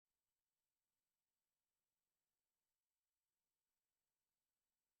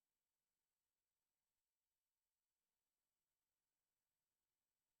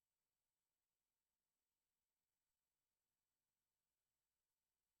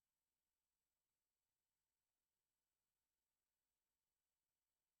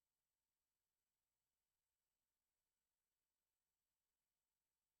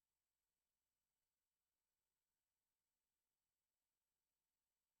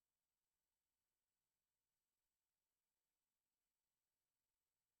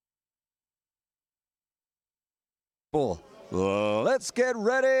Bull. Let's get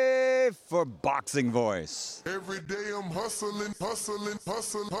ready for Boxing Voice. Every day I'm hustling, hustling,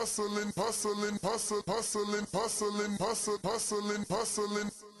 hustling, hustling, hustling, hustling, hustling, hustling, hustling, hustling, hustling.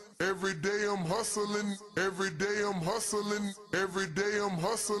 Every day I'm hustling, every day I'm hustling, every day I'm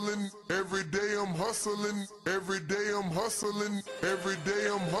hustling, every day I'm hustling, every day I'm hustling, every day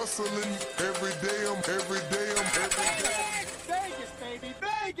I'm hustling, every day I'm, every day I'm, every day. Vegas, baby,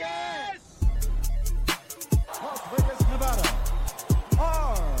 Vegas! Las Vegas, Nevada.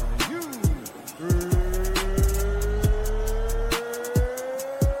 Are you ready?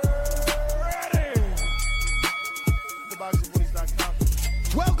 TheBoxingVoice.com.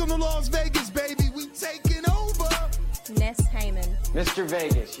 Welcome to Las Vegas, baby. We taking over. Ness Heyman. Mr.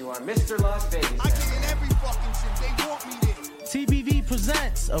 Vegas, you are Mr. Las Vegas. I get in every fucking shit. They want me there. TBV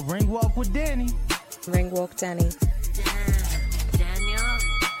presents a ring walk with Danny. Ring Walk Danny.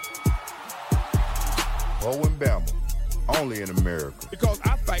 Owen Bama, only in America. Because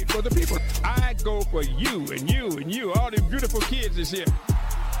I fight for the people. I go for you and you and you. All them beautiful kids is here.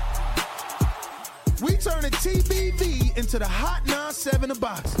 We turning TBV into the Hot 97 of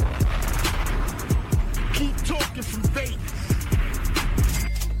boxing. Keep talking from Vegas.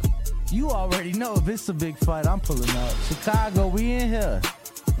 You already know if it's a big fight, I'm pulling up. Chicago, we in here.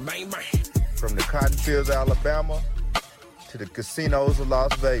 Bang, bang. From the cotton fields of Alabama to the casinos of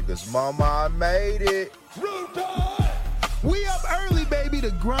Las Vegas. Mama, I made it. We up early, baby.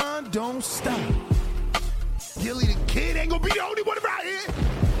 The grind don't stop. Gilly the Kid ain't gonna be the only one around here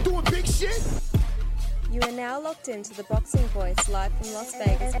doing big shit. You are now locked into the Boxing Voice live from Las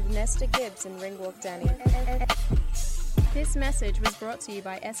Vegas with Nesta Gibbs and Ring Walk Danny. This message was brought to you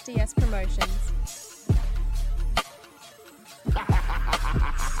by SDS Promotions.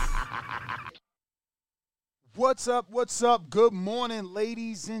 What's up? What's up? Good morning,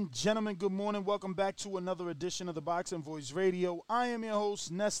 ladies and gentlemen. Good morning. Welcome back to another edition of the Boxing Voice Radio. I am your host,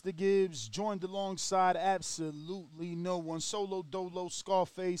 Nesta Gibbs, joined alongside absolutely no one. Solo Dolo,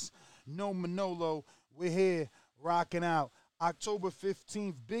 Scarface, no Manolo. We're here rocking out. October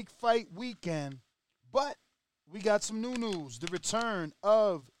 15th, big fight weekend. But we got some new news. The return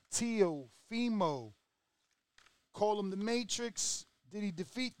of Teofimo. Call him the Matrix. Did he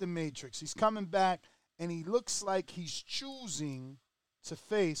defeat the Matrix? He's coming back. And he looks like he's choosing to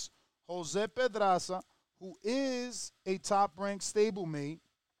face Jose Pedraza, who is a top-ranked stablemate,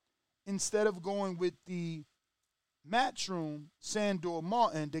 instead of going with the Matchroom Sandor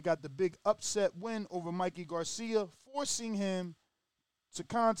Martin. They got the big upset win over Mikey Garcia, forcing him to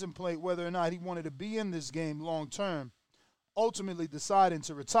contemplate whether or not he wanted to be in this game long-term, ultimately deciding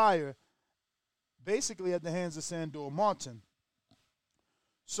to retire, basically at the hands of Sandor Martin.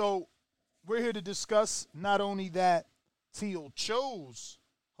 So we're here to discuss not only that Teo chose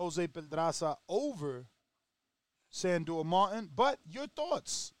Jose Pedraza over Sandor Martin, but your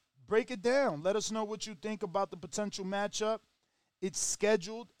thoughts. Break it down. Let us know what you think about the potential matchup. It's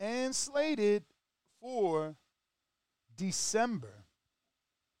scheduled and slated for December.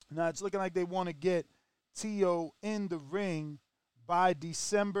 Now, it's looking like they want to get Teo in the ring by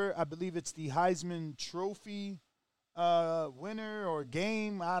December. I believe it's the Heisman Trophy winner or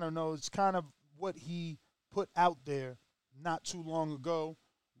game. I don't know. It's kind of what he put out there not too long ago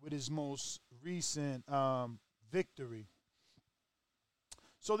with his most recent victory.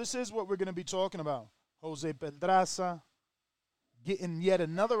 So this is what we're going to be talking about. Jose Pedraza getting yet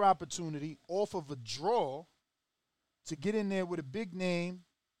another opportunity off of a draw to get in there with a big name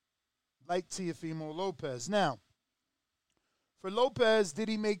like Teofimo Lopez. Now, for Lopez, did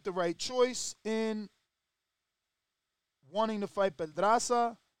he make the right choice in wanting to fight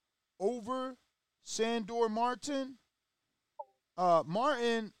Pedraza over Sandor Martin?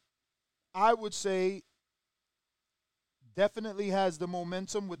 Martin, I would say, definitely has the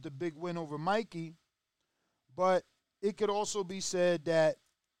momentum with the big win over Mikey, but it could also be said that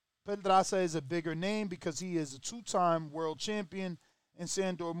Pedraza is a bigger name because he is a two-time world champion, and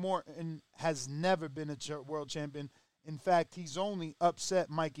Sandor Martin has never been a world champion. In fact, he's only upset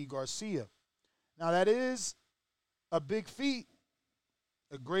Mikey Garcia. Now, that is a big feat,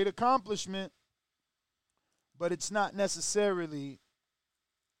 a great accomplishment, but it's not necessarily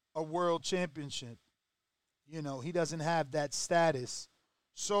a world championship. You know, he doesn't have that status.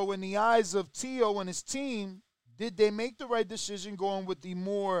 So in the eyes of Teo and his team, did they make the right decision going with the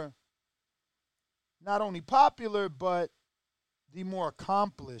more, not only popular, but the more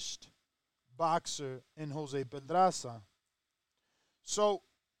accomplished boxer in Jose Pedraza? So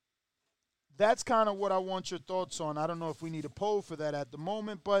that's kind of what I want your thoughts on. I don't know if we need a poll for that at the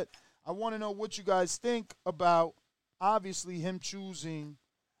moment, but I want to know what you guys think about, obviously, him choosing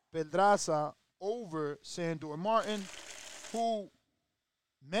Pedraza over Sandor Martin, who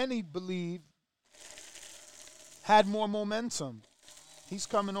many believe had more momentum. He's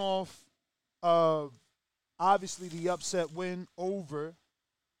coming off of, obviously, the upset win over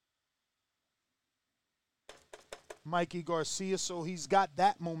Mikey Garcia, so he's got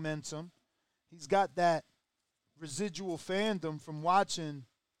that momentum. He's got that residual fandom from watching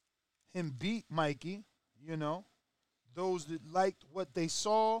him beat Mikey, you know. Those that liked what they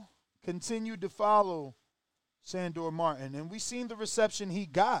saw continued to follow Sandor Martin. And we seen the reception he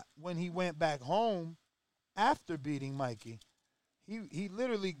got when he went back home after beating Mikey. He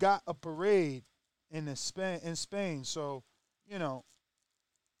literally got a parade in Spain. So, you know,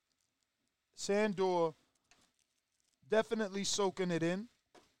 Sandor definitely soaking it in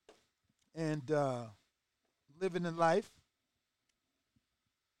and living in life.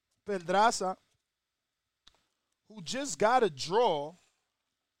 Pedraza, who just got a draw,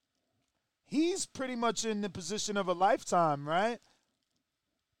 he's pretty much in the position of a lifetime, right?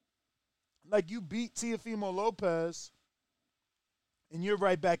 Like, you beat Teofimo Lopez, and you're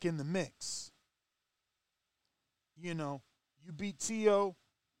right back in the mix. You know, you beat Tio,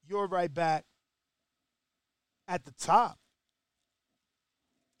 you're right back at the top.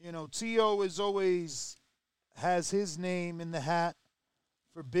 You know, Tio is always has his name in the hat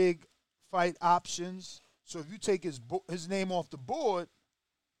for big fight options. So if you take his name off the board,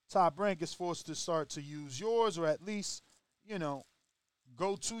 Top Rank is forced to start to use yours, or at least, you know,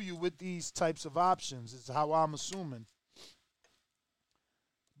 go to you with these types of options, is how I'm assuming.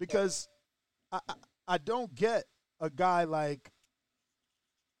 Because I don't get a guy like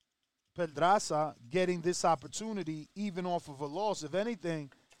Pedraza getting this opportunity even off of a loss. If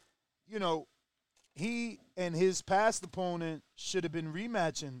anything, you know, he and his past opponent should have been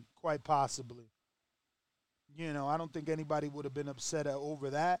rematching quite possibly. You know, I don't think anybody would have been upset over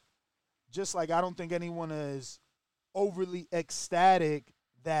that. Just like I don't think anyone is overly ecstatic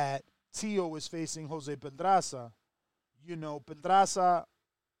that Tio is facing Jose Pedraza. You know, Pedraza,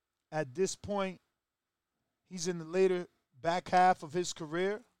 at this point, he's in the later back half of his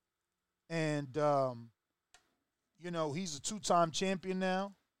career. And, you know, he's a two-time champion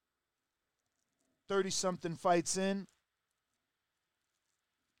now. 30-something fights in.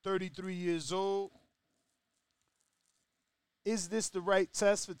 33 years old. Is this the right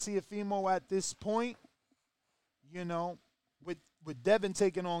test for Teofimo at this point? You know, with Devin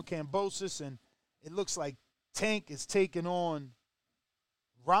taking on Kambosos, and it looks like Tank is taking on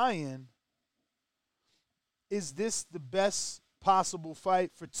Ryan. Is this the best possible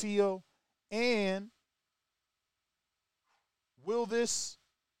fight for Tio? And will this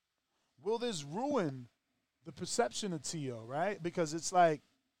ruin the perception of Tio, right? Because it's like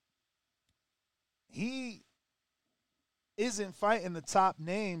he isn't fighting the top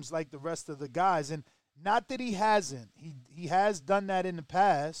names like the rest of the guys. And not that he hasn't. He has done that in the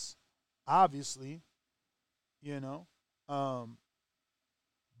past, obviously, you know.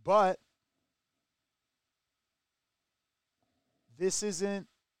 But this isn't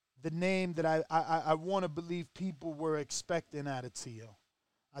the name that I want to believe people were expecting out of Tio.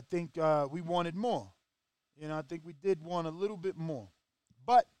 I think we wanted more. You know, I think we did want a little bit more.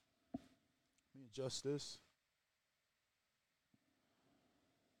 But let me adjust this.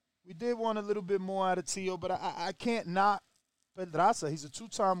 We did want a little bit more out of Tio, but I can't knock Pedraza. He's a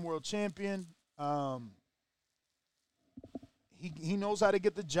two-time world champion. He knows how to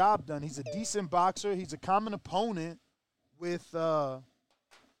get the job done. He's a decent boxer. He's a common opponent with Vasyl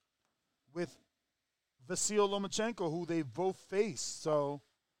Lomachenko, who they've both faced. So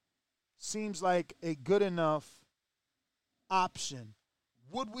seems like a good enough option.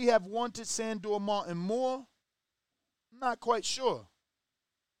 Would we have wanted Sandor Martin more? Not quite sure.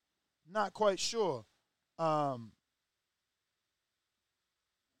 Not quite sure. I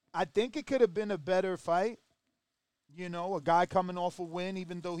think it could have been a better fight. You know, a guy coming off a win,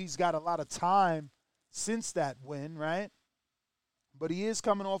 even though he's got a lot of time since that win, right? But he is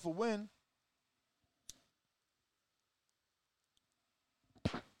coming off a win.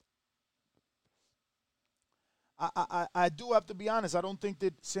 I do have to be honest. I don't think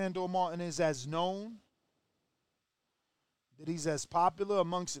that Sandor Martin is as known, that he's as popular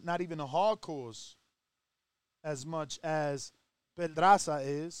amongst not even the hardcores as much as Pedraza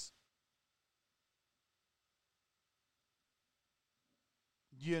is.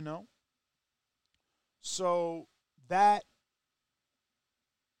 You know? So that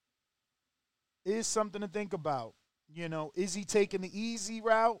is something to think about. You know, is he taking the easy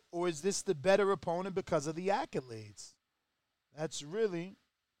route, or is this the better opponent because of the accolades? That's really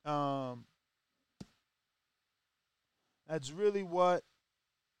what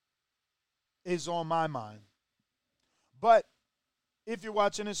is on my mind. But if you're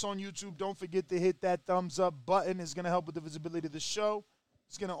watching this on YouTube, don't forget to hit that thumbs up button. It's going to help with the visibility of the show.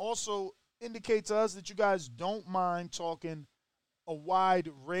 It's going to also indicate to us that you guys don't mind talking a wide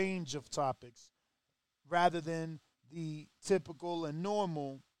range of topics rather than the typical and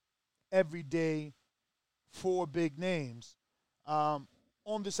normal everyday 4 big names. On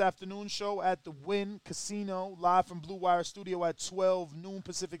this afternoon show at the Wynn Casino, live from Blue Wire Studio at 12 noon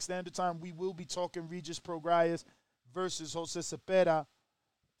Pacific Standard Time, we will be talking Regis Prograis versus Jose Cepeda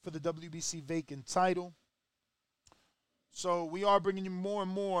for the WBC vacant title. So we are bringing you more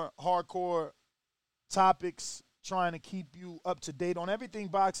and more hardcore topics, trying to keep you up to date on everything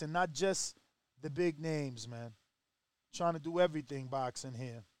boxing, not just the big names, man. Trying to do everything boxing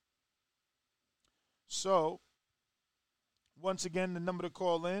here. So, once again, the number to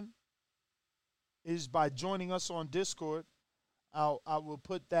call in is by joining us on Discord. I will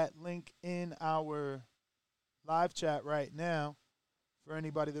put that link in our live chat right now for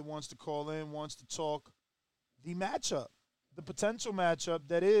anybody that wants to call in, wants to talk the matchup, the potential matchup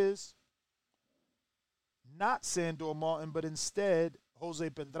that is not Sandor Martin, but instead Jose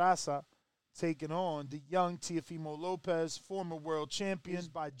Pedraza taking on the young Teofimo Lopez, former world champion,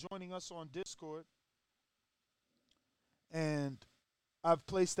 by joining us on Discord. And I've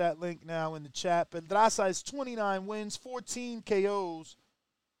placed that link now in the chat. Pedraza has 29 wins, 14 KOs,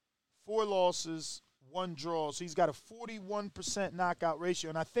 4 losses, 1 draw. So he's got a 41% knockout ratio.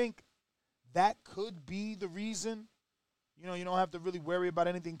 And I think that could be the reason, you don't have to really worry about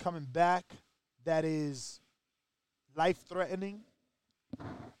anything coming back that is life-threatening.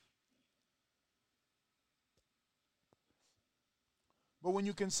 But when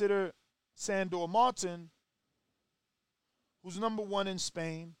you consider Sandor Martin, who's number 1 in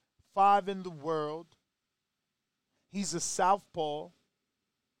Spain, 5 in the world, he's a southpaw,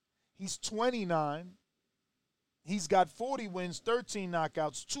 he's 29, he's got 40 wins, 13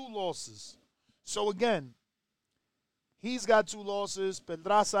 knockouts, 2 losses. So again, he's got 2 losses,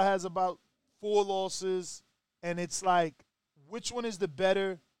 Pedraza has about 4 losses, and it's like, which one is the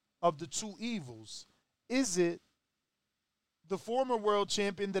better of the 2 evils? Is it the former world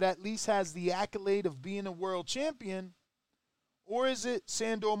champion that at least has the accolade of being a world champion, or is it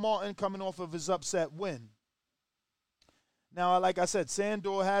Sandor Martin coming off of his upset win? Now, like I said,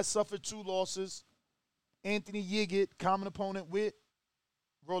 Sandor has suffered 2 losses. Anthony Yigit, common opponent with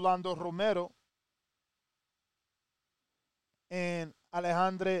Rolando Romero, and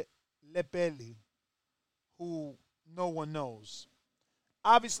Alejandro Lepelli, who no one knows.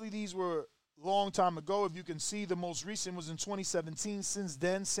 Obviously, these were long time ago. If you can see, the most recent was in 2017. Since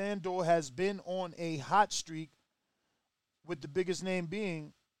then, Sandor has been on a hot streak, with the biggest name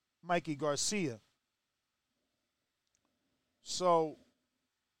being Mikey Garcia. So,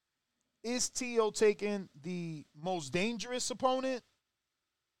 is Teo taking the most dangerous opponent?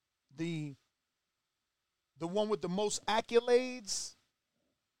 The one with the most accolades?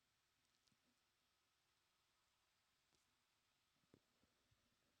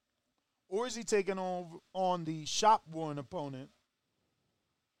 Or is he taking on the shop-worn opponent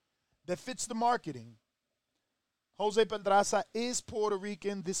that fits the marketing? Jose Pedraza is Puerto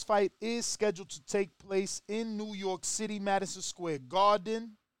Rican. This fight is scheduled to take place in New York City, Madison Square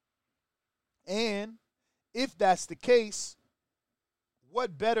Garden. And if that's the case,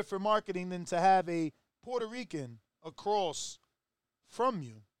 what better for marketing than to have a Puerto Rican across from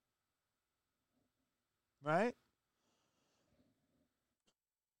you? Right?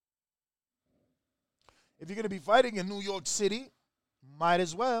 If you're going to be fighting in New York City, might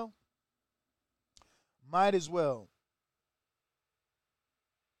as well. Might as well.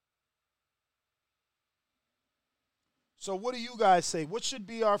 So what do you guys say? What should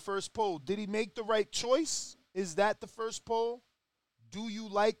be our first poll? Did he make the right choice? Is that the first poll? Do you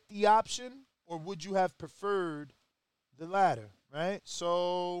like the option, or would you have preferred the latter, right?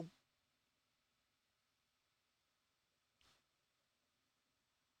 So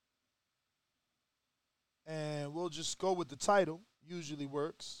and we'll just go with the title. Usually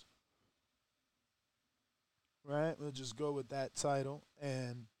works. Right? We'll just go with that title.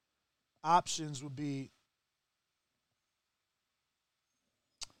 And options would be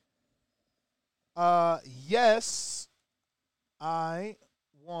yes, I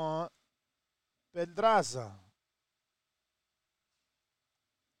want Pedraza.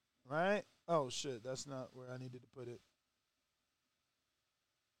 Right? Oh, shit. That's not where I needed to put it.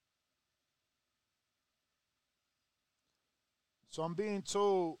 So I'm being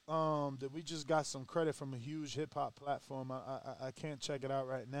told that we just got some credit from a huge hip-hop platform. I can't check it out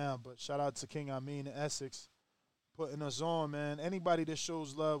right now, but shout out to King Amin and Essex putting us on, man. Anybody that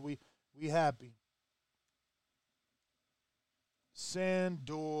shows love, we We happy.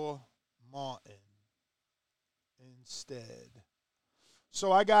 Sandor Martin instead.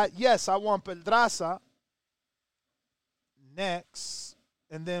 So I got, yes, I want Pedraza next.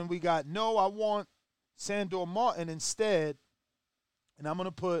 And then we got, no, I want Sandor Martin instead. And I'm going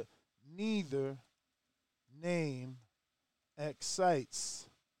to put neither name excites.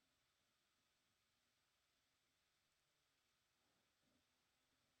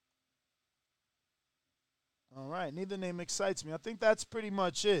 All right, neither name excites me. I think that's pretty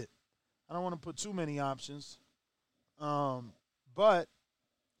much it. I don't want to put too many options. But,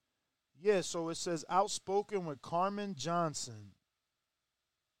 yeah, so it says Outspoken with Carmen Johnson.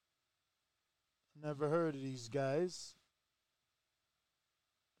 Never heard of these guys.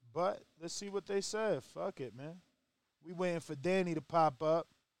 But let's see what they said. Fuck it, man. We waiting for Danny to pop up.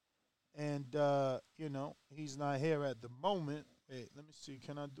 And, you know, he's not here at the moment. Wait, let me see.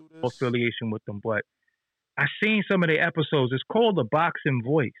 Can I do this? Affiliation with them, but I seen some of their episodes. It's called The Boxing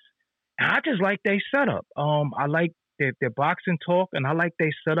Voice. And I just like they setup. I like their boxing talk, and I like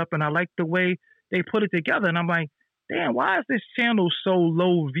they setup, and I like the way they put it together. And I'm like, damn, why is this channel so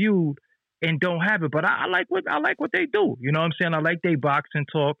low viewed and don't have it? But I like what they do. You know what I'm saying? I like they boxing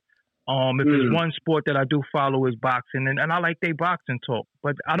talk. If there's one sport that I do follow is boxing, and I like they boxing talk.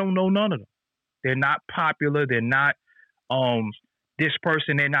 But I don't know none of them. They're not popular. They're not this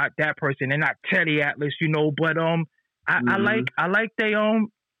person. They're not that person. They're not Teddy Atlas, you know. But I like they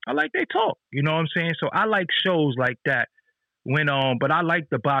talk. You know what I'm saying? So I like shows like that. But I like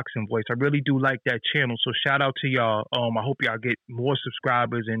The Boxing Voice. I really do like that channel. So shout out to y'all. I hope y'all get more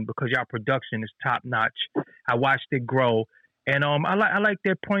subscribers, and because y'all production is top notch. I watched it grow, and I like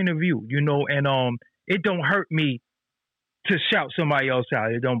their point of view, you know. And it don't hurt me to shout somebody else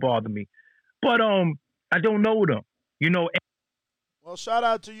out. It don't bother me. But I don't know them, you know. Well, shout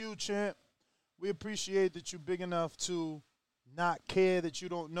out to you, champ. We appreciate that you're big enough to not care that you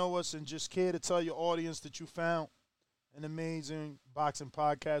don't know us and just care to tell your audience that you found an amazing boxing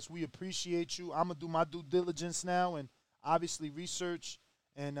podcast. We appreciate you. I'm going to do my due diligence now and obviously research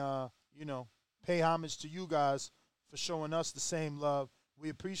and, you know, pay homage to you guys for showing us the same love. We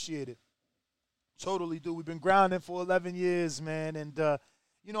appreciate it. Totally do. We've been grounding for 11 years, man. And,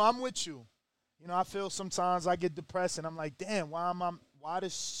 you know, I'm with you. You know, I feel sometimes I get depressed and I'm like, damn, why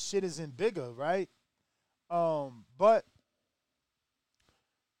this shit isn't bigger, right? But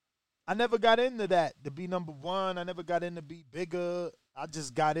I never got into that to be number one. I never got in to be bigger. I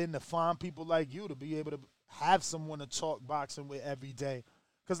just got in to find people like you to be able to have someone to talk boxing with every day.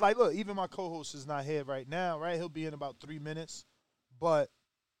 Because, like, look, even my co-host is not here right now, right? He'll be in about 3 minutes. But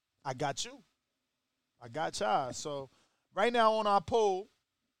I got you. I got y'all. So right now on our poll,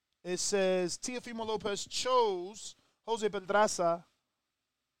 it says Teofimo Lopez chose Jose Pedraza.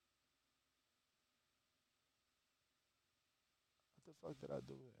 What the fuck did I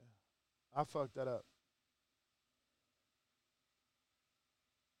do here? I fucked that up.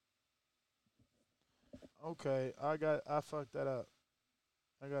 Okay, I fucked that up.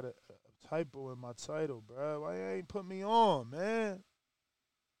 I got a typo in my title, bro. Why you ain't put me on, man?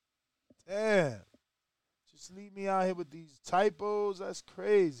 Damn. Just leave me out here with these typos. That's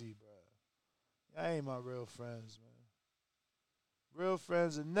crazy, bro. Y'all ain't my real friends, man. Real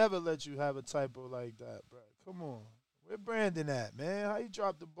friends will never let you have a typo like that, bro. Come on. Where Brandon at, man? How you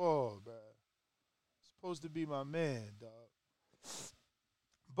drop the ball, bro? Supposed to be my man, dog.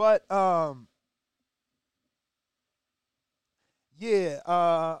 But,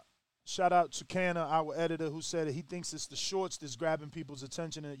 yeah, shout out to Canna, our editor, who said he thinks it's the shorts that's grabbing people's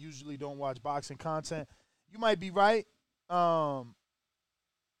attention and usually don't watch boxing content. You might be right. And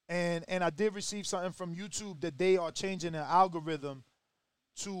I did receive something from YouTube that they are changing their algorithm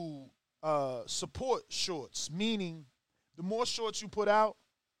to support shorts, meaning the more shorts you put out,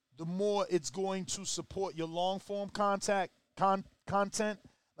 the more it's going to support your long-form content.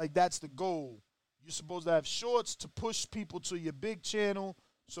 Like, that's the goal. You're supposed to have shorts to push people to your big channel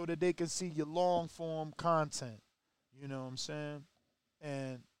so that they can see your long-form content. You know what I'm saying?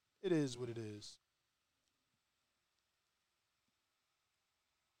 And it is what it is.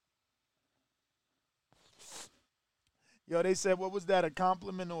 Yo, they said, what was that, a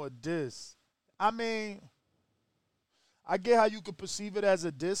compliment or a diss? I mean, I get how you could perceive it as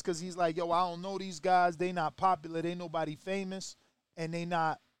a diss because he's like, yo, I don't know these guys. They not popular. They nobody famous. And they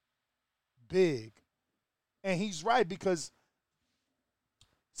not big. And he's right because,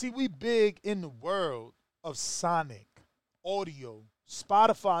 see, we big in the world of sonic, audio.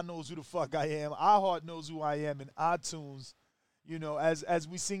 Spotify knows who the fuck I am. iHeart knows who I am. And iTunes, you know, as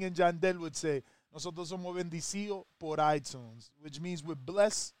we sing in Jandel would say, nosotros somos bendecidos por iTunes, which means we're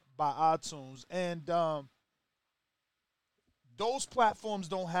blessed by iTunes. And those platforms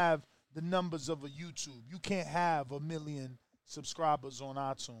don't have the numbers of a YouTube. You can't have 1 million subscribers on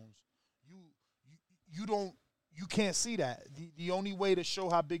iTunes. You can't see that. The only way to show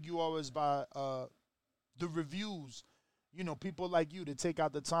how big you are is by the reviews. You know, people like you to take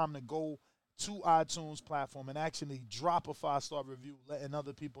out the time to go to iTunes platform and actually drop a 5-star review, letting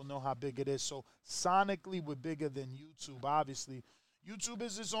other people know how big it is. So sonically, we're bigger than YouTube, obviously. YouTube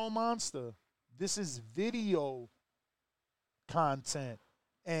is its own monster. This is video content.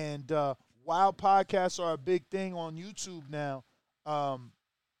 And while podcasts are a big thing on YouTube now,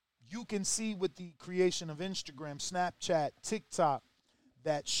 you can see with the creation of Instagram, Snapchat, TikTok,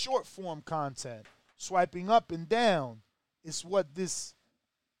 that short form content, swiping up and down, is what this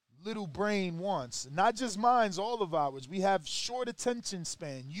little brain wants. Not just mine's, all of ours. We have short attention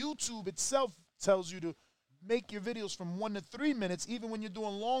span. YouTube itself tells you to make your videos from 1 to 3 minutes, even when you're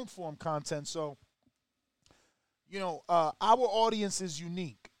doing long form content. So, you know, our audience is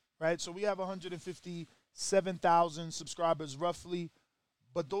unique, right? So we have 157,000 subscribers roughly,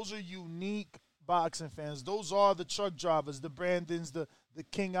 but those are unique boxing fans. Those are the truck drivers, the Brandons, the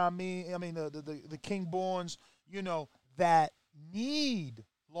King the King Borns, you know, that need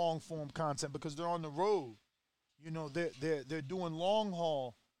long form content because they're on the road. You know, they're doing long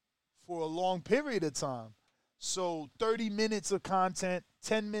haul for a long period of time. So 30 minutes of content,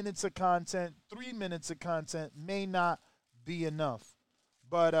 10 minutes of content, 3 minutes of content may not be enough.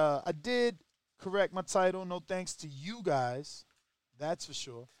 But I did correct my title. No thanks to you guys. That's for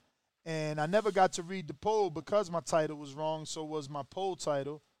sure. And I never got to read the poll because my title was wrong. So was my poll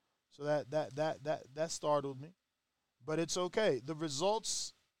title. So that startled me. But it's okay. The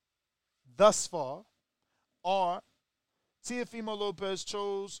results thus far are Teofimo Lopez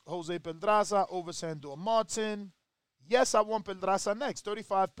chose Jose Pedraza over Sandor Martin. Yes, I want Pedraza next,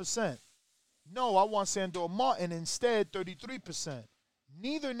 35%. No, I want Sandor Martin instead, 33%.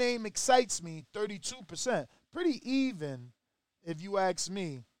 Neither name excites me, 32%. Pretty even, if you ask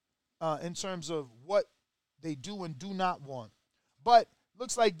me, in terms of what they do and do not want. But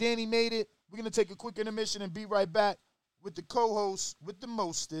looks like Danny made it. We're going to take a quick intermission and be right back with the co-host with the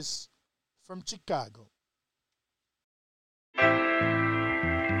mostest from Chicago.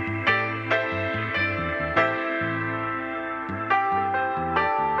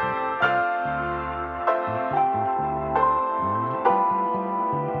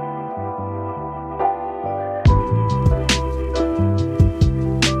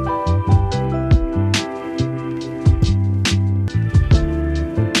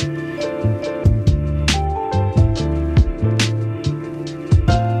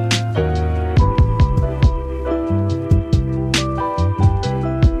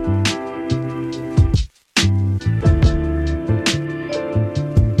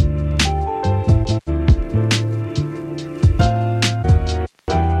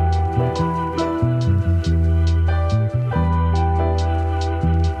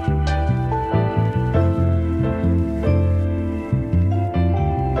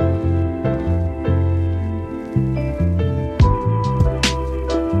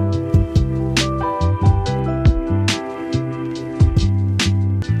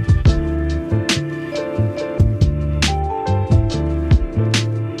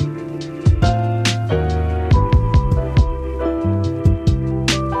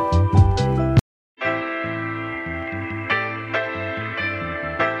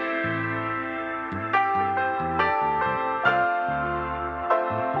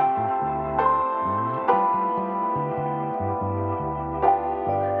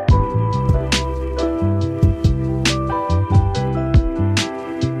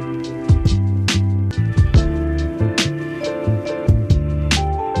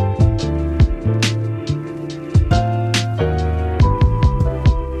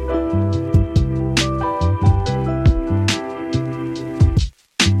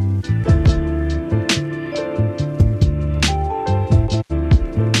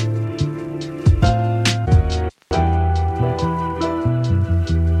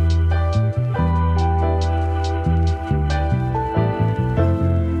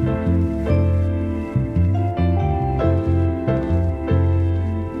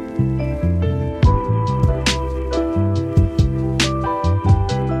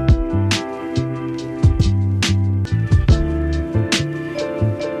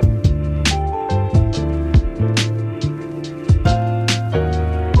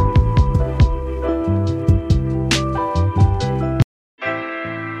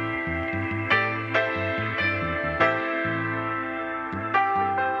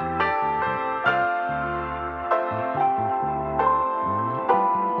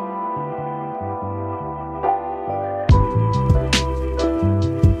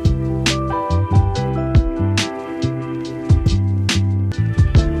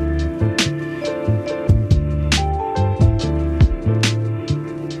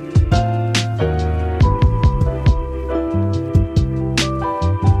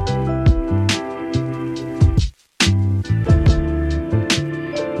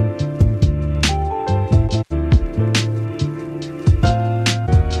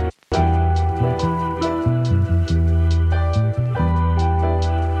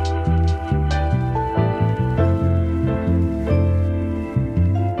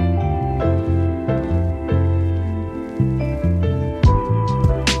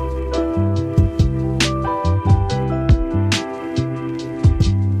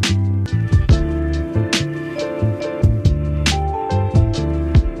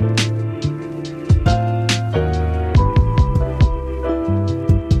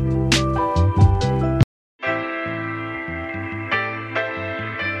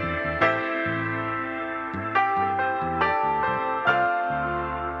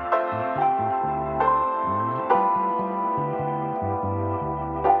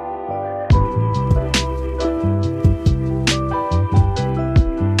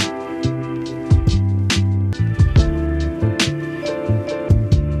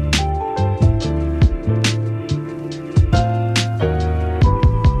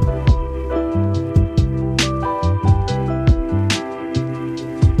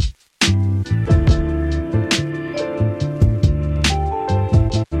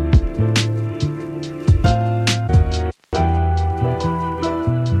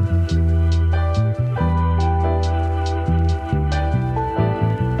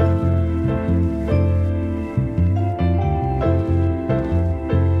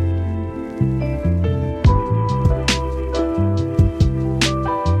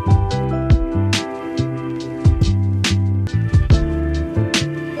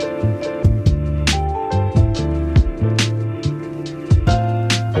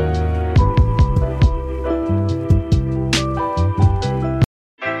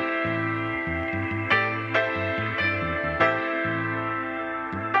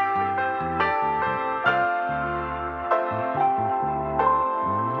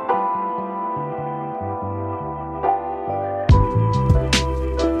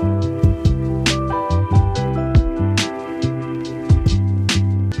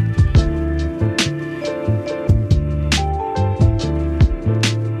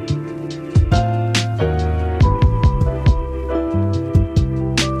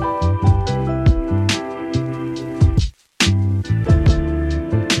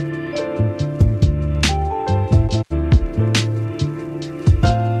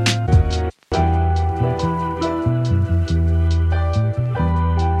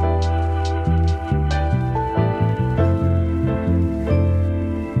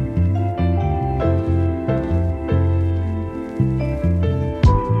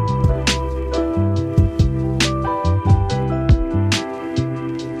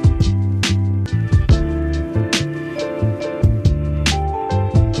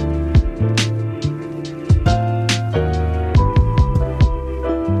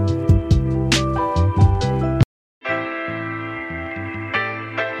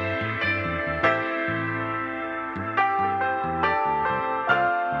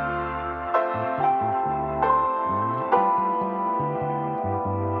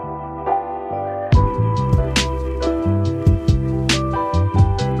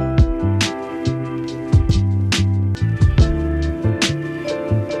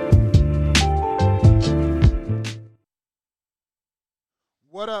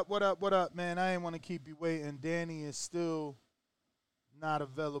 What up, what up, what up, man? I ain't want to keep you waiting. Danny is still not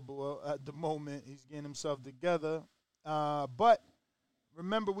available at the moment. He's getting himself together. But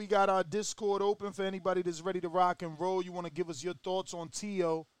remember, we got our Discord open for anybody that's ready to rock and roll. You want to give us your thoughts on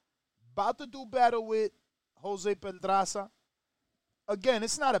Tio. About to do battle with Jose Pedraza. Again,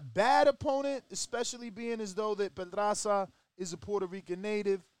 it's not a bad opponent, especially being as though that Pedraza is a Puerto Rican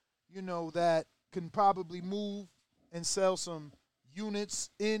native, you know, that can probably move and sell some units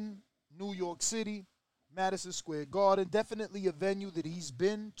in New York City, Madison Square Garden. Definitely a venue that he's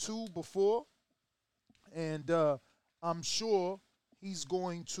been to before. And I'm sure he's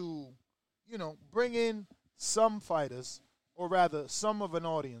going to, you know, bring in some fighters, or rather some of an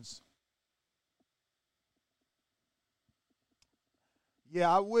audience.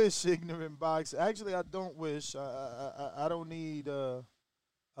 Yeah, I wish ignorant box. Actually, I don't wish. I don't need a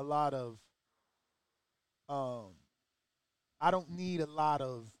lot of. I don't need a lot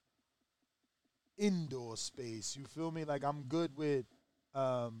of indoor space. You feel me? Like, I'm good with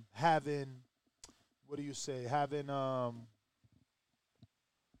having. What do you say? Having like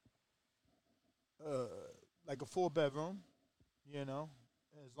a 4-bedroom. You know,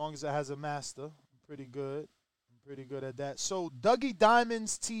 as long as it has a master, I'm pretty good. Pretty good at that. So Dougie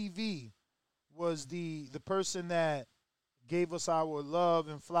Diamonds TV was the person that gave us our love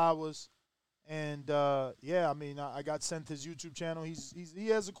and flowers, and yeah, I mean, I got sent his YouTube channel. He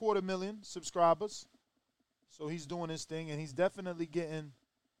has 250,000 subscribers, so he's doing his thing, and he's definitely getting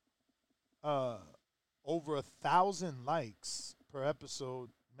over 1,000 likes per episode.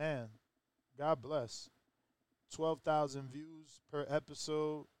 Man, God bless. 12,000 views per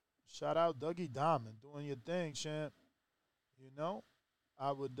episode. Shout out Dougie Diamond, doing your thing, champ. You know,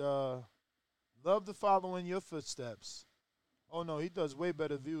 I would love to follow in your footsteps. Oh, no, he does way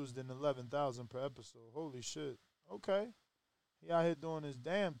better views than 11,000 per episode. Holy shit. Okay. He out here doing his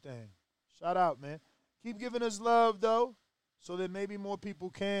damn thing. Shout out, man. Keep giving us love, though, so that maybe more people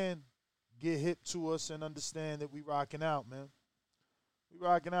can get hip to us and understand that we rocking out, man. We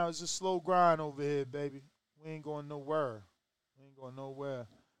rocking out. It's a slow grind over here, baby. We ain't going nowhere. We ain't going nowhere.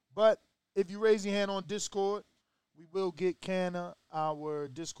 But if you raise your hand on Discord, we will get Canna, our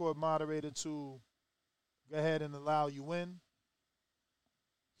Discord moderator, to go ahead and allow you in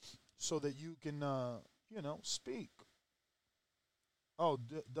so that you can, you know, speak. Oh,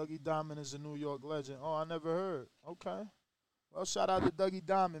 Dougie Diamond is a New York legend. Oh, I never heard. Okay. Well, shout out to Dougie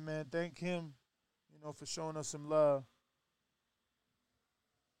Diamond, man. Thank him, you know, for showing us some love.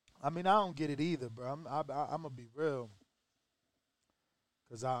 I mean, I don't get it either, bro. I'm going to be real.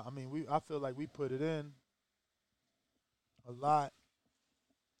 Because, I feel like we put it in a lot.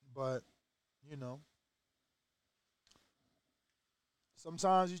 But, you know,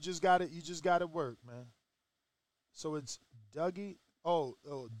 sometimes you just got to work, man. So it's Dougie. Doggy?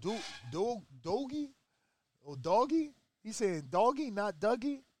 Oh, Doggy? He's saying Doggy, not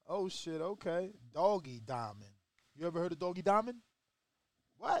Dougie? Oh, shit, okay. Doggy Diamond. You ever heard of Doggy Diamond?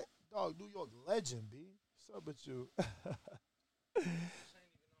 What? Dog, New York legend, B. What's up with you?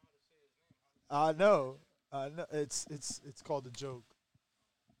 I know. It's called a joke.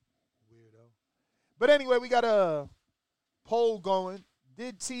 Weirdo. But anyway, we got a poll going.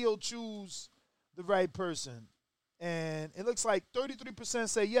 Did Tio choose the right person? And it looks like 33%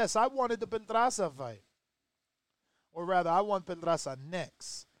 say yes, I wanted the Pedraza fight. Or rather, I want Pedraza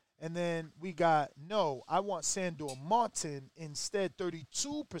next. And then we got, no, I want Sandor Martin instead,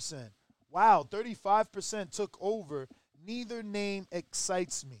 32%. Wow, 35% took over. Neither name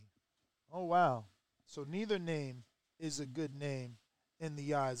excites me. Oh, wow. So neither name is a good name in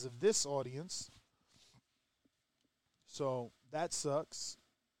the eyes of this audience. So that sucks.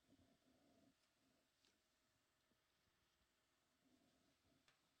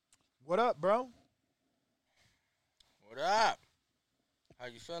 What up, bro? What up? How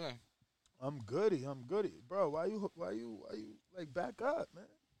you feeling? I'm goody. Bro, why you like back up, man?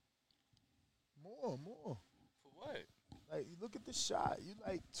 More. For what? Like, look at the shot. You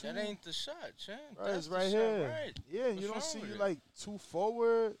like too. That ain't the shot, Chan. Bro, That's it's right the here. shot, right? Yeah, What's you don't wrong see with you it? like too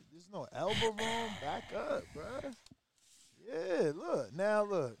forward. There's no elbow room. Back up, bro. Yeah, look. Now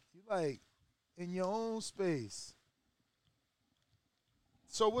look. You like in your own space.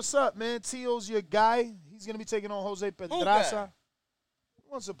 So what's up, man? Tio's your guy. He's gonna be taking on Jose Pedraza.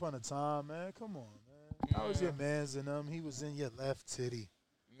 Once upon a time, man. Come on, man. I was your man's in them. He was in your left titty.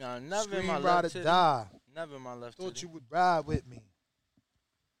 No, never Scream, in my ride left or titty. die. Never in my left Thought titty. you would ride with me.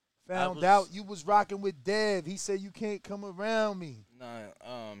 Found was- out you was rocking with Dev. He said you can't come around me. No,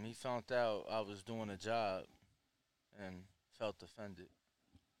 he found out I was doing a job and felt offended.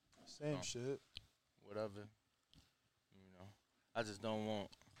 Same shit. Whatever. You know. I just don't want.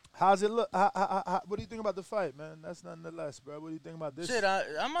 How's it look? What do you think about the fight, man? That's nonetheless, bro. What do you think about this? Shit, I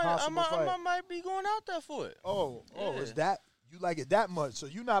fight? might be going out there for it. Oh, is that you like it that much? So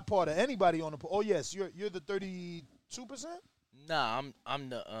you're not part of anybody on the. Oh yes, you're the 32%. Nah, I'm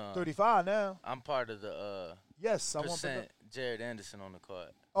the 35 now. I'm part of the yes, I want percent Jared Anderson on the card.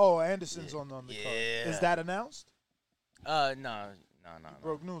 Oh, Anderson's on the card. Yeah. Is that announced? No.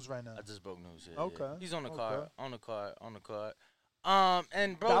 Broke news right now. I just broke news. Yeah, Okay. Yeah. He's on the Okay. card.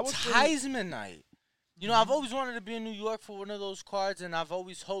 And bro, Heisman night. You know, I've always wanted to be in New York for one of those cards, and I've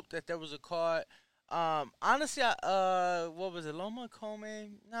always hoped that there was a card. Honestly, what was it, Loma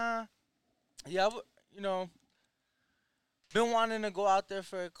Coleman? Nah. Yeah, you know, been wanting to go out there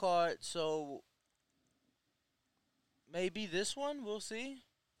for a card, so maybe this one. We'll see.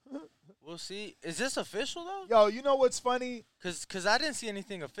 We'll see. Is this official though? Yo, you know what's funny? Cause I didn't see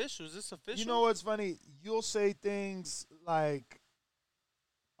anything official. Is this official? You know what's funny? You'll say things like,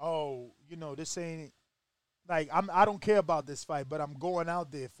 "Oh, you know, this ain't like I don't care about this fight, but I'm going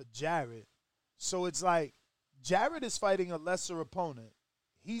out there for Jared." So it's like Jared is fighting a lesser opponent.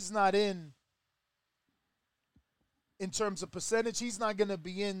 He's not in terms of percentage. He's not going to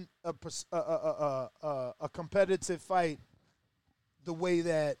be in a competitive fight the way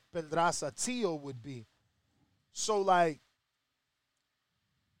that Pedraza Tio would be. So, like,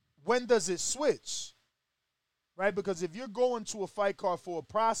 when does it switch? Right? Because if you're going to a fight card for a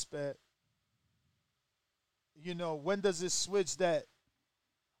prospect, you know, when does it switch that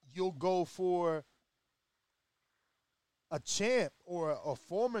you'll go for a champ or a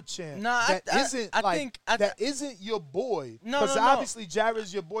former champ that isn't your boy? Because obviously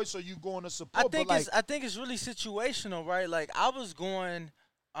Jared's your boy, so you going to support. I think it's really situational, right? Like I was going,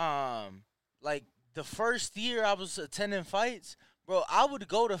 like the first year I was attending fights, bro. I would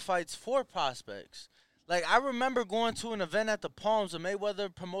go to fights for prospects. Like I remember going to an event at the Palms, a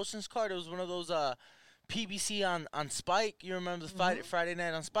Mayweather Promotions card. It was one of those PBC on Spike. You remember the fight Friday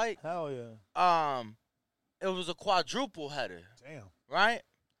night on Spike? Hell yeah. It was a quadruple header. Damn. Right?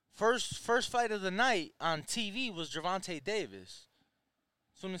 First fight of the night on TV was Gervonta Davis.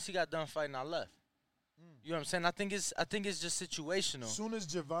 As soon as he got done fighting, I left. You know what I'm saying? I think it's just situational. As soon as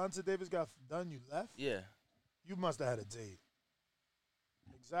Gervonta Davis got done, you left? Yeah. You must have had a date.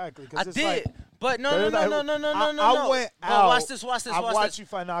 Exactly. I it's did, like, but no. I went out. Bro, watch this. I watched you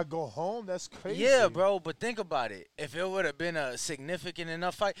fight. Now go home. That's crazy. Yeah, bro. But think about it. If it would have been a significant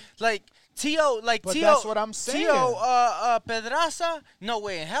enough fight, like Tio, that's what I'm saying. Tio, Pedraza. No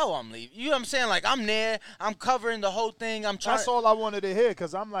way in hell I'm leaving. You know what I'm saying? Like I'm there. I'm covering the whole thing. That's all I wanted to hear.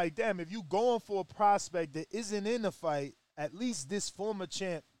 Because I'm like, damn. If you going for a prospect that isn't in the fight, at least this former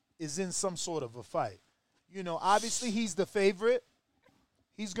champ is in some sort of a fight. You know, obviously he's the favorite.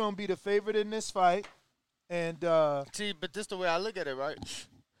 He's going to be the favorite in this fight. And see, but this is the way I look at it, right?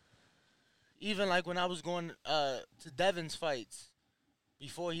 Even like when I was going to Devin's fights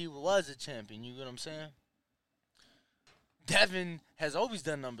before he was a champion, you get what I'm saying? Devin has always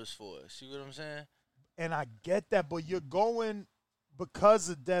done numbers for us, you get what I'm saying? And I get that, but you're going because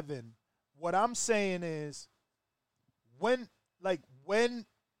of Devin. What I'm saying is when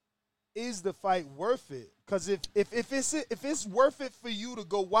is the fight worth it? Because if it's worth it for you to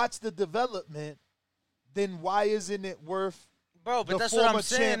go watch the development, then why isn't it worth? Bro, but that's what I'm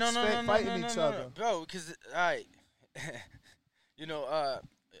saying. No, fighting each other, bro. Because all right, you know, a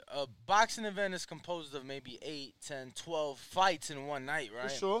boxing event is composed of maybe 8, 10, 12 fights in one night,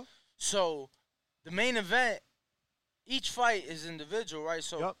 right? For sure. So the main event, each fight is individual, right?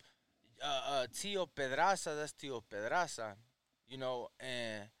 So, Tio Pedraza, that's Tio Pedraza, you know,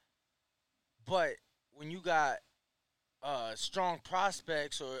 but when you got strong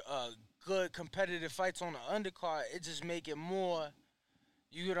prospects or good competitive fights on the undercard, it just make it more,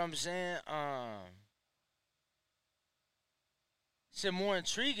 you get what I'm saying? Shit more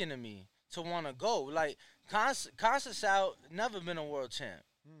intriguing to me to want to go. Like, Conceição never been a world champ.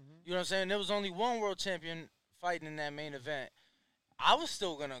 You know what I'm saying? There was only one world champion fighting in that main event. I was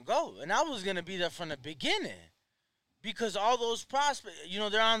still going to go, and I was going to be there from the beginning because all those prospects, you know,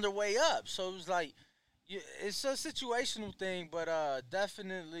 they're on their way up. So it was like, it's a situational thing, but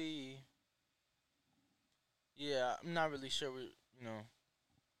definitely, yeah, I'm not really sure, what you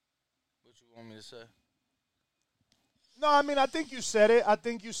want me to say. No, I mean, I think you said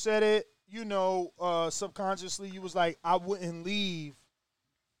it. You know, subconsciously, you was like, I wouldn't leave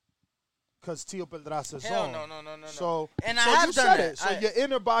because Tio Pedraza's on. No. So, and so I have you done said that. it. So your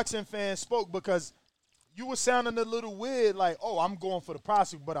inner boxing fan spoke because you were sounding a little weird, like, oh, I'm going for the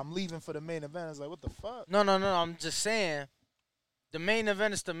prospect, but I'm leaving for the main event. I was like, what the fuck? No. I'm just saying, the main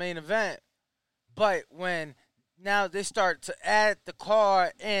event is the main event. But when now they start to add the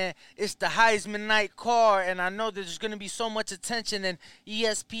card, and it's the Heisman night card, and I know that there's going to be so much attention, and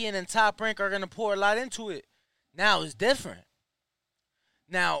ESPN and Top Rank are going to pour a lot into it. Now it's different.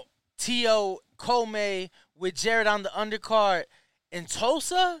 Now, T.O. Comey with Jared on the undercard in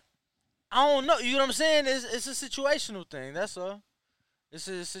Tulsa, I don't know. You know what I'm saying? It's a situational thing. That's all. It's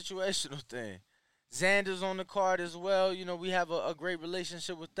a situational thing. Xander's on the card as well. You know, we have a great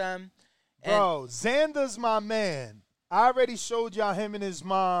relationship with them. Bro, Xander's my man. I already showed y'all him and his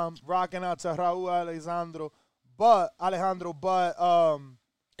mom rocking out to Raul Alejandro, but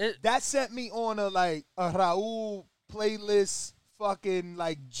that sent me on a Raul playlist fucking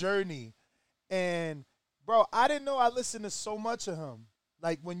journey. And bro, I didn't know I listened to so much of him.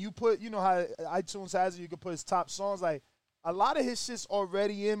 Like when you put, you know how iTunes has it, you can put his top songs. Like a lot of his shit's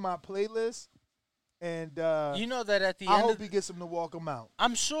already in my playlist. And you know that at the I end, hope he gets him to walk him out.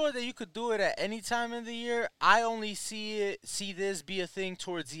 I'm sure that you could do it at any time in the year. I only see this be a thing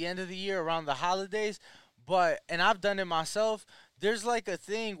towards the end of the year around the holidays. And I've done it myself. There's like a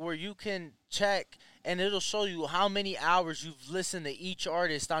thing where you can check and it'll show you how many hours you've listened to each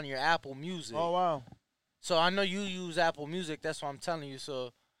artist on your Apple Music. Oh wow! So I know you use Apple Music. That's what I'm telling you.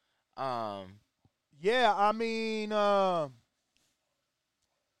 So, yeah, I mean, I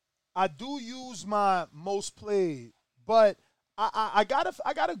do use my most played, but I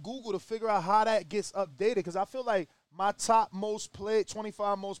gotta Google to figure out how that gets updated because I feel like my top most played,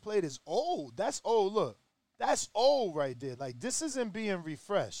 25 most played is old. That's old. Look, that's old right there. Like this isn't being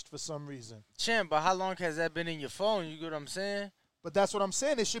refreshed for some reason. Champ, but how long has that been in your phone? You get what I'm saying? But that's what I'm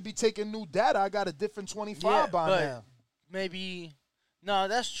saying. It should be taking new data. I got a different 25 by now. Maybe, no,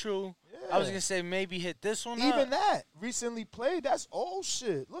 that's true. Yeah. I was going to say maybe hit this one Even up. that, recently played, that's old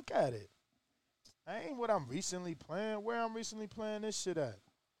shit. Look at it. That ain't what I'm recently playing. Where I'm recently playing this shit at.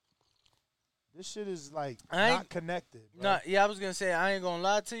 This shit is not connected. Bro. No, yeah, I was going to say, I ain't going to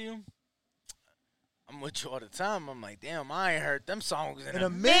lie to you. I'm with you all the time. I'm like, damn, I ain't heard them songs in a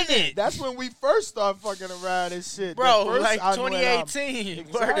minute. That's when we first started fucking around and shit. Bro, like 2018.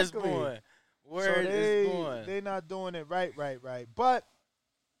 Exactly. Word is born. Word is born. They not doing it right. But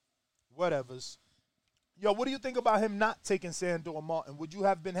whatevers. Yo, what do you think about him not taking Sandor Martin? Would you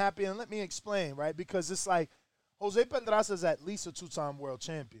have been happy? And let me explain, right? Because it's like Jose Pedraza is at least a 2-time world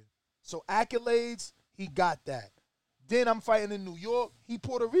champion. So accolades, he got that. Then I'm fighting in New York. He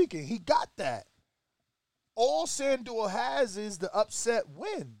Puerto Rican. He got that. All Sandor has is the upset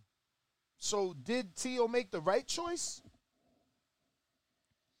win. So did T.O. make the right choice?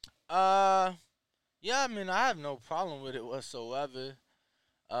 Yeah, I mean, I have no problem with it whatsoever.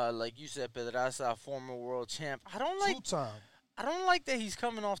 Like you said, Pedraza, former world champ. I don't like 2-time. I don't like that he's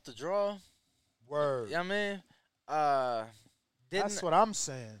coming off the draw. Word. Yeah, man. That's what I'm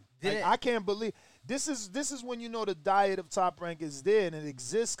saying. I can't believe this is when you know the diet of Top Rank is there and it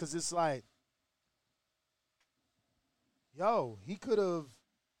exists because it's like, yo, he could have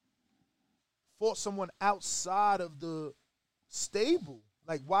fought someone outside of the stable.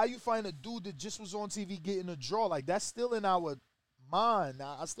 Like, why you find a dude that just was on TV getting a draw? Like, that's still in our mind.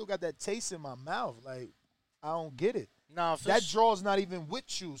 I still got that taste in my mouth. Like, I don't get it. No, that draw's not even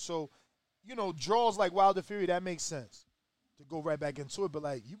with you. So, you know, draws like Wilder Fury, that makes sense to go right back into it. But,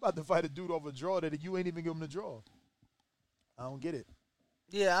 like, you about to fight a dude over a draw that you ain't even give him the draw. I don't get it.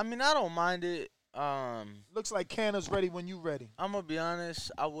 Yeah, I mean, I don't mind it. Looks like Canna's ready when you ready. I'm gonna be honest,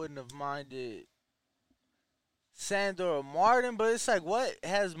 I wouldn't have minded Sandor or Martin, but it's like, what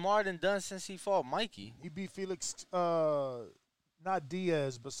has Martin done since he fought Mikey? He beat Felix, not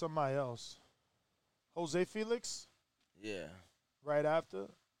Diaz, but somebody else. Jose Felix? Yeah. Right after?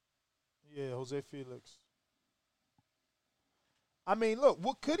 Yeah, Jose Felix. I mean, look,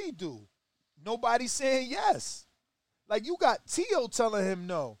 what could he do? Nobody's saying yes. Like, you got T.O. telling him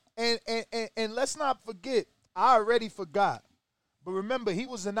no. And let's not forget, I already forgot. But remember, he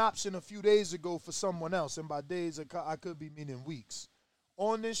was an option a few days ago for someone else. And by days, I could be meaning weeks.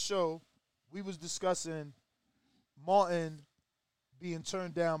 On this show, we was discussing Martin being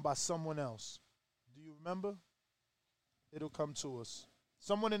turned down by someone else. Do you remember? It'll come to us.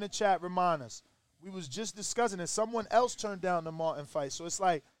 Someone in the chat remind us. We was just discussing it. Someone else turned down the Martin fight. So it's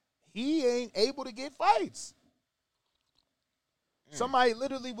like, he ain't able to get fights. Somebody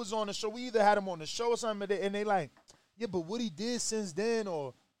literally was on the show. We either had him on the show or something, and they like, yeah, but what he did since then,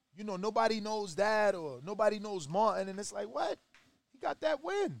 or, you know, nobody knows that, or nobody knows Martin. And it's like, what? He got that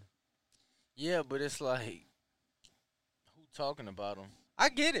win. Yeah, but it's like, who talking about him? I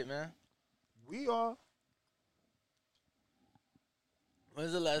get it, man. We are.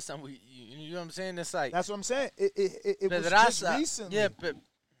 When's the last time you know what I'm saying? It's like. That's what I'm saying. It was just recently. Yeah, but.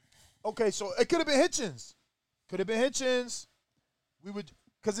 Okay, so it could have been Hitchens. Could have been Hitchens. We would,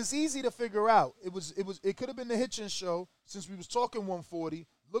 because it's easy to figure out. It could have been the Hitchens show since we was talking 140,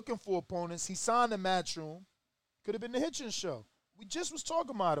 looking for opponents. He signed the Matchroom. Could have been the Hitchens show. We just was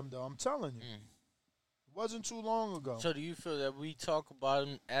talking about him though. I'm telling you, it wasn't too long ago. So do you feel that we talk about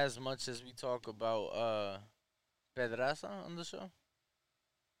him as much as we talk about Pedraza on the show?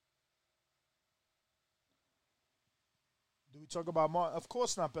 Do we talk about Martin? Of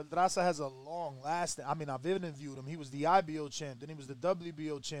course not. Pedraza has a long lasting. I mean, I've interviewed him. He was the IBO champ, then he was the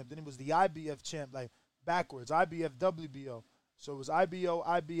WBO champ, then he was the IBF champ, like backwards. IBF, WBO. So it was IBO,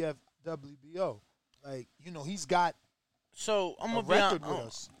 IBF, WBO. Like, you know, he's got so I'm a gonna record be with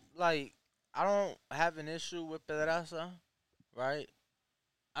us. Like, I don't have an issue with Pedraza, right?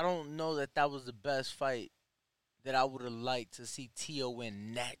 I don't know that was the best fight that I would have liked to see Tio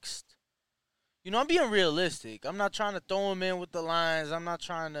win next. You know, I'm being realistic. I'm not trying to throw him in with the lines. I'm not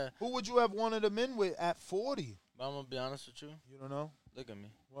trying to. Who would you have wanted him in with at 40? But I'm going to be honest with you. You don't know? Look at me.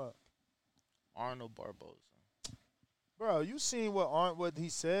 What? Arnold Barboza. Bro, you seen what he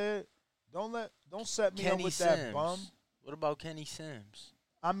said? Don't set me Kenny up with Sims. that bum. What about Kenny Sims?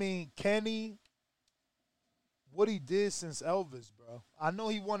 I mean, Kenny, what he did since Elvis, bro. I know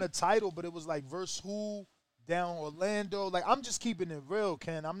he won a title, but it was like versus who? Down Orlando. Like, I'm just keeping it real,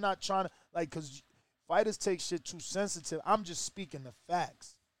 Ken. I'm not trying to, like, because fighters take shit too sensitive. I'm just speaking the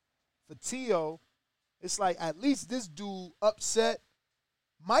facts. For Tio, it's like at least this dude upset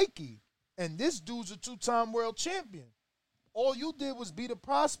Mikey. And this dude's a 2-time world champion. All you did was beat a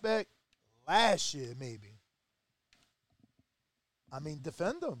prospect last year, maybe. I mean,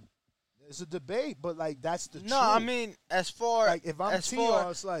 defend him. It's a debate, but, like, that's the truth. No, I mean, as far like, if I'm Tio,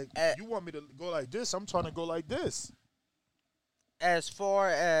 it's like, you want me to go like this, I'm trying to go like this. As far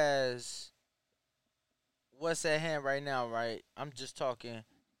as what's at hand right now, right? I'm just talking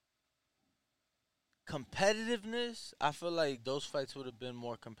competitiveness. I feel like those fights would have been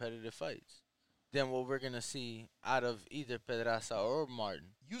more competitive fights than what we're going to see out of either Pedraza or Martin.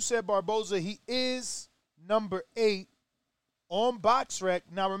 You said Barboza, he is number 8 on BoxRec.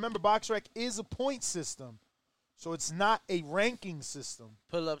 Now, remember, BoxRec is a point system, so it's not a ranking system.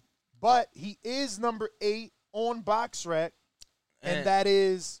 Pull up. But he is number 8 on BoxRec, and that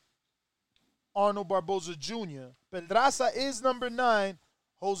is Arnold Barboza Jr. Pedraza is number 9.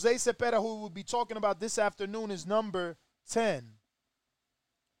 Jose Cepeda, who we'll be talking about this afternoon, is number 10.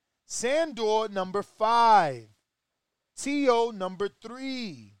 Sandor, number 5. Tio, number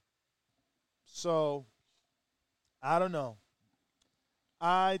 3. So, I don't know.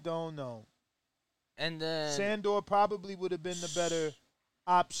 And then Sandor probably would have been the better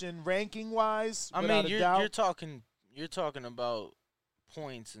option ranking-wise. I mean, you're talking about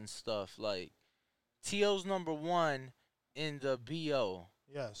points and stuff. Like, Tio's number 1 in the BO.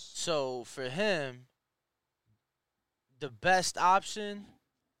 Yes. So for him, the best option,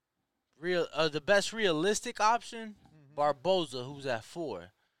 the best realistic option, Barboza, who's at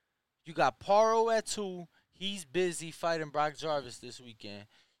 4. You got Paro at 2. He's busy fighting Brock Jarvis this weekend.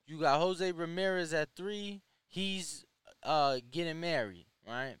 You got Jose Ramirez at 3. He's getting married,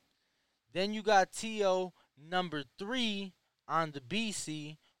 right? Then you got Tio number 3 on the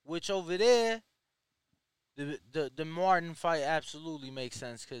BC, which over there, the Martin fight absolutely makes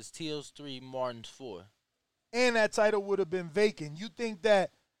sense because Tio's 3, Martin's 4. And that title would have been vacant. You think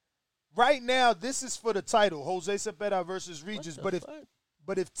that right now this is for the title, Jose Cepeda versus Regis,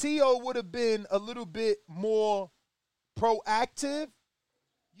 but if Tio would have been a little bit more proactive,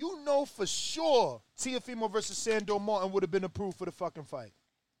 you know for sure Teofimo versus Sandor Martin would have been approved for the fucking fight.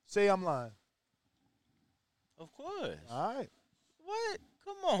 Say I'm lying. Of course. All right. What?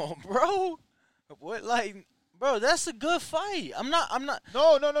 Come on, bro. What, like, bro, that's a good fight. I'm not.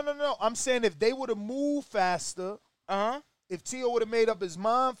 No. I'm saying if they would have moved faster, if Tio would have made up his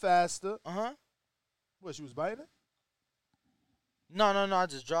mind faster, what, she was biting it? No, I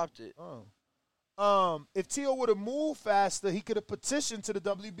just dropped it. If Tio would have moved faster, he could have petitioned to the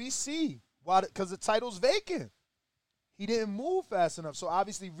WBC. Why? Because the title's vacant. He didn't move fast enough. So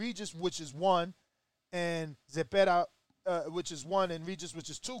obviously Regis, which is 1, and Zepeda, which is 1, and Regis, which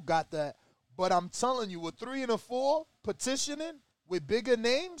is 2, got that. But I'm telling you, with 3 and a 4 petitioning with bigger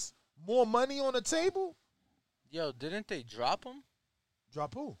names, more money on the table. Yo, didn't they drop him?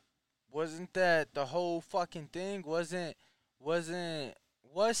 Drop who? Wasn't that the whole fucking thing? Was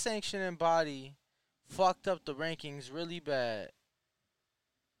sanctioning body fucked up the rankings really bad?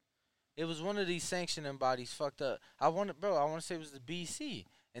 It was one of these sanctioning bodies fucked up. I want to say it was the BC,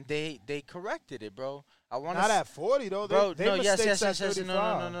 and they corrected it, bro. Not at 40 though. Bro, they no, yes. 35.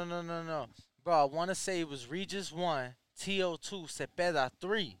 No. Bro, I want to say it was Regis 1, Tio 2, Cepeda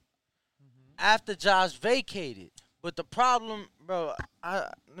 3. after Josh vacated. But the problem, bro,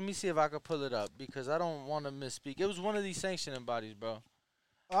 let me see if I can pull it up because I don't want to misspeak. It was one of these sanctioning bodies, bro.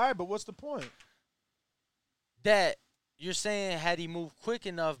 All right, but what's the point? That you're saying had he moved quick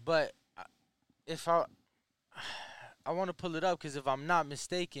enough, but if I want to pull it up because if I'm not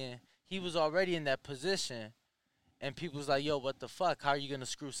mistaken, he was already in that position, and people was like, "Yo, what the fuck? How are you gonna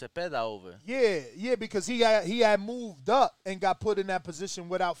screw Cepeda over?" Yeah, because he had moved up and got put in that position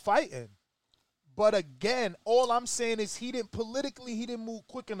without fighting. But again, all I'm saying is he didn't move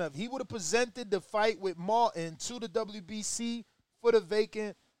quick enough. He would have presented the fight with Martin to the WBC for the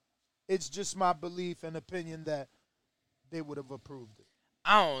vacant. It's just my belief and opinion that they would have approved it.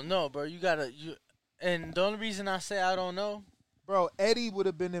 I don't know, bro. And the only reason I say I don't know, bro, Eddie would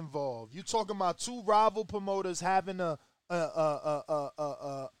have been involved. You talking about two rival promoters having an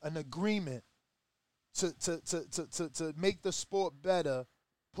agreement to make the sport better.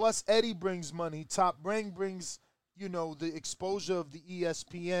 Plus, Eddie brings money. Top Rank brings, the exposure of the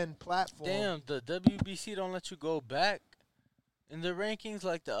ESPN platform. Damn, the WBC don't let you go back in the rankings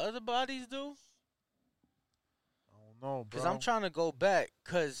like the other bodies do? I don't know, bro. Because I'm trying to go back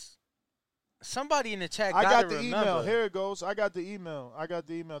because somebody in the chat I got the remember. email. Here it goes. I got the email.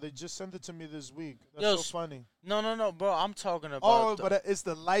 They just sent it to me this week. That's so funny. No, bro. I'm talking about. Oh, but it's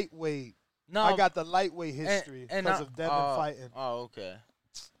the lightweight. No, I got the lightweight history because of Devin fighting. Oh, okay.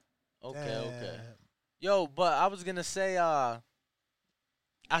 Okay. Yo, but I was gonna say, I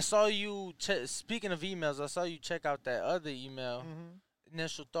saw you. Speaking of emails, I saw you check out that other email. Mm-hmm.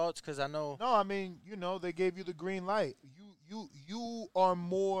 Initial thoughts, because I know. No, I mean, they gave you the green light. You are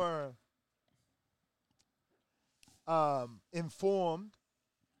more informed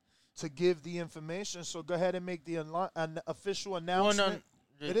to give the information. So go ahead and make the an official announcement.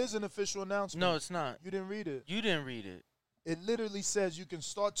 Well, it is an official announcement. No, it's not. You didn't read it. You didn't read it. It literally says you can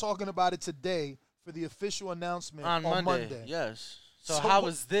start talking about it today for the official announcement on Monday. Yes. So how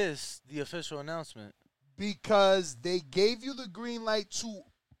is this the official announcement? Because they gave you the green light to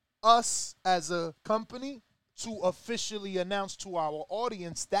us as a company to officially announce to our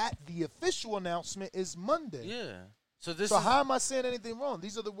audience that the official announcement is Monday. Yeah. So how am I saying anything wrong?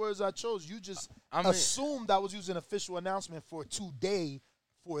 These are the words I chose. You just assumed I was using official announcement for today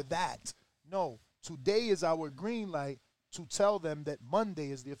for that. No, today is our green light to tell them that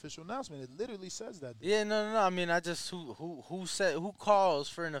Monday is the official announcement. It literally says that. Yeah, no. I mean, I just who calls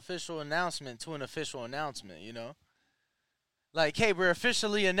for an official announcement to an official announcement, Like, hey, we're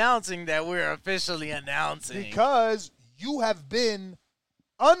officially announcing that we're officially announcing. Because you have been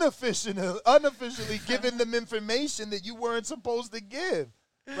unofficially giving them information that you weren't supposed to give,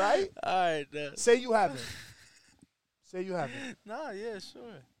 right? All right. Say you haven't. Say you haven't. Nah, yeah,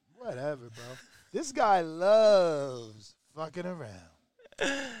 sure. Whatever, bro. This guy loves fucking around.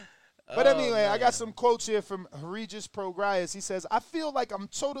 But anyway, I got some quotes here from Regis Prograis. He says, I feel like I'm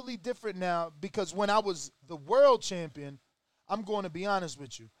totally different now because when I was the world champion, I'm going to be honest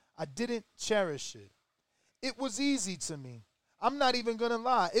with you, I didn't cherish it. It was easy to me. I'm not even going to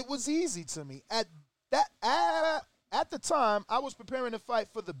lie. It was easy to me. At the time, I was preparing to fight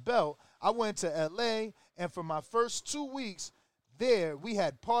for the belt. I went to L.A., and for my first 2 weeks there, we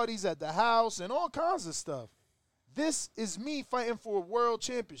had parties at the house and all kinds of stuff. This is me fighting for a world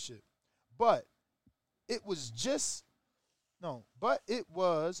championship. But it was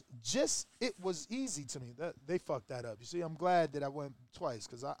easy to me. They fucked that up. You see, I'm glad that I went twice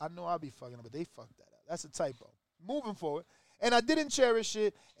because I know I'll be fucking up, but they fucked that up. That's a typo. Moving forward. And I didn't cherish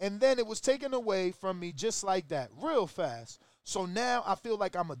it, and then it was taken away from me just like that, real fast. So now I feel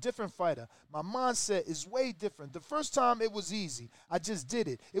like I'm a different fighter. My mindset is way different. The first time it was easy. I just did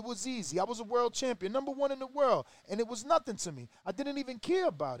it. It was easy. I was a world champion, #1 in the world, and it was nothing to me. I didn't even care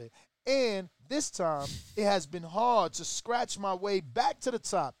about it. And this time, it has been hard to scratch my way back to the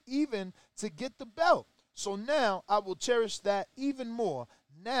top, even to get the belt. So now I will cherish that even more.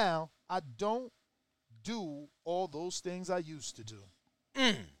 Now I don't do all those things I used to do.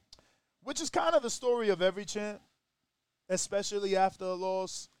 Which is kind of the story of every champ, especially after a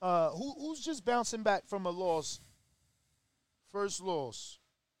loss. Who's just bouncing back from a loss? First loss.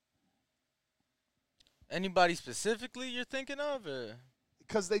 Anybody specifically you're thinking of?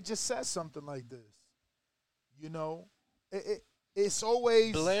 Because they just said something like this. It's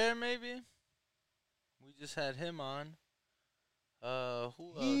always Blair, maybe? We just had him on. Who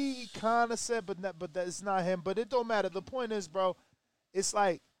else? He kind of said, but that's not him. But it don't matter. The point is, bro, it's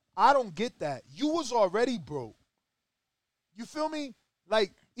like, I don't get that. You was already broke. You feel me?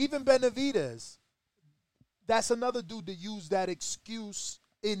 Like, even Benavidez, that's another dude that used that excuse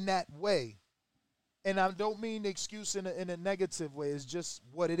in that way. And I don't mean the excuse in a negative way. It's just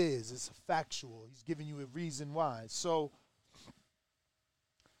what it is. It's factual. He's giving you a reason why. So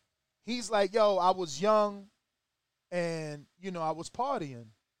he's like, yo, I was young and, I was partying.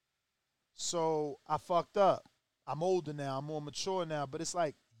 So I fucked up. I'm older now. I'm more mature now. But it's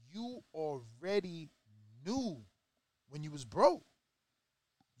like you already knew when you was broke.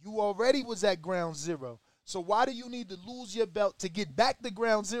 You already was at ground zero. So why do you need to lose your belt to get back to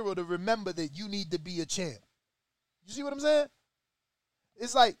ground zero to remember that you need to be a champ? You see what I'm saying?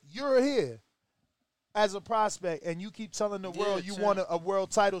 It's like you're here as a prospect and you keep telling the world you want a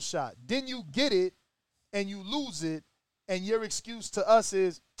world title shot. Then you get it and you lose it, and your excuse to us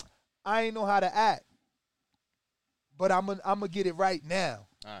is, I ain't know how to act, but I'm gonna get it right now.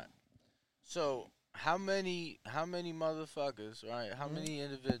 All right. So how many motherfuckers, right? How many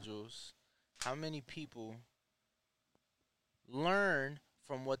individuals? How many people learn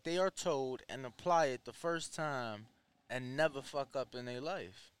from what they are told and apply it the first time and never fuck up in their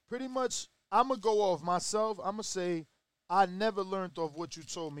life? Pretty much, I'm going to go off myself. I'm going to say I never learned off what you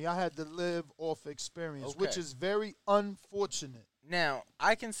told me. I had to live off experience, which is very unfortunate. Now,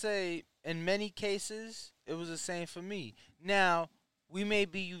 I can say in many cases, it was the same for me. Now, we may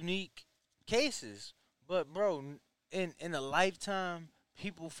be unique cases, but, bro, in a lifetime,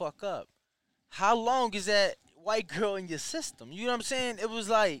 people fuck up. How long is that white girl in your system? You know what I'm saying? It was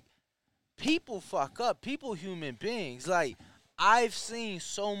like, people fuck up. People human beings. Like, I've seen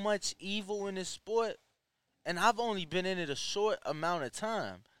so much evil in this sport, and I've only been in it a short amount of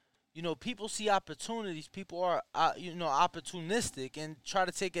time. People see opportunities. People are, opportunistic and try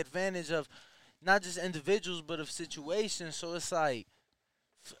to take advantage of not just individuals, but of situations. So it's like,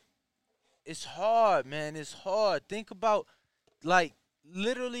 it's hard, man. It's hard. Think about, like,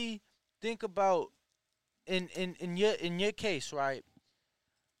 literally think about in your case, right?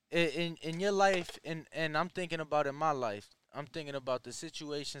 In your life, and I'm thinking about in my life. I'm thinking about the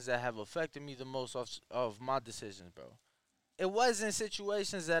situations that have affected me the most of my decisions, bro. It wasn't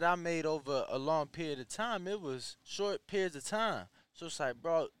situations that I made over a long period of time. It was short periods of time. So it's like,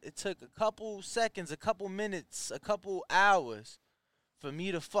 bro, it took a couple seconds, a couple minutes, a couple hours for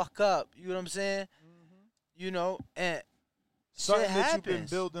me to fuck up. You know what I'm saying? Mm-hmm. And something shit that happens. You've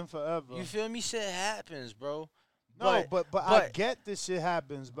been building forever. You feel me? Shit happens, bro. No, but I get this shit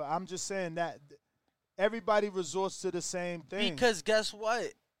happens, but I'm just saying that everybody resorts to the same thing. Because guess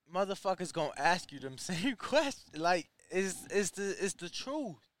what? Motherfuckers gonna ask you them same question. Like, it's the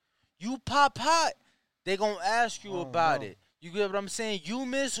truth. You pop hot, they gonna ask you about it. You get what I'm saying? You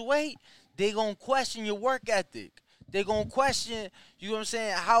miss weight, they gonna question your work ethic. They gonna question, you know what I'm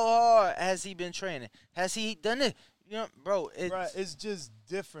saying, how hard has he been training? Has he done it? Bro, it's just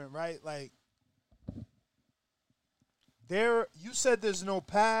different, right? Like, you said there's no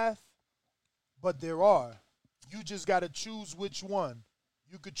path, but there are. You just got to choose which one.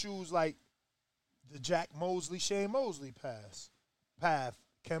 You could choose, like, the Jack Mosley, Shane Mosley path.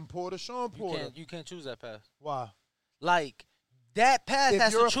 Ken Porter, Sean Porter. You can't choose that path. Why? Like, that path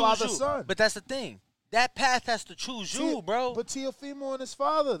has to choose you. Son. But that's the thing. That path has to choose you, bro. But Teofimo and his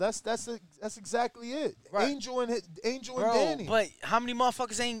father, that's exactly it. Right. Angel and Danny. But how many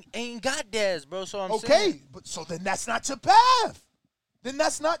motherfuckers ain't got dads, bro? So I'm saying. Okay, but so then that's not your path. Then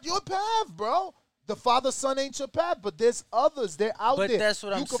that's not your path, bro. The father-son ain't your path, but there's others. They're out there. But that's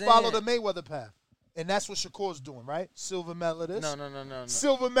what I'm saying. You can follow the Mayweather path. And that's what Shakur's doing, right? Silver medalist. No.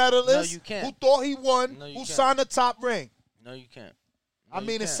 Silver medalist. No, you can't. Who thought he won, who signed the top ring. No, you can't.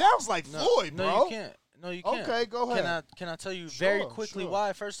 It sounds like Floyd, bro. No, you can't. No, you can't. Okay, go ahead. Can I tell you very quickly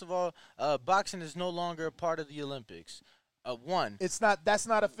why? First of all, boxing is no longer a part of the Olympics. One. It's not. That's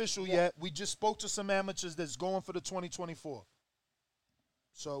not official yet. We just spoke to some amateurs that's going for the 2024.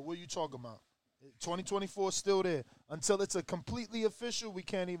 So what are you talking about? 2024 is still there. Until it's a completely official, we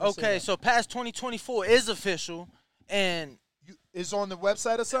can't even say that. So past 2024 is official, and is on the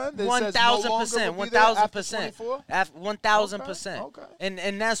website or something? 1,000%. 1,000%. 1,000%. Okay.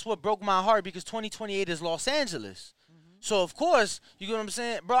 And that's what broke my heart, because 2028 is Los Angeles. Mm-hmm. So, of course, you get what I'm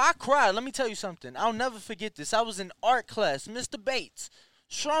saying? Bro, I cried. Let me tell you something. I'll never forget this. I was in art class, Mr. Bates,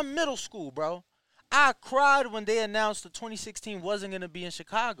 from middle school, bro. I cried when they announced the 2016 wasn't going to be in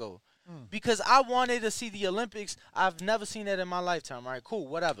Chicago. Because I wanted to see the Olympics. I've never seen that in my lifetime. All right, cool,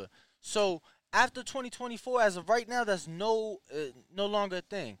 whatever. So after 2024, as of right now, that's no longer a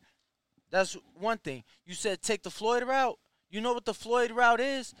thing. That's one thing. You said take the Floyd route. You know what the Floyd route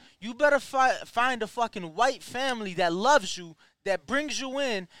is? You better find a fucking white family that loves you, that brings you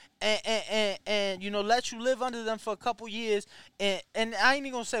in and you know, let you live under them for a couple years, and I ain't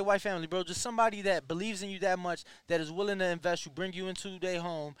even gonna say white family, bro, just somebody that believes in you that much, that is willing to invest you, bring you into their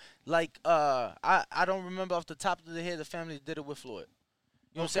home. Like I don't remember off the top of the head the family that did it with Floyd.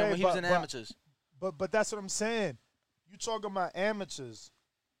 You know what I'm saying? When he was in amateurs. But that's what I'm saying. You talking about amateurs.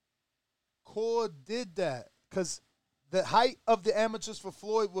 Core did that because the height of the amateurs for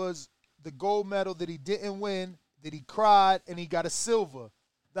Floyd was the gold medal that he didn't win, that he cried, and he got a silver.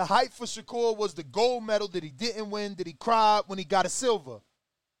 The height for Shakur was the gold medal that he didn't win, that he cried when he got a silver.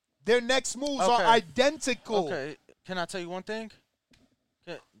 Their next moves are identical. Okay, can I tell you one thing?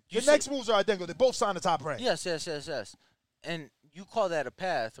 The next moves are identical. They both signed the top rank. Yes. And you call that a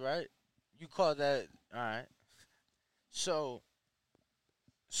path, right? You call that, all right. So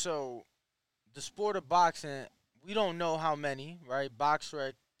the sport of boxing, we don't know how many, right?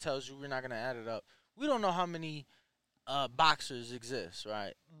 BoxRec tells you, we're not going to add it up. We don't know how many boxers exist,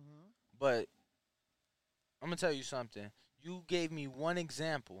 right? Mm-hmm. But I'm going to tell you something. You gave me one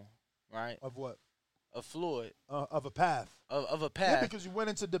example, right? Of what? Of Floyd. Of a path. Of a path. Yeah, because you went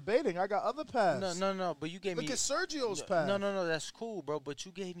into debating. I got other paths. No. But you gave me. Look at Sergio's path. No. That's cool, bro. But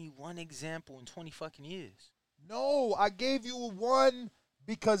you gave me one example in 20 fucking years. No, I gave you one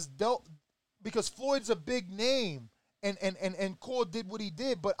because Floyd's a big name and Core did what he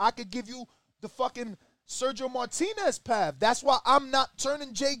did. But I could give you the fucking Sergio Martinez path. That's why I'm not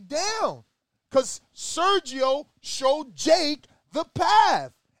turning Jake down. Because Sergio showed Jake the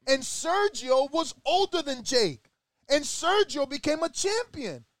path. And Sergio was older than Jake. And Sergio became a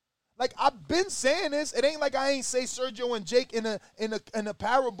champion. Like, I've been saying this. It ain't like I ain't say Sergio and Jake in a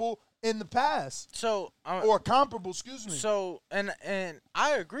parable in the past. So or comparable, excuse me. So and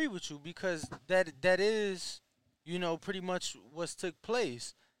I agree with you because that is, you know, pretty much what's took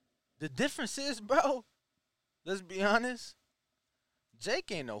place. The difference is, bro, let's be honest,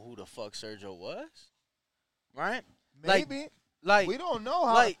 Jake ain't know who the fuck Sergio was. Right? Maybe. Like we don't know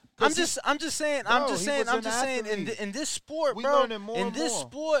how. Like I'm just saying in this sport, we bro. Learning more in and this more.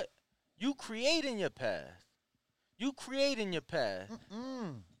 sport, you creating your path. You creating your path.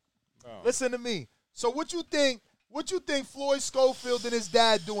 Listen to me. So what you think Floyd Schofield and his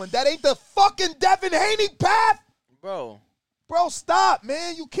dad doing? That ain't the fucking Devin Haney path? Bro, stop,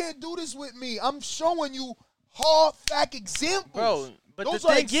 man. You can't do this with me. I'm showing you hard fact examples. Bro, but those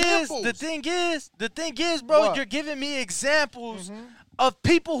the thing is, bro, what? You're giving me examples of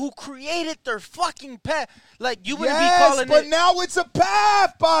people who created their fucking path. Like, you wouldn't be calling but now it's a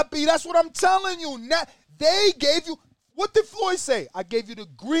path, Poppy. That's what I'm telling you. Now, they gave you, what did Floyd say? I gave you the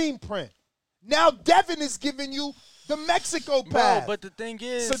green print. Now Devin is giving you the Mexico path. Bro, but the thing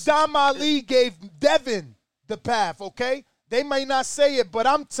is, Saddam Ali gave Devin the path, okay? They may not say it, but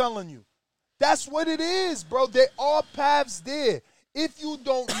I'm telling you. That's what it is, bro. There are paths there. If you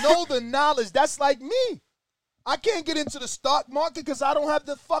don't know the knowledge, that's like me. I can't get into the stock market because I don't have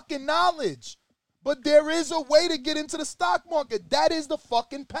the fucking knowledge. But there is a way to get into the stock market. That is the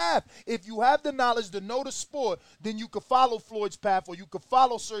fucking path. If you have the knowledge to know the sport, then you could follow Floyd's path, or you could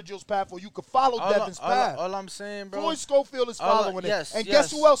follow Sergio's path, or you could follow Devin's path. All I'm saying, bro. Floyd Schofield is following it. And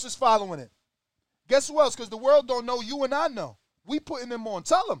guess who else is following it? Guess who else? Because the world don't know, you and I know. We putting them on.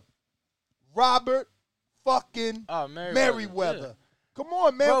 Tell them. Robert fucking Merriweather. Yeah. Come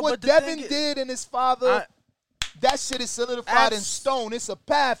on, man. Bro, what Devin did and his father, that shit is solidified in stone. It's a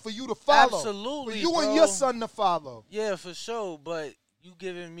path for you to follow. Absolutely, for you bro. And your son to follow. Yeah, for sure. But you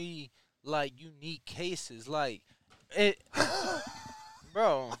giving me, like, unique cases. Like, it,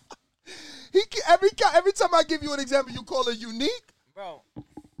 bro. Every time I give you an example, you call it unique? Bro.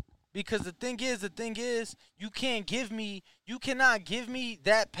 Because the thing is, you cannot give me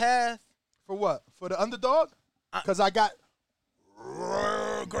that path. For what? For the underdog? Because I got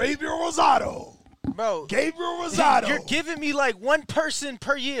Gabriel Rosado. Bro. Gabriel Rosado. You're giving me like one person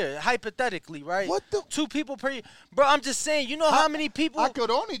per year, hypothetically, right? What the? 2 people per year. Bro, I'm just saying, you know how many people? I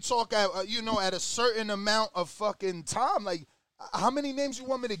could only talk at, at a certain amount of fucking time. Like, how many names you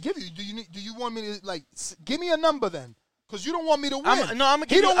want me to give you? Do you want me to, like, give me a number then? Because you don't want me to win. I'm gonna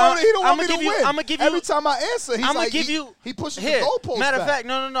give he don't want me to win. I'm gonna give you. Every time I answer, he's like, he pushes the goalpost Matter back. of fact,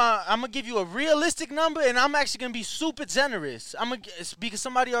 no. I'm gonna give you a realistic number, and I'm actually gonna be super generous. Because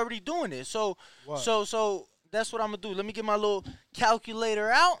somebody already doing it. So that's what I'm gonna do. Let me get my little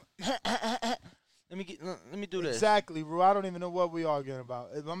calculator out. Let me do this. Exactly, Ru. I don't even know what we arguing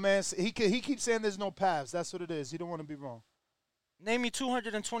about. My man, he keeps saying there's no paths. That's what it is. He don't want to be wrong. Name me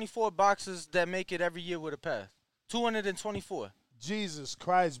 224 boxers that make it every year with a path. 224. Jesus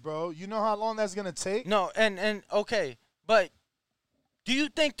Christ, bro. You know how long that's going to take? No, and okay. But do you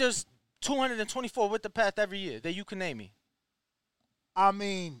think there's 224 with the path every year that you can name me? I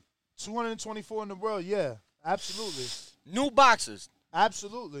mean, 224 in the world, yeah, absolutely. New boxers.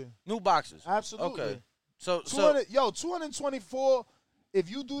 Absolutely. New boxers. Absolutely. Okay. So 224. If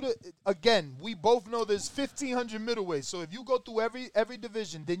you do again, we both know there's 1,500 middleweights. So if you go through every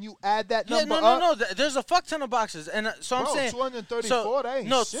division, then you add that number up. No. There's a fuck ton of boxes, and so I'm saying 234. That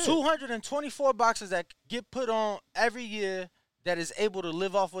ain't shit. 224 boxers that get put on every year that is able to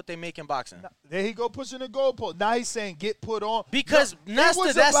live off what they make in boxing. There he go pushing the goalpost. Now he's saying get put on. Because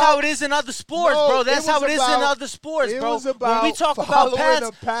Nesta, that's how it is in other sports, bro. That's how it is in other sports, bro. When we talk about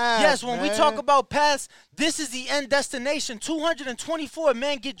paths, when we talk about paths, this is the end destination. 224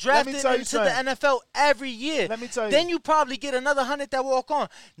 men get drafted into the NFL every year. Let me tell you. Then you probably get another 100 that walk on.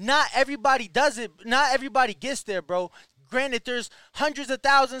 Not everybody does it. Not everybody gets there, bro. Granted, there's hundreds of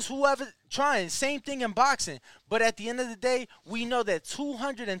thousands, whoever trying. Same thing in boxing. But at the end of the day, we know that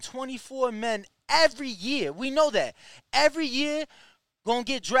 224 men every year, we know that. Every year, going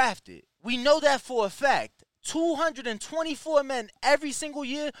to get drafted. We know that for a fact. 224 men every single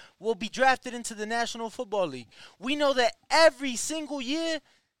year will be drafted into the National Football League. We know that every single year,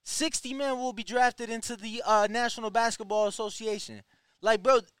 60 men will be drafted into the National Basketball Association. Like,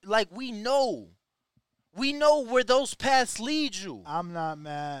 bro, like we know. We know where those paths lead you. I'm not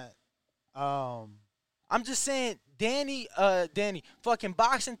mad. I'm just saying, Danny, fucking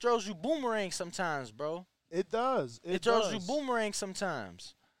boxing throws you boomerangs sometimes, bro. It does. It throws you boomerangs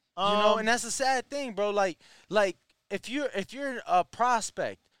sometimes. You know, and that's a sad thing, bro. Like if you're a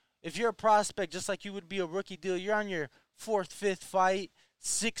prospect, just like you would be a rookie deal, you're on your 4th, 5th fight,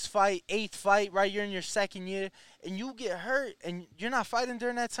 6th fight, 8th fight, right? You're in your 2nd year, and you get hurt, and you're not fighting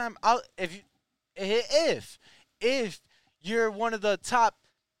during that time. If you're one of the top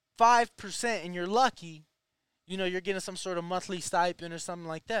 5% and you're lucky, you know, you're getting some sort of monthly stipend or something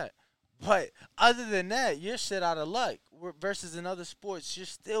like that. But other than that, you're shit out of luck. Versus in other sports, you're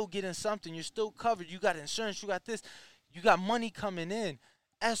still getting something. You're still covered. You got insurance. You got this. You got money coming in.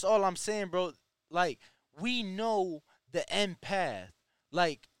 That's all I'm saying, bro. Like, we know the end path.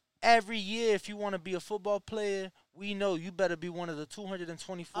 Like, every year, if you want to be a football player, we know you better be one of the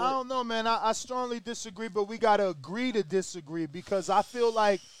 224. I don't know, man. I strongly disagree, but we got to agree to disagree because I feel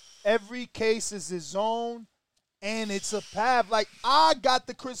like every case is its own, and it's a path. Like, I got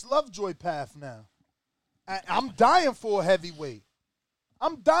the Chris Lovejoy path now. I'm dying for a heavyweight.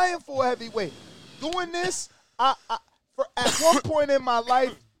 Doing this, at one point in my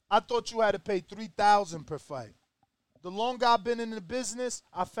life, I thought you had to pay $3,000 per fight. The longer I've been in the business,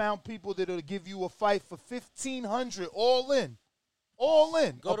 I found people that'll give you a fight for $1,500 all in.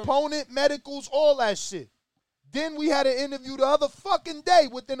 Opponent, medicals, all that shit. Then we had an interview the other fucking day.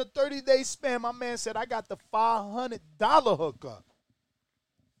 Within a 30-day span, my man said, I got the $500 hookup.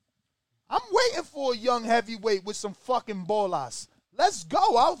 I'm waiting for a young heavyweight with some fucking bolas. Let's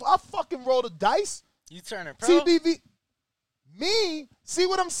go. I'll fucking roll the dice. You turn it pro? TBV. Me? See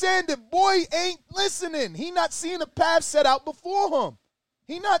what I'm saying? The boy ain't listening. He not seeing the path set out before him.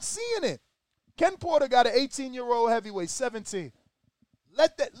 He not seeing it. Ken Porter got an 18-year-old heavyweight, 17.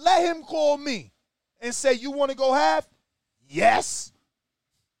 Let him call me and say, you want to go half? Yes.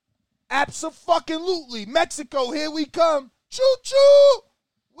 Abso-fucking-lutely. Mexico, here we come. Choo-choo.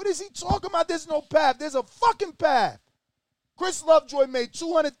 What is he talking about? There's no path. There's a fucking path. Chris Lovejoy made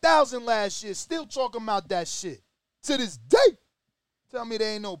 $200,000 last year. Still talking about that shit. To this day. Tell me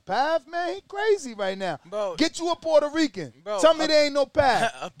there ain't no path, man. He crazy right now. Bro, get you a Puerto Rican. Bro, tell me there ain't no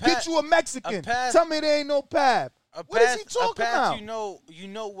path. Get you a Mexican. Tell me there ain't no path. What is he talking about? You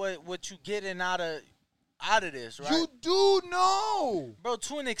know what you getting out of this, right? You do know. Bro,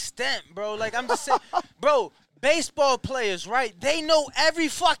 to an extent, bro. Like, I'm just saying, bro, baseball players, right? They know every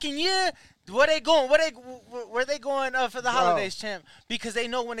fucking year where they going, where they going for the holidays, champ, because they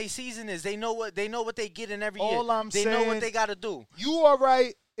know when their season is. They know what they get in every year. They know what they got to do. You are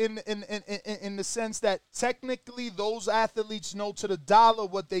right in the sense that technically those athletes know to the dollar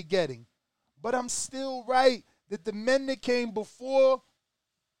what they're getting. But I'm still right that the men that came before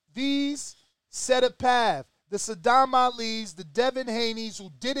these set a path. The Saddam Ali's, the Devin Haney's, who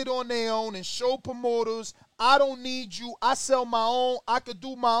did it on their own and show promoters, I don't need you. I sell my own. I could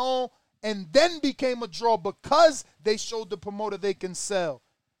do my own. And then became a draw because they showed the promoter they can sell.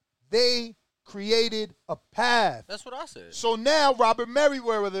 They created a path. That's what I said. So now Robert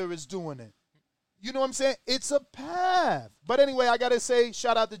Merriweather is doing it. You know what I'm saying? It's a path. But anyway, I got to say,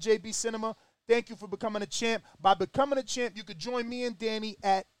 shout out to JB Cinema. Thank you for becoming a champ. By becoming a champ, you could join me and Danny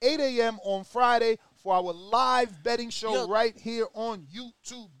at 8 a.m. on Friday for our live betting show right here on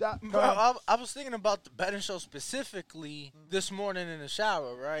YouTube.com. Bro, I was thinking about the betting show specifically this morning in the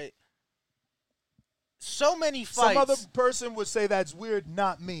shower, right? so many fights. Some other person would say that's weird,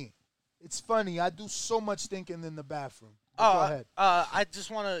 not me. It's funny. I do so much thinking in the bathroom. But go ahead. I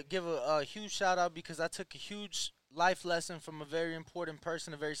just want to give a huge shout out because I took a huge life lesson from a very important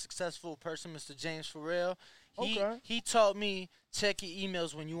person, a very successful person, Mr. James Farrell. He taught me check your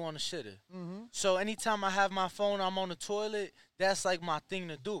emails when you on the shitter. Mm-hmm. So anytime I have my phone, I'm on the toilet, that's like my thing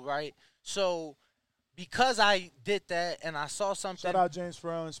to do, right? So because I did that and I saw something. Shout out James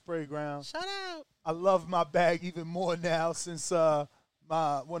Farrell and Spray Ground. Shout out. I love my bag even more now since one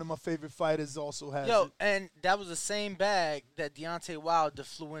of my favorite fighters also has it. And that was the same bag that Deontay Wilder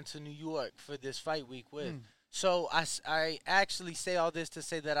flew into New York for this fight week with. So I actually say all this to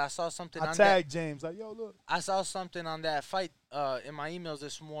say that I saw something. I tagged James like, yo, look. I saw something on that fight in my emails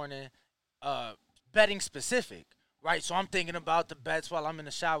this morning, betting specific, right? So I'm thinking about the bets while I'm in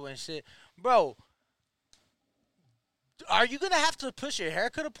the shower and shit, bro. Are you gonna have to push your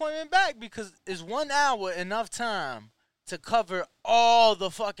haircut appointment back because is 1 hour enough time to cover all the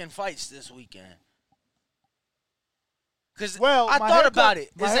fucking fights this weekend? Because I thought about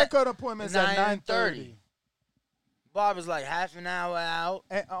it. My haircut appointment is at 9:30. Bob is like half an hour out.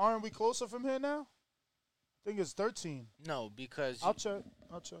 And aren't we closer from here now? I think it's 13. No, because I'll check.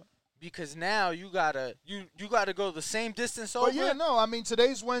 Because now you gotta go the same distance over. But yeah, no. I mean,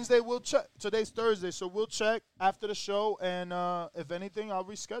 today's Wednesday. We'll check. Today's Thursday, so we'll check after the show. And if anything, I'll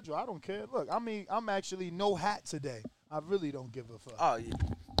reschedule. I don't care. Look, I mean, I'm actually no hat today. I really don't give a fuck. Oh yeah.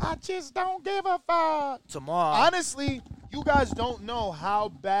 I just don't give a fuck. Tomorrow. Honestly, you guys don't know how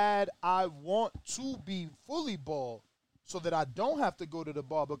bad I want to be fully bald so that I don't have to go to the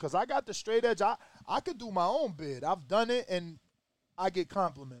bar because I got the straight edge. I could do my own bid. I've done it, and I get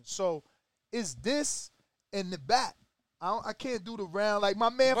compliments. So is this in the back? I can't do the round like my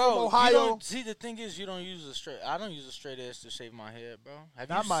man from Ohio. See, the thing is, you don't use a straight. I don't use a straight edge to shave my head, bro.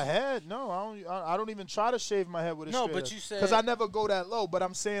 Not my head. No, I don't even try to shave my head with a straight edge. No, but you said because I never go that low. But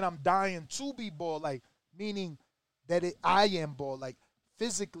I'm saying I'm dying to be bald, like meaning that I am bald, like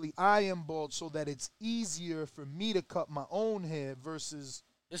physically I am bald, so that it's easier for me to cut my own hair versus.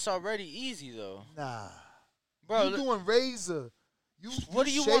 It's already easy though. Nah, bro. You doing razor? What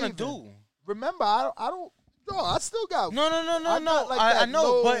do you want to do? Remember, I don't. Bro, I still got. No. Like I know,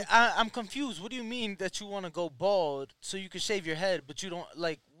 low. but I'm confused. What do you mean that you want to go bald so you can shave your head, but you don't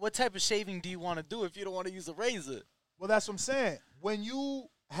like? What type of shaving do you want to do if you don't want to use a razor? Well, that's what I'm saying. When you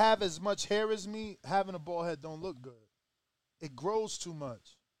have as much hair as me, having a bald head don't look good. It grows too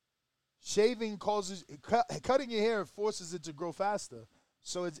much. Shaving causes cutting your hair forces it to grow faster.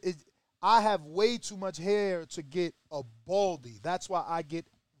 So I have way too much hair to get a baldy. That's why I get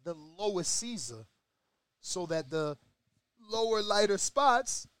the lowest Caesar, so that the lower, lighter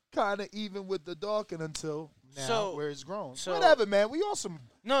spots kind of even with the darken until now where it's grown. So whatever, man. We awesome.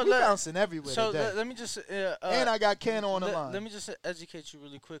 No, we bouncing everywhere today. Let me just and I got Ken on the line. Let me just educate you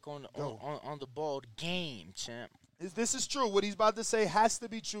really quick on the bald game, champ. This is true. What he's about to say has to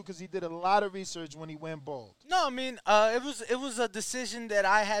be true because he did a lot of research when he went bald. No, I mean, it was a decision that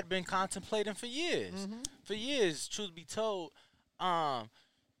I had been contemplating for years. Mm-hmm. For years, truth be told.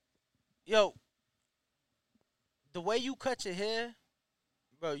 Yo, the way you cut your hair,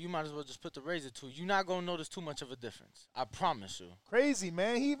 bro, you might as well just put the razor to it. You're not gonna notice too much of a difference. I promise you. Crazy,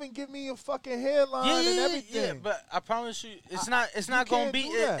 man. He even give me a fucking hairline and everything. Yeah, but I promise you, it's not gonna be.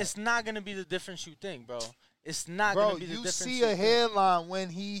 It's not gonna be the difference you think, bro. It's not gonna be the difference. Bro, you see a hairline when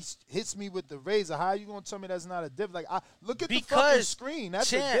he hits me with the razor. How are you gonna tell me that's not a difference? Like, look at the fucking screen.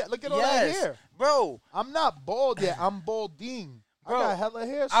 That's look at all that hair, bro. I'm not bald yet. I'm balding. Bro, I got hella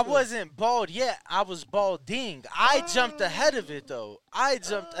hair still. I wasn't bald yet. I was balding. I jumped ahead of it though. I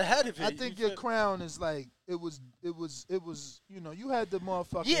think your crown is like it was. You know, you had the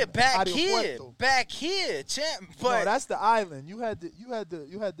motherfucking back here, champ. But no, that's the island. You had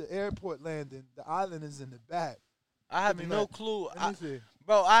the airport landing. The island is in the back. I have no clue. Let me see.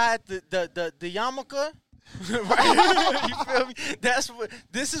 Bro, I had the yarmulke. Right? You feel me?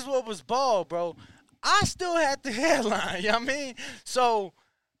 This is what was bald, bro. I still had the hairline, you know what I mean? So,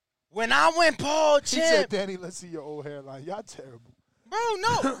 when I went bald, champ. He said, Danny, let's see your old hairline. Y'all terrible. Bro,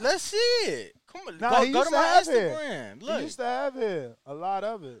 no, let's see it. Come on, go to my Instagram. Look. He used to have hair. A lot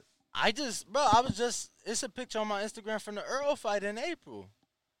of it. It's a picture on my Instagram from the Earl fight in April.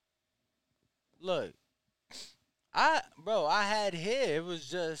 Look. I had hair. It was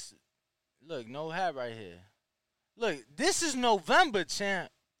just, look, no hair right here. Look, this is November, champ.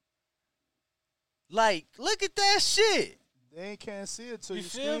 Like, look at that shit. They can't see it till you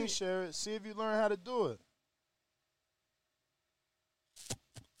screen share it. See if you learn how to do it.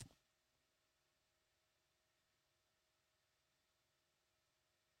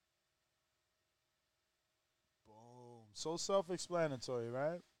 So self-explanatory,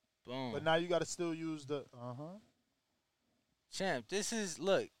 right? Boom. But now you got to still use the Champ, this is,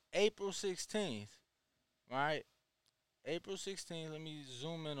 look, April 16th, right? April 16th. Let me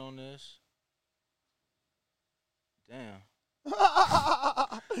zoom in on this. Damn.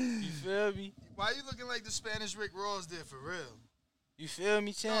 You feel me? Why you looking like the Spanish Rick Ross did for real? You feel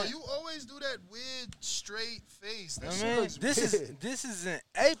me, champ? No, you always do that weird straight face. That I shit mean, looks this is in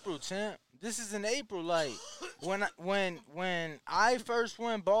April, champ. This is in April. Like when I first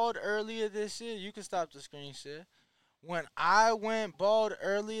went bald earlier this year, you can stop the screen share. When I went bald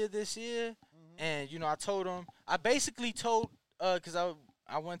earlier this year, and I told him, I basically told, cause I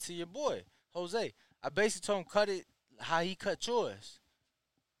went to your boy Jose. I basically told him cut it how he cut yours.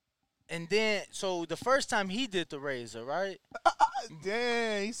 And then, so the first time he did the razor, right?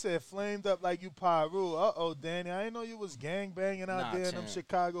 Damn, he said flamed up like you Pyru. Uh-oh, Danny, I didn't know you was gang banging out there in them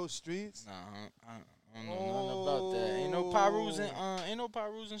Chicago streets. Nah, I don't know nothing about that. Ain't no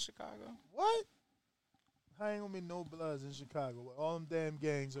Pyrus in Chicago. What? I ain't gonna be no Bloods in Chicago. All them damn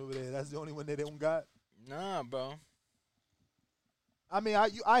gangs over there. That's the only one they don't got. Nah, bro. I mean,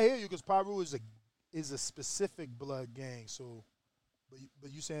 I hear you because Pyru is a specific Blood gang. So,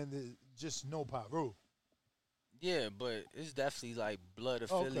 but you saying that just no Pyru. Yeah, but it's definitely like Blood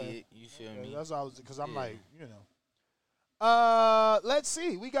affiliate. Okay. You feel me? That's what I was, because I'm like, let's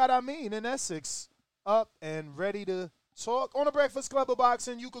see. We got Amin in Essex up and ready to talk on the Breakfast Club of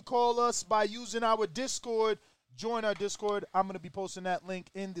Boxing. You could call us by using our Discord. Join our Discord. I'm going to be posting that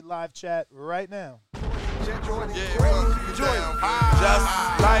link in the live chat right now. Just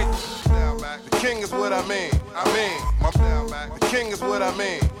like the king is what I mean. The king is what I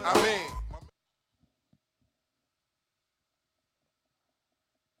mean.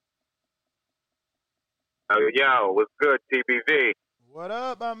 Yo, what's good, TBV? What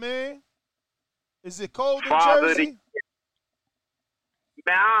up, I mean? Is it cold in Jersey?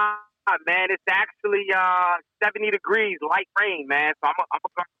 Man, it's actually 70 degrees, light rain, man. So I'm gonna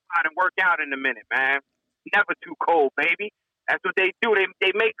go outside and work out in a minute, man. Never too cold, baby. That's what they do.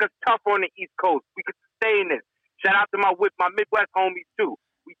 They make us tough on the East Coast. We can sustain this. Shout out to my Midwest homies too.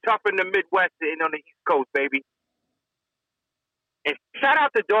 We tough in the Midwest and on the East Coast, baby. And shout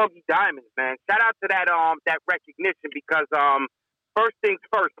out to Doggy Diamonds, man. Shout out to that recognition because first things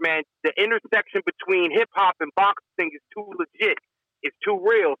first, man. The intersection between hip hop and boxing is too legit. It's too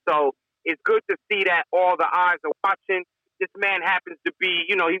real. So it's good to see that all the eyes are watching. This man happens to be,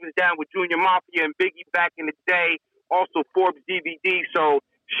 he was down with Junior Mafia and Biggie back in the day. Also Forbes DVD. So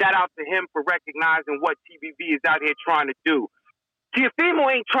shout out to him for recognizing what TBV is out here trying to do. Teofimo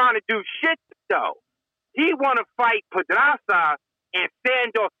ain't trying to do shit though. He want to fight Pedraza and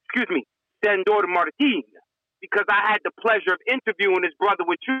Sandor Martin, because I had the pleasure of interviewing his brother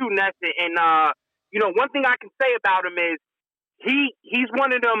with you, Ness, and one thing I can say about him is he's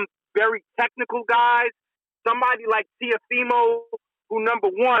one of them very technical guys. Somebody like Teofimo, who number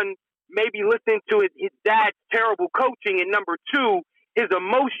one, maybe listening to his dad's terrible coaching, and number two, his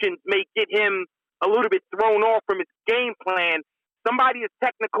emotions may get him a little bit thrown off from his game plan. Somebody as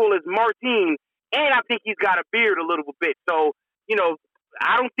technical as Martin, and I think he's got a beard a little bit, so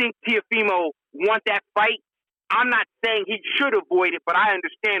I don't think Teofimo want that fight. I'm not saying he should avoid it, but I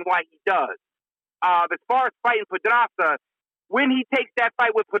understand why he does. As far as fighting Pedraza, when he takes that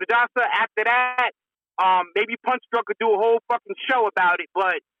fight with Pedraza, after that, maybe Punch Drunk could do a whole fucking show about it,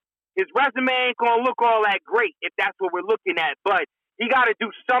 but his resume ain't gonna look all that great if that's what we're looking at. But he got to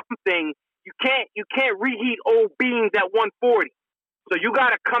do something. You can't reheat old beans at 140. So you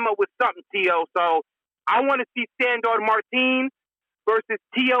got to come up with something, Tio. So I want to see Sandor Martin versus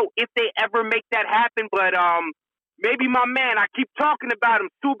Tio if they ever make that happen. But maybe my man, I keep talking about him,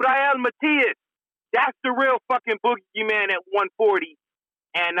 Subriel Matias. That's the real fucking boogeyman at 140.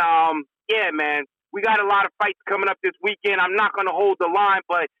 And yeah, man, we got a lot of fights coming up this weekend. I'm not gonna hold the line,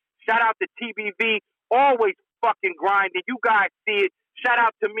 but shout out to TBV, always fucking grinding. You guys see it. Shout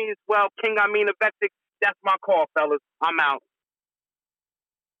out to me as well, King Amin of Essex. That's my call, fellas. I'm out.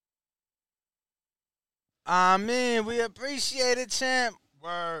 Amin, we appreciate it, champ.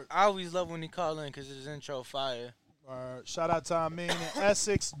 Word. I always love when he call in because his intro fire. Word. Shout out to Amin in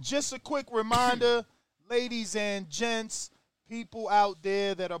Essex. Just a quick reminder, ladies and gents, people out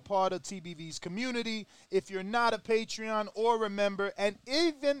there that are part of TBV's community, if you're not a Patreon or a member, and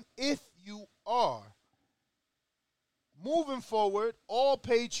even if you are, moving forward, all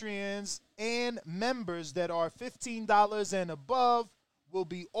Patreons and members that are $15 and above will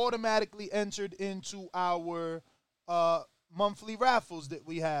be automatically entered into our monthly raffles that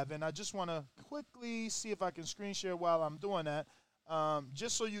we have. And I just want to quickly see if I can screen share while I'm doing that.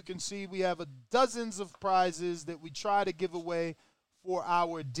 Just so you can see, we have dozens of prizes that we try to give away for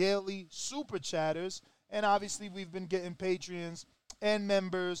our daily super chatters. And obviously, we've been getting Patreons and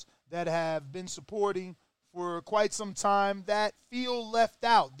members that have been supporting for quite some time that feel left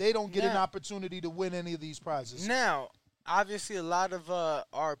out. They don't get an opportunity to win any of these prizes. Now, obviously, a lot of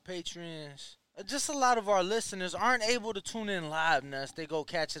our patrons, just a lot of our listeners aren't able to tune in live, Ness. They go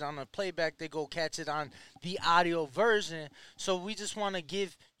catch it on the playback. They go catch it on the audio version. So we just want to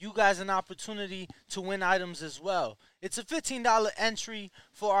give you guys an opportunity to win items as well. It's a $15 entry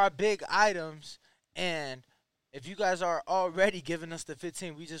for our big items. And if you guys are already giving us the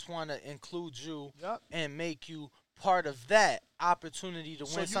 15, we just want to include you and make you part of that opportunity to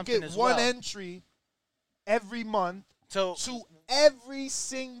win something as well. So you get one entry every month to every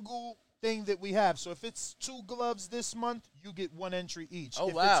single thing that we have. So if it's 2 gloves this month, you get 1 entry each. Oh,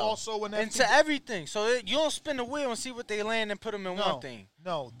 if wow. It's also an into everything. So you don't spin the wheel and see what they land and put them in one thing.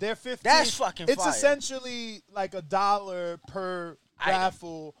 No, they're 15. That's fucking It's fire. essentially like $1 per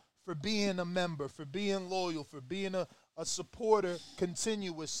raffle for being a member, for being loyal, for being a supporter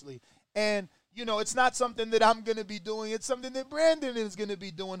continuously. And, you know, it's not something that I'm going to be doing. It's something that Brandon is going to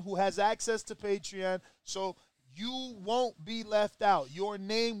be doing, who has access to Patreon. So you won't be left out. Your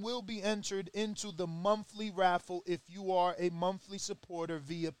name will be entered into the monthly raffle if you are a monthly supporter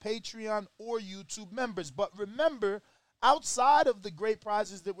via Patreon or YouTube members. But remember, outside of the great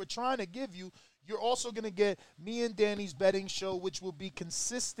prizes that we're trying to give you, you're also going to get me and Danny's betting show, which will be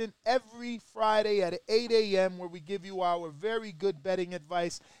consistent every Friday at 8 a.m., where we give you our very good betting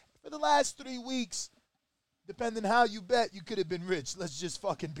advice. For the last 3 weeks, depending how you bet, you could have been rich. Let's just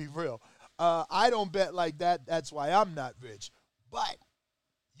fucking be real. I don't bet like that. That's why I'm not rich. But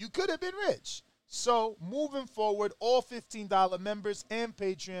you could have been rich. So moving forward, all $15 members and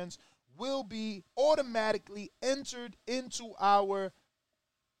patrons will be automatically entered into our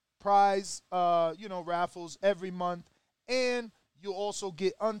prize, raffles every month. And you'll also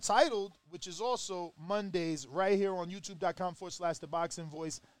get Untitled, which is also Mondays right here on youtube.com/The Boxing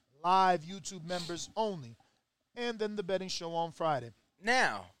Voice, live YouTube members only. And then the betting show on Friday.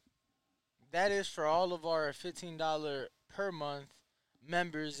 Now, that is for all of our $15 per month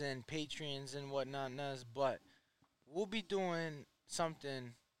members and patrons and whatnot, but we'll be doing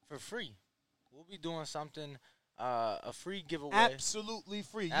something for free. We'll be doing something, a free giveaway. Absolutely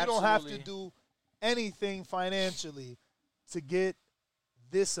free. You don't have to do anything financially to get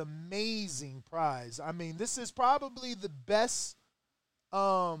this amazing prize. I mean, this is probably the best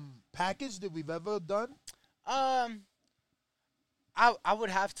package that we've ever done. I would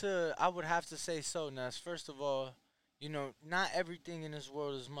have to say so, Ness. First of all, you know, not everything in this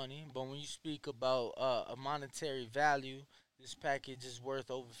world is money, but when you speak about a monetary value, this package is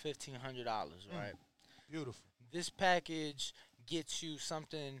worth over $1,500, right? Beautiful. This package gets you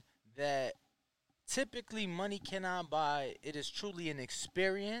something that typically money cannot buy. It is truly an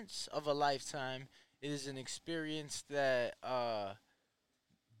experience of a lifetime. It is an experience that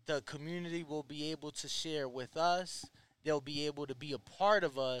the community will be able to share with us. They'll be able to be a part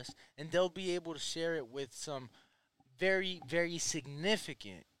of us, and they'll be able to share it with some very, very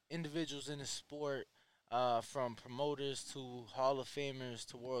significant individuals in the sport, from promoters to Hall of Famers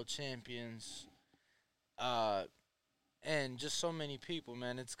to world champions, and just so many people,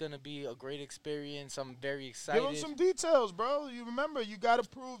 man. It's going to be a great experience. I'm very excited. Give them some details, bro. You remember, you got to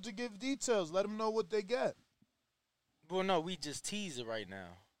prove to give details. Let them know what they get. Well, no, we just tease it right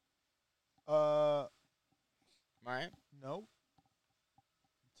now. Right? No.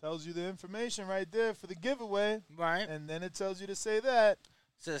 Tells you the information right there for the giveaway. Right. And then it tells you to say that.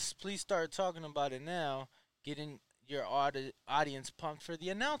 Says, please start talking about it now, getting your audience pumped for the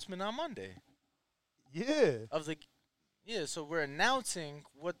announcement on Monday. Yeah. So we're announcing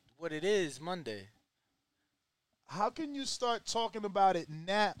what it is Monday. How can you start talking about it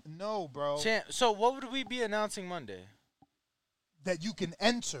now? No, bro. So what would we be announcing Monday? That you can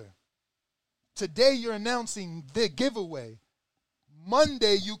enter. Today you're announcing the giveaway.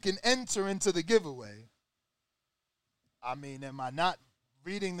 Monday you can enter into the giveaway. I mean, am I not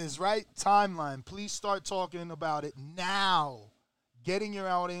reading this right? Timeline. Please start talking about it now. Getting your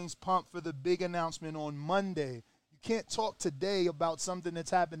audience pumped for the big announcement on Monday. You can't talk today about something that's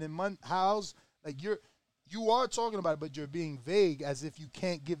happening you are talking about it, but you're being vague as if you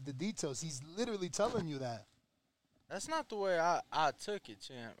can't give the details. He's literally telling you that. That's not the way I took it,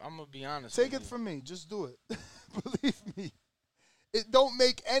 champ. I'm going to be honest with you. Take it from me. Just do it. Believe me. It don't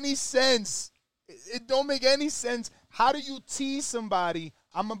make any sense. It don't make any sense. How do you tease somebody?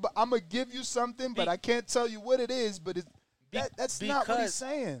 I'm going to give you something, but I can't tell you what it is, but that's not what he's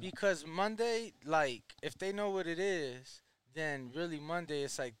saying. Because Monday, like, if they know what it is, then really Monday,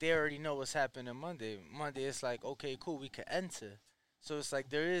 it's like they already know what's happening Monday. Monday, it's like, okay, cool, we can enter. So it's like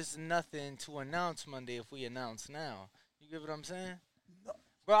there is nothing to announce Monday if we announce now. You get what I'm saying? No.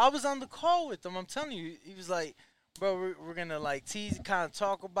 Bro, I was on the call with him. I'm telling you. He was like, bro, we're going to, like, tease, kind of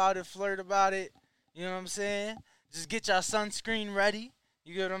talk about it, flirt about it. You know what I'm saying? Just get your sunscreen ready.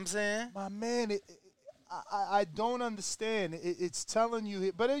 You get what I'm saying? My man, I don't understand. It's telling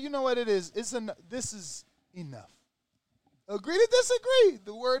you, but you know what it is? This is enough. Agree to disagree.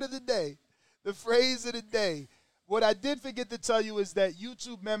 The word of the day, the phrase of the day. What I did forget to tell you is that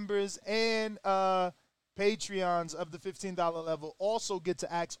YouTube members and Patreons of the $15 level also get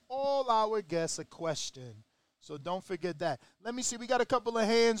to ask all our guests a question. So don't forget that. Let me see. We got a couple of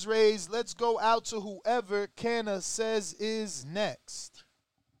hands raised. Let's go out to whoever Canna says is next.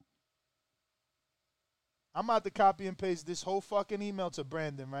 I'm about to copy and paste this whole fucking email to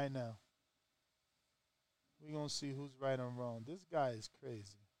Brandon right now. We're going to see who's right or wrong. This guy is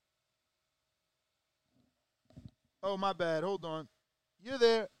crazy. Oh, my bad. Hold on. You're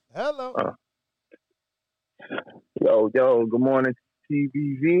there. Hello. Yo, good morning,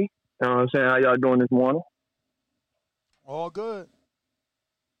 TVZ. You know what I'm saying? How y'all doing this morning? All good.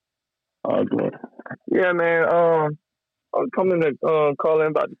 All good. Yeah, man. I'm coming to call in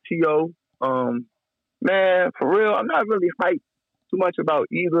about the TO. Man, for real, I'm not really hyped too much about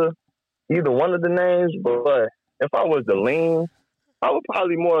either one of the names, but if I was to lean, I would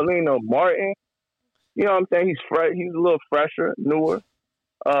probably more lean on Martin. You know what I'm saying? He's fresh. He's a little fresher, newer.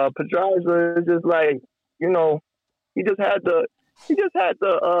 Pedraza is just like, you know, he just had the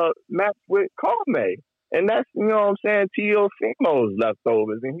match with Carme. And that's, you know what I'm saying, Teofimo's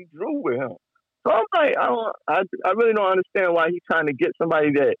leftovers, and he drew with him. So I'm like, I really don't understand why he's trying to get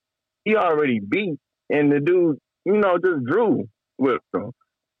somebody that he already beat, and the dude, you know, just drew with him.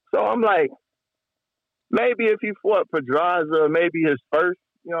 So I'm like, maybe if he fought Pedraza, maybe his first,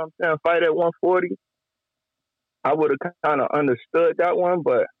 you know what I'm saying, fight at 140, I would have kind of understood that one.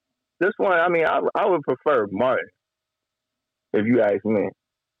 But this one, I mean, I would prefer Martin, if you ask me.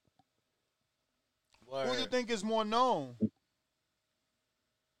 Who do you think is more known?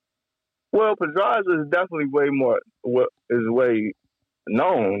 Well, Pedraza is definitely way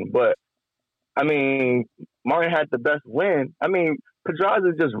known, but I mean, Martin had the best win. I mean, Pedraza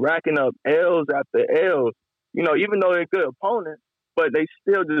is just racking up L's after L's. You know, even though they're good opponents, but they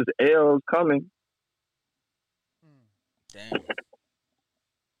still just L's coming. Damn.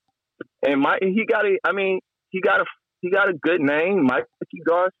 And he got a good name, Mikey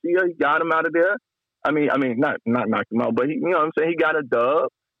Garcia. He got him out of there. I mean, not knocked him out, but you know what I'm saying? He got a dub.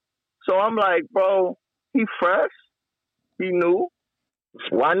 So I'm like, bro, he fresh. He new.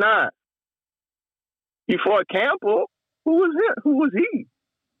 Why not? He fought Campbell. Who was he?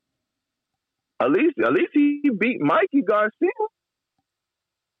 At least he beat Mikey Garcia.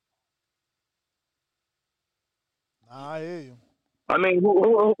 I hear you. I mean,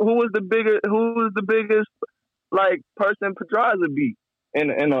 who was the biggest like person Pedraza beat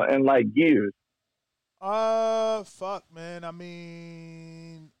in like years? Fuck, man. I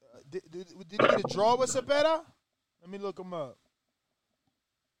mean, did he get a draw with Cepeda? Let me look him up.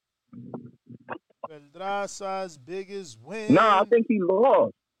 Pedraza's biggest win. Nah, I think he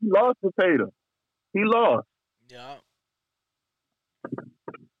lost. He lost Cepeda. He lost. Yeah.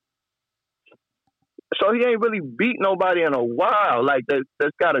 So he ain't really beat nobody in a while. Like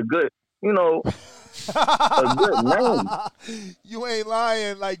that's got a good, you know, a good name. You ain't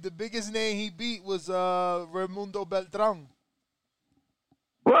lying. Like the biggest name he beat was Raimundo Beltran.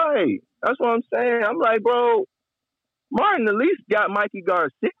 Right. That's what I'm saying. I'm like, bro, Martin at least got Mikey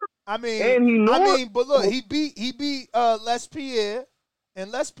Garcia. I mean, and he knew it. But look, he beat Les Pierre,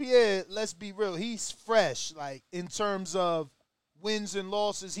 and Les Pierre. Let's be real, he's fresh. Like in terms of wins and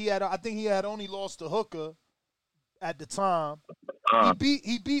losses, I think he had only lost to Hooker at the time.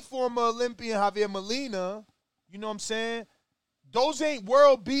 He beat former Olympian Javier Molina. You know what I'm saying? Those ain't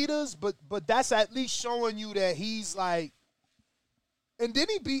world beaters, but that's at least showing you that he's like. And then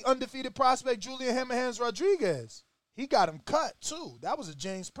he beat undefeated prospect Julian Hammerhands Rodriguez. He got him cut too. That was a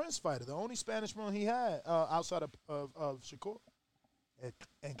James Prince fighter, the only Spanish one he had outside of Shakur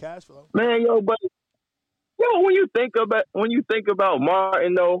and Cashflow. Man, when you think about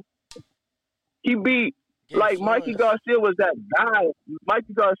Martin though, he beat like Mikey Garcia was that guy.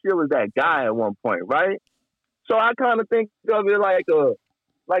 Mikey Garcia was that guy at one point, right? So I kind of think of it like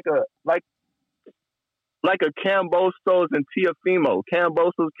a Kambosos and Teofimo.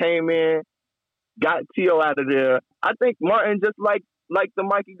 Kambosos came in, got Teo out of there. I think Martin just like the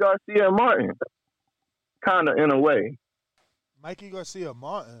Mikey Garcia and Martin, kind of in a way. Mikey Garcia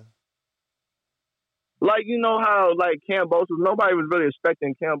Martin. like you know how like Kambosos, nobody was really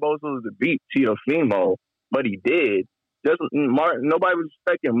expecting Kambosos to beat Teofimo, but he did. Just Martin, nobody was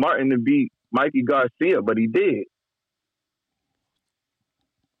expecting Martin to beat Mikey Garcia, but he did.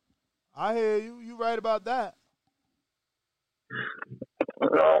 I hear you. You right about that.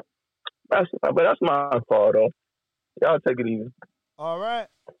 But that's my fault though. Y'all take it easy. All right.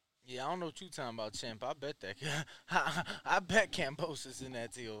 Yeah, I don't know what you talking about, champ. I bet that. I bet Kambosos in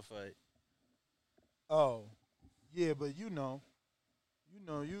that Tio fight. Oh, yeah, but you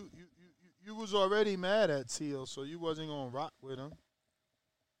was already mad at Tio, so you wasn't gonna rock with him.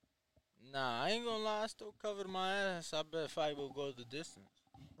 Nah, I ain't gonna lie. I still covered my ass. I bet fight will go the distance.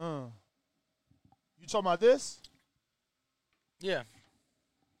 You talking about this? Yeah.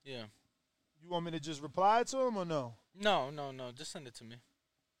 Yeah. You want me to just reply to him or no? No. Just send it to me.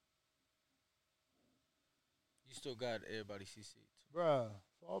 You still got everybody CC. Bruh,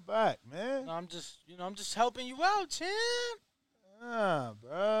 fall back, man. No, I'm just helping you out, champ. Nah,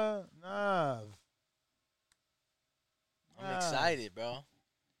 bruh. Nah. I'm excited, bro.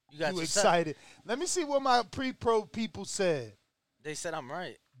 You excited. Let me see what my pre-pro people said. They said I'm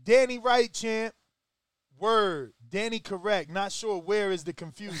right. Danny right, champ. Word. Danny correct. Not sure where is the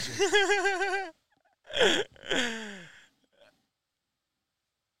confusion.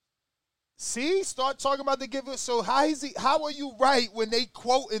 See? Start talking about the giver. So how are you right when they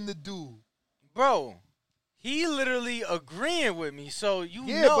quoting the dude? Bro, he literally agreeing with me, so you know.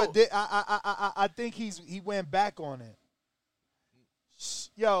 Yeah, but I think he went back on it.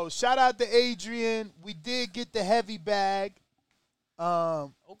 Yo, shout out to Adrian. We did get the heavy bag.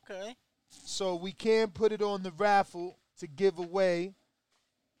 Okay. So we can put it on the raffle to give away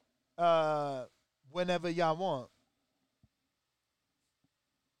whenever y'all want.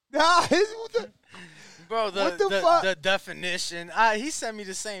 Nah, bro, what the fuck? The definition. He sent me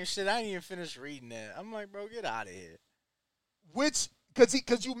the same shit. I didn't even finish reading that. I'm like, bro, get out of here.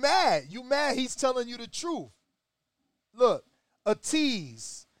 Cause you mad. You mad he's telling you the truth. Look, a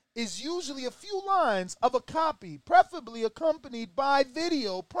tease is usually a few lines of a copy, preferably accompanied by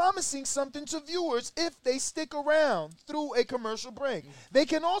video, promising something to viewers if they stick around through a commercial break. They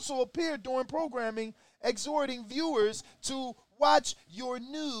can also appear during programming, exhorting viewers to watch your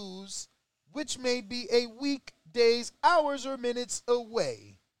news, which may be a week, days, hours, or minutes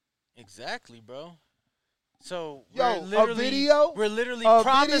away. Exactly, bro. So we're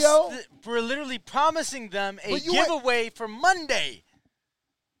literally promising them a giveaway for Monday.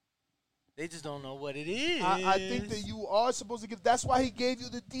 They just don't know what it is. I think that you are supposed to give. That's why he gave you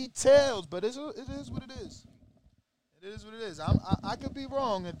the details. But it is what it is. It is what it is. I could be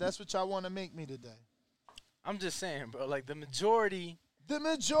wrong if that's what y'all want to make me today. I'm just saying, bro. Like the majority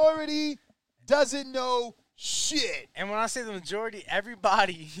doesn't know shit. And when I say the majority,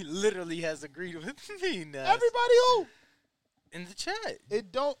 everybody literally has agreed with me now. Everybody who? In the chat.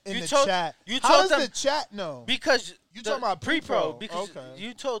 It don't in the chat. How does the chat know? Because you talking about pre-pro. Because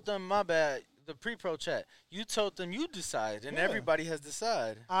you told them, my bad, the pre-pro chat. You told them you decide, and everybody has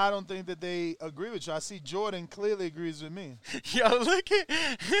decided. I don't think that they agree with you. I see Jordan clearly agrees with me. Yo, look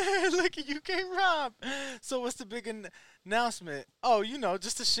at you, King Rob. So what's the big announcement? Oh,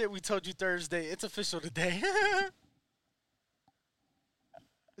 just the shit we told you Thursday. It's official today.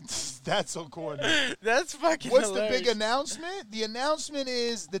 That's so corny. That's fucking What's hilarious. The big announcement? The announcement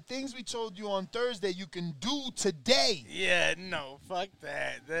is the things we told you on Thursday you can do today. Yeah, no, fuck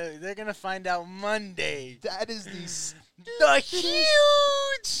that. They're going to find out Monday. That is the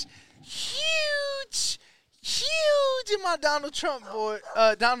huge in my Donald Trump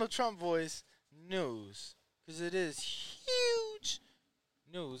voice news. Because it is huge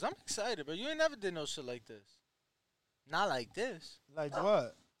news. I'm excited, but you ain't never did no shit like this. Not like this. Like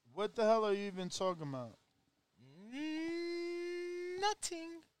what? What the hell are you even talking about?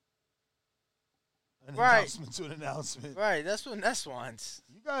 Nothing. An announcement to an announcement. Right, that's what Ness wants.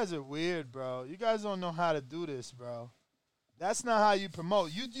 You guys are weird, bro. You guys don't know how to do this, bro. That's not how you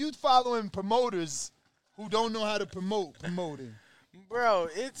promote. You following promoters who don't know how to promoting. Bro,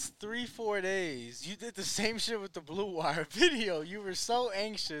 it's 3-4 days. You did the same shit with the Blue Wire video. You were so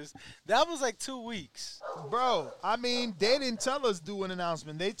anxious. That was like 2 weeks. Bro, I mean, they didn't tell us do an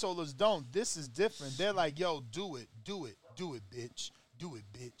announcement. They told us don't. This is different. They're like, yo, do it, bitch. Do it,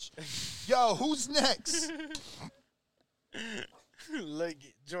 bitch. Yo, who's next? Look,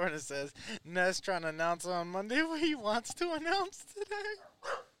 Jordan says, Ness trying to announce on Monday what he wants to announce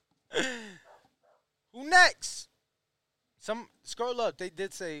today. Who next? Scroll up. They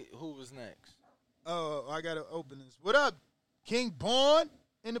did say who was next. Oh, I gotta open this. What up, King Born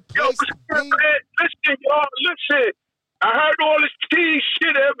in the place? Yo, listen, y'all. Listen. I heard all this tea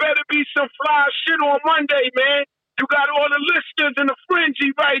shit. There better be some fly shit on Monday, man. You got all the listeners in the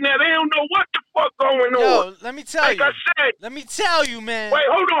frenzy right now. They don't know what the fuck going on. Yo, let me tell you. Like I said. Let me tell you, man. Wait,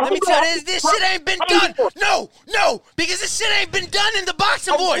 hold on. Let me tell you, this shit ain't been done. No, because this shit ain't been done in the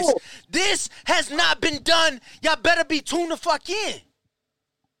Boxing Voice. This has not been done. Y'all better be tuned the fuck in.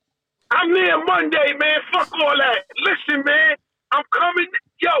 I'm there Monday, man. Fuck all that. Listen, man. I'm coming.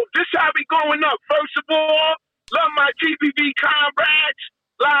 Yo, this how we going up. First of all, love my TBV comrades.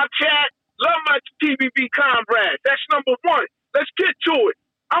 Live chat. Love my TBV comrades. That's number one. Let's get to it.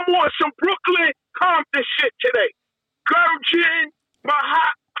 I'm on some Brooklyn Compton shit today. Gurjin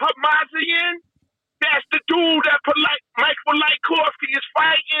Mahazian. That's the dude that Mike Polite Coffee is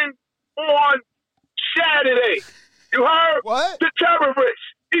fighting on Saturday. You heard? What? The terrorist.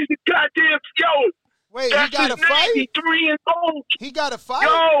 He's the goddamn Wait, that's he got his a fight? name. He's 3-0. He got a fight?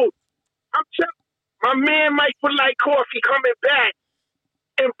 Yo, I'm telling my man Mike Polite Coffee coming back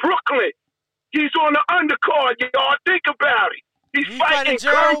in Brooklyn. He's on the undercard, y'all. Think about it. He's fighting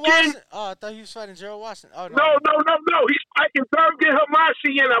Gerald Gurgen. Washington? Oh, I thought he was fighting Gerald Washington. Oh, No. He's fighting Gurgen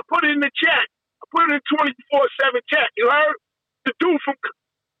Hamasi, and I put it in the chat. I put it in 24/7 chat. You heard? The dude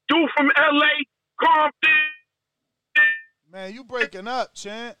from L.A., Compton. Man, you breaking up,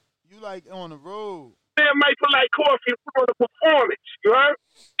 Chant. You like on the road. Man, Mike Polite Coffee for the performance. You heard?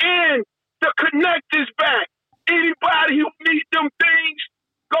 And the Connect is back. Anybody who needs them things,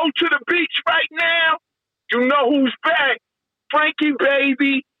 go to the beach right now. You know who's back. Frankie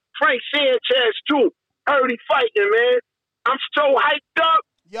Baby, Frank Sanchez too. Heard he fighting, man. I'm so hyped up.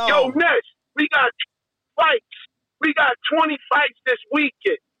 Yo, Ness, we got fights. We got 20 fights this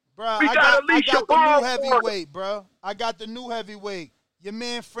weekend. Bro, we I got the new heavyweight, heavyweight, bro. I got the new heavyweight. Your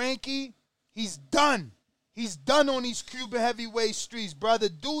man Frankie, he's done. He's done on these Cuban heavyweight streets, bro. The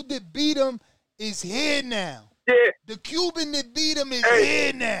dude that beat him is here now. Yeah. The Cuban that beat him is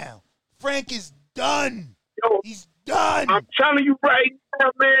here now. Frank is done. Yo, he's done. I'm telling you right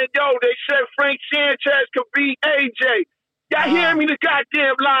now, man. Yo, they said Frank Sanchez could beat AJ. Y'all hear me? The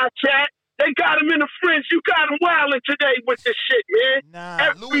goddamn live chat. They got him in the fringe. You got him wilding today with this shit, man.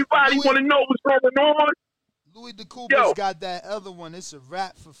 Everybody want to know what's going on. Louis DeCouper's got that other one. It's a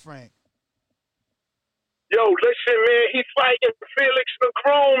wrap for Frank. Yo, listen, man. He's fighting Felix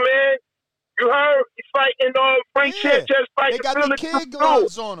Macron, man. You heard? He's fighting Frank Sanchez fighting They got Felix the kid Macron.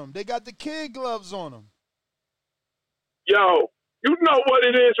 gloves on him. They got the kid gloves on him. Yo, you know what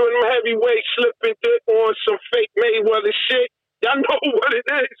it is when them heavyweights slipping on some fake Mayweather shit. Y'all know what it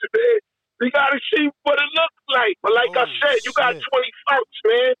is, man. We got to see what it looks like. But like I said, you got 20 fights,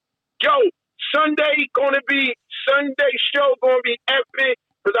 man. Yo, Sunday show going to be epic.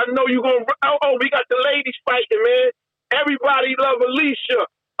 Because I know you're going to... Oh, we got the ladies fighting, man. Everybody love Alicia.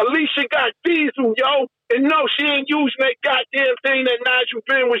 Alicia got Diesel, yo. And no, she ain't using that goddamn thing that Nigel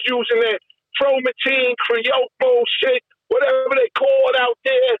Benn was using, that Tromatine, Creole bullshit, whatever they call it out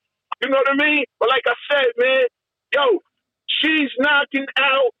there. You know what I mean? But like I said, man, yo, she's knocking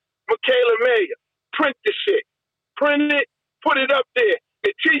out Michaela Mayer. Print the shit. Print it, put it up there.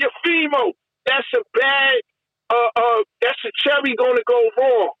 And Tiafimo, that's a bad, that's a cherry gonna go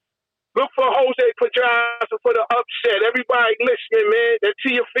wrong. Look for Jose Pedraza for the upset. Everybody listening, man. That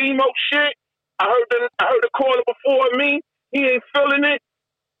Tiafimo shit, I heard the caller before me. He ain't feeling it.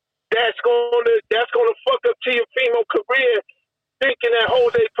 That's gonna fuck up Tiafimo's career, thinking that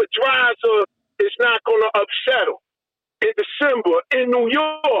Jose Pedraza is not gonna upset him in December in New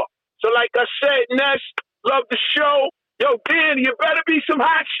York. So like I said, Ness, love the show. Yo, Dan, you better be some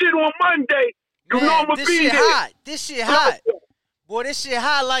hot shit on Monday. You know I'm gonna be there. Hot. This shit hot. Boy, this shit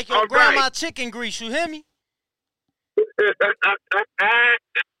hot like your grandma chicken grease. You hear me?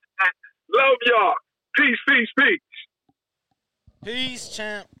 Love y'all. Peace, peace, peace. Peace,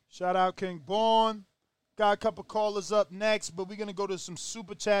 champ. Shout out King Born. Got a couple callers up next, but we're going to go to some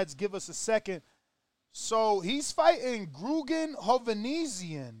super chats. Give us a second. So he's fighting Grugan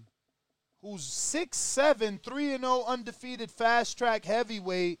Hovanesian, who's 6'7", 3-0 undefeated fast track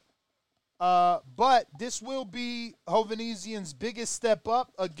heavyweight. But this will be Hovanesian's biggest step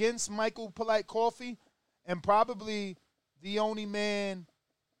up against Michael Polite Coffee, and probably the only man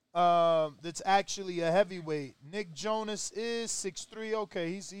that's actually a heavyweight. Nick Jonas is 6'3".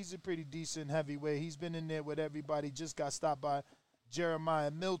 Okay, he's a pretty decent heavyweight. He's been in there with everybody. Just got stopped by Jeremiah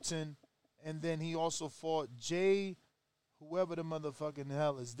Milton, and then he also fought whoever the motherfucking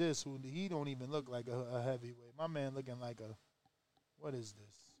hell is this, who he don't even look like a heavyweight. My man looking like what is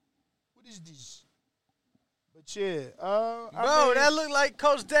this? What is this? But yeah, bro, that look like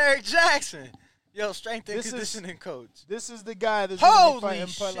Coach Derek Jackson. Yo, strength and conditioning coach. This is the guy that's going to be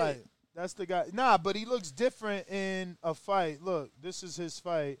fighting Polite. That's the guy. Nah, but he looks different in a fight. Look, this is his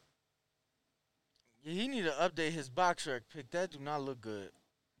fight. Yeah, he need to update his boxer pick. That do not look good.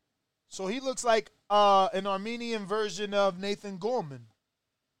 So he looks like an Armenian version of Nathan Gorman.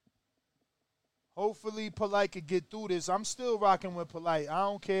 Hopefully Polite could get through this. I'm still rocking with Polite. I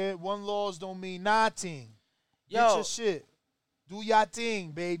don't care. One loss don't mean nothing. Get your shit. Do your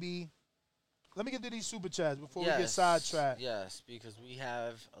thing, baby. Let me get to these super chats before we get sidetracked. Yes, because we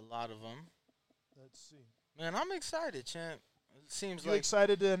have a lot of them. Let's see. Man, I'm excited, champ. It seems you like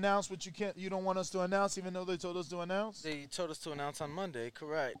excited to announce what you don't want us to announce, even though they told us to announce? They told us to announce on Monday,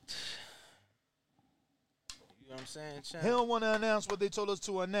 correct. You know what I'm saying, champ? He don't want to announce what they told us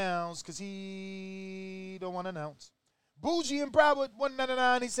to announce because he don't want to announce. Bougie and Broward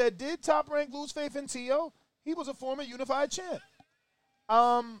 199, he said, did Top Rank lose faith in T.O.? He was a former unified champ.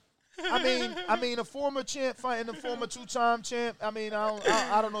 I mean, a former champ fighting a former two-time champ. I mean,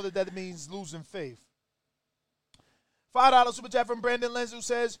 I don't know that means losing faith. $5 super chat from Brandon Lenz, who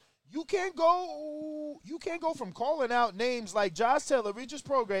says, you can't go from calling out names like Josh Taylor, Regis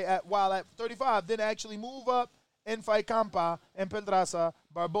Prograis while at 35, then actually move up and fight Campa and Pedraza,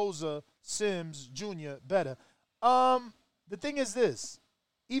 Barboza, Sims Jr. better. The thing is this,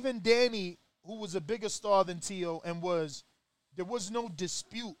 even Danny, who was a bigger star than T.O. and there was no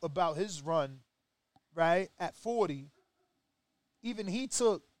dispute about his run, right, at 40. Even he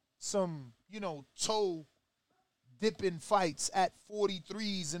took some, toe dipping fights at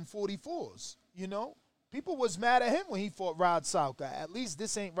 43s and 44s, People was mad at him when he fought Rod Salka. At least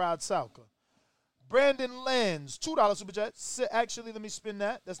this ain't Rod Salka. Brandon Lenz, $2 super chat. Actually, let me spin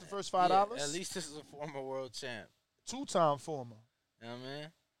that. That's the first $5. Yeah, at least this is a former world champ. Two-time former. You know what I mean?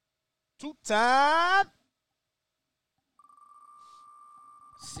 Two-time.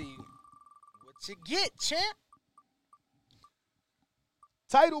 See what you get, champ.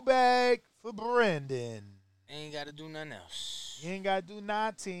 Title bag for Brandon. Ain't got to do nothing else. You ain't got to do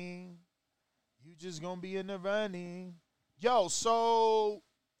nothing. You just going to be in the running. Yo, so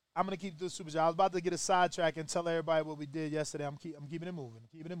I'm going to keep this super chat. I was about to get a sidetrack and tell everybody what we did yesterday. I'm keeping it moving.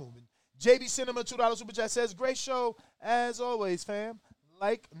 Keeping it moving. JB Cinema, $2 super chat says, great show as always, fam.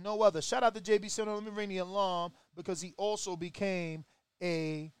 Like no other. Shout out to JB Cinema. Let me ring the alarm because he also became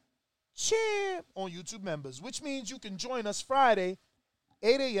a champ on YouTube members, which means you can join us Friday,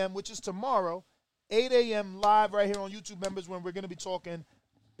 8 a.m., which is tomorrow, 8 a.m. live right here on YouTube members when we're going to be talking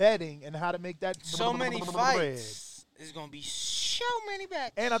betting and how to make that so many fights. There's going to be so many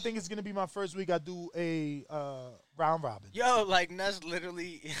bets. And I think it's going to be my first week I do a round robin. Yo, like Ness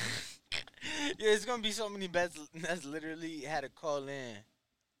literally yeah, it's going to be so many bets. Ness literally had to call in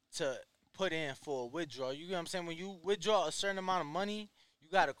to put in for a withdrawal. You know what I'm saying? When you withdraw a certain amount of money, you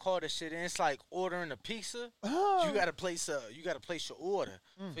gotta call the shit in. It's like ordering a pizza. Oh. You gotta place your order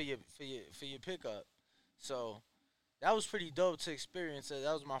for your pickup. So that was pretty dope to experience. That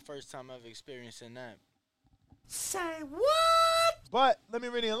was my first time ever experiencing that. Say what? But let me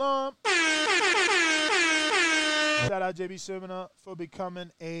ring the alarm. Shout out JB Seminar for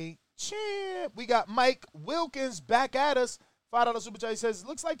becoming a champ. We got Mike Wilkins back at us. $5 super chat says,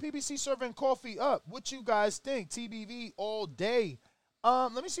 looks like PBC serving coffee up. What you guys think? TBV all day.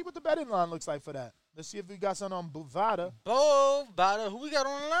 Let me see what the betting line looks like for that. Let's see if we got something on Bovada. Bovada, who we got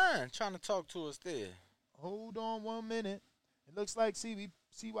on the line trying to talk to us there? Hold on 1 minute. It looks like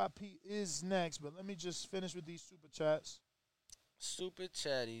CYP is next, but let me just finish with these super chats. Super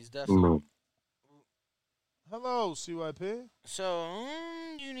chatties, definitely. Hello, CYP. So,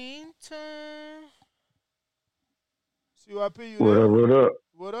 you need to... CYP, you what there? up, what up?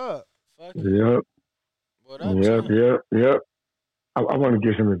 What up? Fuck yep. What up, Yep. I want to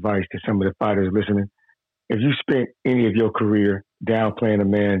give some advice to some of the fighters listening. If you spent any of your career downplaying a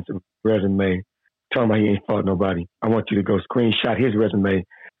man's resume, talking about he ain't fought nobody, I want you to go screenshot his resume,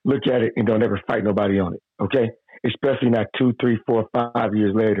 look at it, and don't ever fight nobody on it, okay? Especially not 2, 3, 4, 5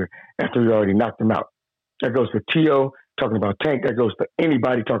 years later after you already knocked him out. That goes for T.O., talking about Tank. That goes for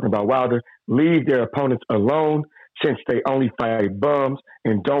anybody talking about Wilder. Leave their opponents alone since they only fight bums,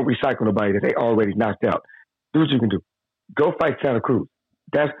 and don't recycle nobody that they already knocked out. Do what you can do. Go fight Santa Cruz.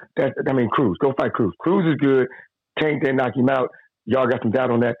 Cruz. Go fight Cruz. Cruz is good. Tank didn't knock him out. Y'all got some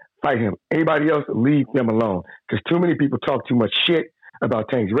doubt on that. Fight him. Anybody else, leave them alone. Because too many people talk too much shit about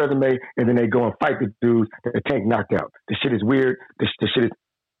Tank's resume, and then they go and fight the dudes that the Tank knocked out. The shit is weird. The shit is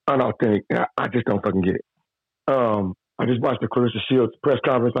unauthentic. I just don't fucking get it. I just watched the Clarissa Shields press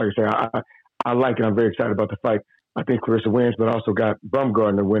conference. Like I say, I like it. I'm very excited about the fight. I think Clarissa wins, but I also got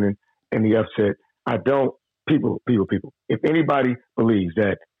Bumgardner winning in the upset. People. If anybody believes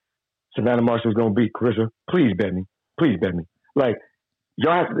that Savannah Marshall is going to beat Clarissa, please bet me. Like,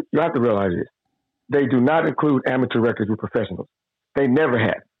 y'all have to realize this. They do not include amateur records with professionals. They never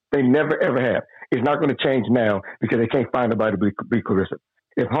have. They never, ever have. It's not going to change now because they can't find nobody to be Clarissa.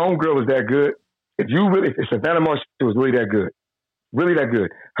 If Homegirl was that good, if Savannah Marshall was really that good,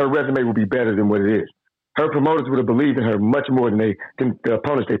 her resume would be better than what it is. Her promoters would have believed in her much more than the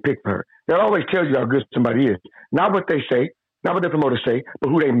opponents they picked for her. That always tells you how good somebody is. Not what they say, not what their promoters say, but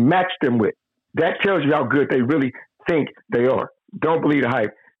who they match them with. That tells you how good they really think they are. Don't believe the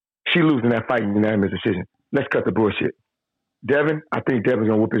hype. She losing that fight in unanimous decision. Let's cut the bullshit. Devin, I think Devin's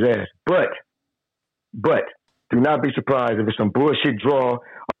going to whoop his ass. But do not be surprised if it's some bullshit draw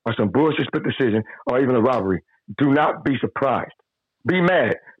or some bullshit split decision or even a robbery. Do not be surprised. Be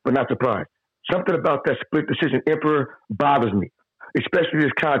mad, but not surprised. Something about that split decision Emperor bothers me, especially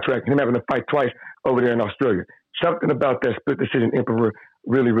this contract and him having to fight twice over there in Australia. Something about that split decision Emperor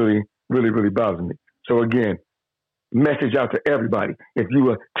really, really, really, really bothers me. So again, message out to everybody. If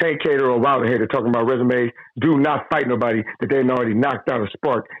you a Tank Hater or a Wilder hater talking about resumes, do not fight nobody that they already knocked out of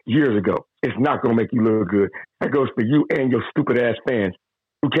Spark years ago. It's not going to make you look good. That goes for you and your stupid ass fans.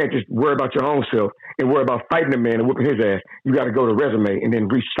 You can't just worry about your own self and worry about fighting a man and whooping his ass. You got to go to resume and then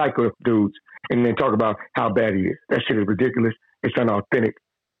recycle dudes and then talk about how bad he is. That shit is ridiculous. It's unauthentic.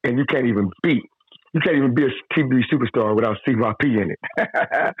 And you can't even be a TV superstar without CYP in it.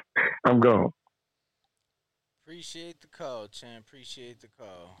 I'm gone. Appreciate the call, Chan. Appreciate the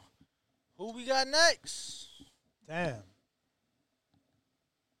call. Who we got next? Damn.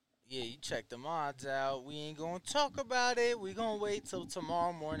 Yeah, you check the odds out. We ain't going to talk about it. We going to wait till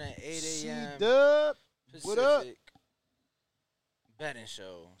tomorrow morning at 8 a.m. C-Dub, Pacific. what up? Betting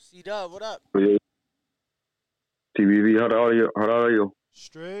show. C-Dub, what up? TBV, how are you?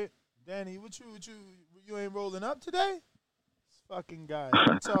 Straight. Danny, what you ain't rolling up today? This fucking guy.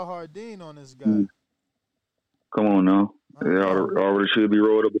 You tell Hardin on this guy. Come on now. It already should be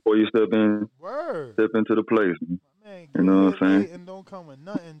rolled up before you step in. Word. Step into the place. Man, you know what I'm saying? And don't come with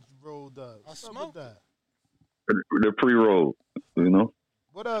nothing rolled up. What's up with that? The pre-roll, you know?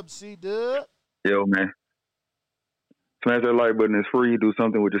 What up, C-Dub? Yo, man. Smash that like button. It's free. Do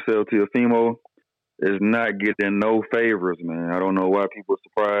something with yourself. Teofimo is not getting no favors, man. I don't know why people are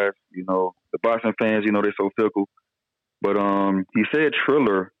surprised. You know, the boxing fans, you know, they're so fickle. But he said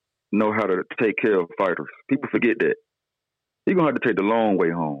Triller know how to take care of fighters. People forget that. He's going to have to take the long way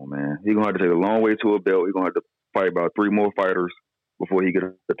home, man. He's going to have to take a long way to a belt. He's going to have to fight about 3 more fighters before he gets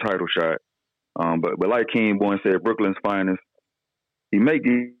a title shot. But like King Boy said, Brooklyn's finest, he might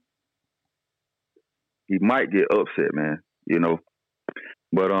get upset, man, you know.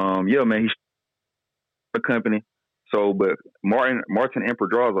 But, yeah, man, he's a company. So, but Martin and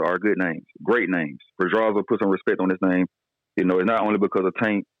Pedraza are good names, great names. Pedraza put some respect on his name. You know, it's not only because of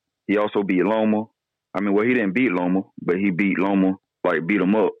Tank. He also beat Loma. I mean, well, he didn't beat Loma, but he beat Loma, like beat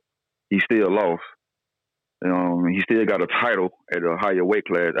him up. He still lost. He still got a title at a higher weight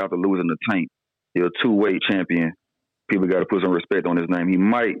class after losing to Tank. He's a 2-weight champion. People got to put some respect on his name. He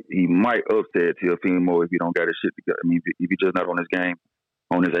might upset Teofimo if he don't got his shit together. I mean, if he's just not on his game,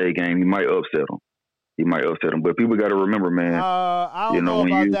 on his A game, he might upset him. But people got to remember, man. I don't know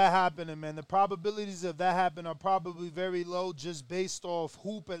about that happening, man. The probabilities of that happening are probably very low just based off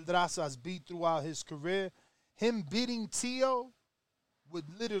who Pedraza's beat throughout his career. Him beating Tio would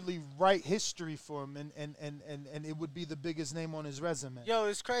literally write history for him, and it would be the biggest name on his resume. Yo,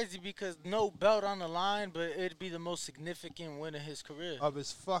 it's crazy because no belt on the line, but it'd be the most significant win of his career. Of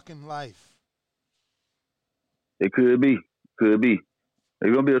his fucking life. It could be.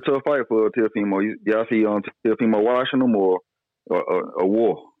 It's going to be a tough fight for Teofimo. Y'all see Teofimo washing him or a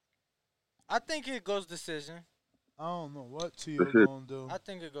war? I think it goes decision. I don't know what Tio going to do. I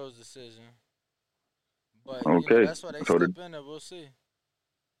think it goes decision. But okay. You know, that's why they step in there. We'll see.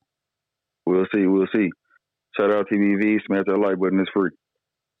 We'll see. Shout out TBV. Smash that like button. It's free.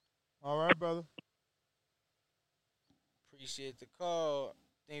 All right, brother. Appreciate the call.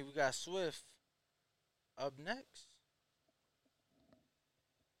 I think we got Swift up next.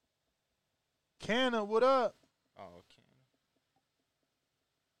 Canna, what up? Oh,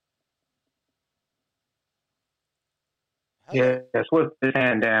 Canna. Yeah, Swift his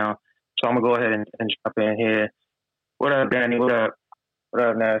hand down. So I'm going to go ahead and jump in here. What up, Danny? What up? What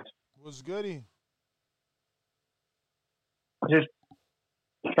up, Ness? What's goody? Just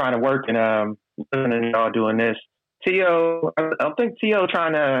trying to work and listening to y'all doing this. Tio, I think Tio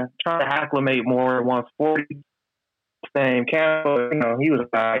trying to acclimate more at 140. Same Campbell, you know, he was a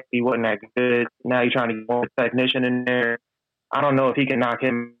guy. He wasn't that good. Now he's trying to get more technician in there. I don't know if he can knock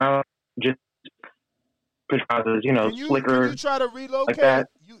him out. Just because, you know, slicker. Can you try to relocate? Like that.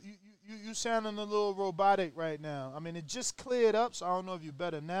 You you sounding a little robotic right now. I mean, it just cleared up, so I don't know if you're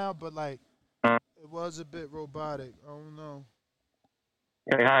better now, but like it was a bit robotic. I don't know.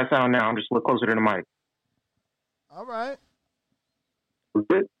 Hey, how I sound now? I'm just a little closer to the mic. All right.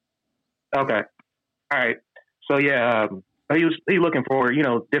 Good. Okay. All right. So yeah, he was looking for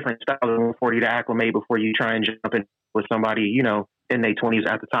different styles of 140 to acclimate before you try and jump in with somebody in their 20s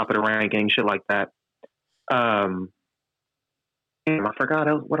at the top of the ranking, shit like that. Damn, I forgot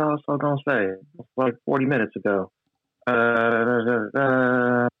what I was gonna say. It was like 40 minutes ago.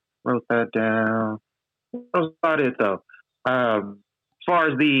 Wrote that down. That was about it though. As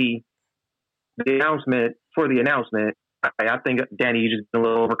far as the announcement, I think Danny, you just been a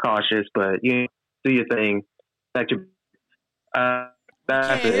little overcautious, but you do your thing. That's your.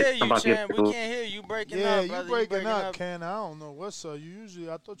 Can't hear you, Chan. We can't hear you. Breaking up, Yeah, brother. you breaking up, Ken. I don't know what's up.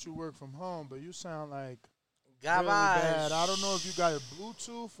 I thought you work from home, but you sound like really bad. I don't know if you got a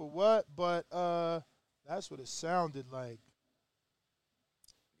Bluetooth or what, but that's what it sounded like.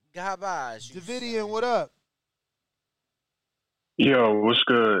 Garbage. Davidian, what up? Yo, what's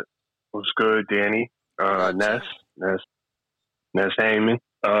good? What's good, Danny? Ness Heyman.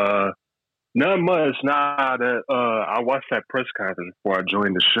 Not much. I watched that press conference before I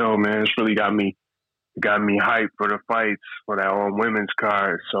joined the show, man. It's really got me hyped for the fights for that women's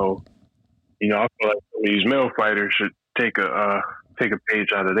card. So, I feel like these male fighters should take a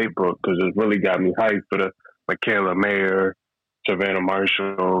page out of their book because it really got me hyped for the Michaela Mayer, Savannah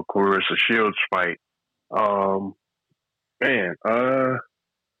Marshall, Clarissa Shields fight. Other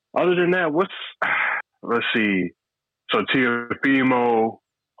than that, let's see. So Teofimo,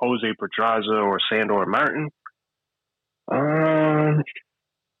 Jose Pedraza, or Sandor Martin.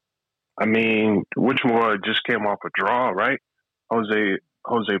 Which more just came off a draw, right? Jose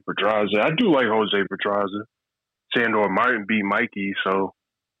Pedraza. I do like Jose Pedraza. Sandor Martin beat Mikey, so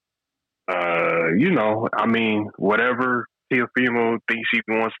whatever Teofimo thinks he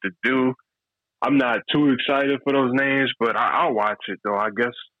wants to do. I'm not too excited for those names, but I'll watch it though. I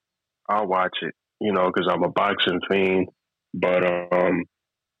guess I'll watch it, because I'm a boxing fiend. But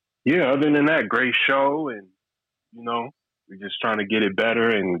other than that, great show, and we're just trying to get it better.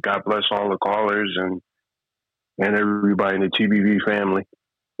 And God bless all the callers and everybody in the TBV family.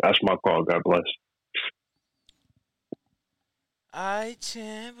 That's my call. God bless. I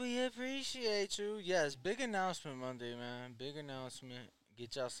Chan, we appreciate you. Yes, big announcement Monday, man. Big announcement.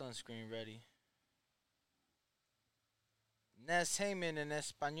 Get y'all sunscreen ready. Nes Heyman in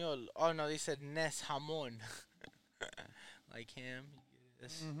Espanol. Oh no, they said Nes Hamon. Like him.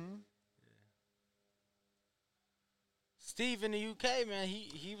 Yes. Mm-hmm. Steve in the UK, man,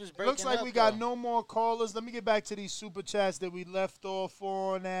 he was breaking. Looks like we got no more callers. Let me get back to these super chats that we left off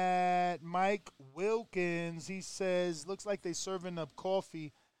on at Mike Wilkins. He says, looks like they serving up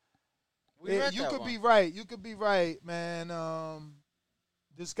coffee. You could be right. You could be right, man.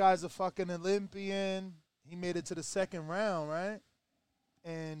 This guy's a fucking Olympian. He made it to the second round, right?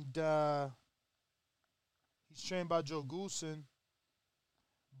 And he's trained by Joe Goosen.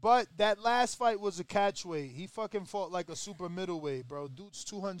 But that last fight was a catchweight. He fucking fought like a super middleweight, bro. Dude's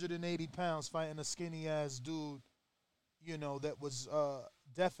 280 pounds fighting a skinny-ass dude, that was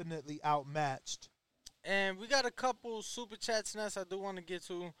definitely outmatched. And we got a couple super chats, Ness, I do want to get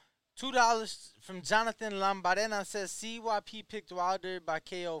to. $2 from Jonathan Lambarena says, CYP picked Wilder by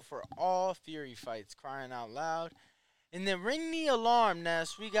KO for all Fury fights, crying out loud. And then ring the alarm,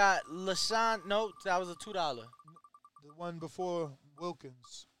 Ness. We got LaShawn. No, that was a $2. The one before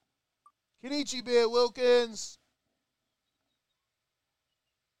Wilkins. Kenichi Bear Wilkins.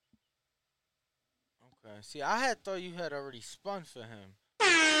 Okay. See, I had thought you had already spun for him.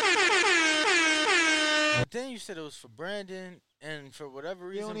 But then you said it was for Brandon, and for whatever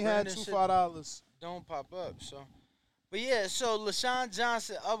reason, he only Brandon had $5. Don't pop up. So, but yeah. So LaShawn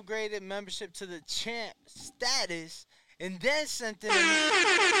Johnson upgraded membership to the champ status, and then sent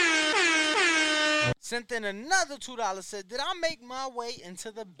in another $2. Said, "Did I make my way into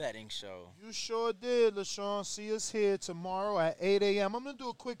the betting show?" You sure did, LaShawn. See us here tomorrow at 8 a.m. I'm gonna do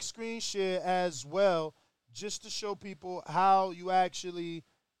a quick screen share as well, just to show people how you actually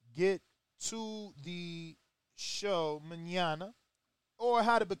get to the show mañana, or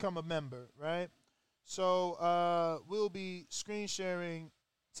how to become a member, right? So we'll be screen sharing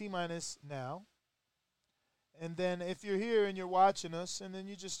T-minus now. And then if you're here and you're watching us, and then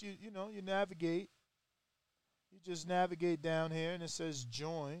you just, you navigate. You just navigate down here, and it says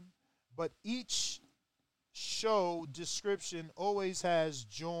join. But each show description always has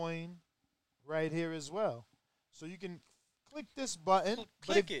join right here as well. So you can click this button.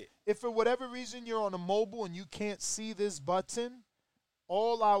 Click it. If for whatever reason you're on a mobile and you can't see this button,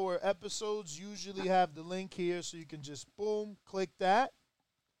 all our episodes usually have the link here, so you can just, boom, click that.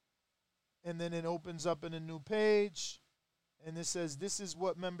 And then it opens up in a new page. And it says, this is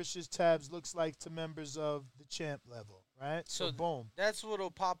what membership tabs looks like to members of the champ level, right? So boom. That's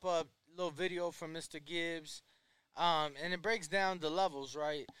what'll pop up, little video from Mr. Gibbs. And it breaks down the levels,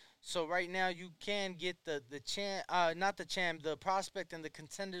 right? So right now you can get the champ, not the champ, the prospect and the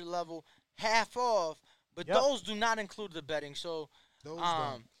contender level half off, but those do not include the betting. So those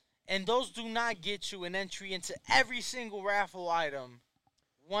don't. And those do not get you an entry into every single raffle item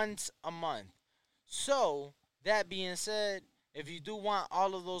once a month. So that being said, if you do want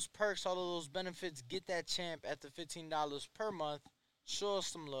all of those perks, all of those benefits, get that champ at the $15 per month. Show us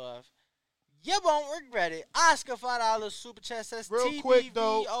some love. You won't regret it. Oscar $5 super chat says real quick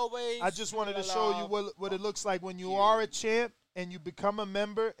though. Always I just wanted to show you what it looks like when you are a champ and you become a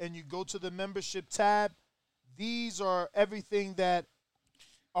member and you go to the membership tab. These are everything that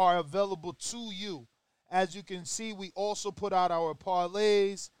are available to you. As you can see, we also put out our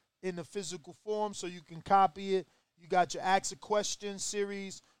parlays in the physical form so you can copy it. You got your Ask a Question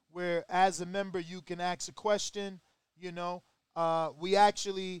series where as a member you can ask a question. You know, we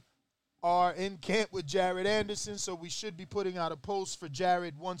actually are in camp with Jared Anderson, so we should be putting out a post for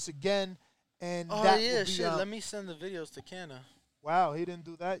Jared once again. And that will be, shit. Let me send the videos to Kenna. Wow, he didn't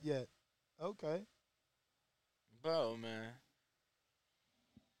do that yet. Okay. Bro, man.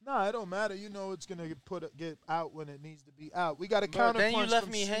 Nah, it don't matter. You know it's gonna get out when it needs to be out. We got a counterpunch. Then you left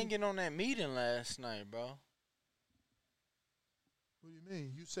me hanging on that meeting last night, bro. What do you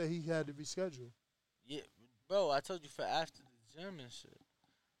mean? You said he had to reschedule. Yeah, bro. I told you for after the gym and shit.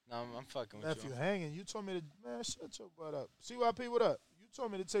 No, I'm fucking with left you. You hanging. You told me to, man, shut your butt up. CYP, what up? You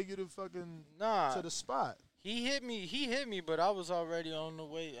told me to take you to fucking to the spot. He hit me, but I was already on the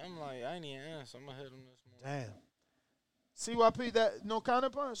way. I'm like, I ain't even answer. I'm gonna hit him this morning. Damn. CYP, that no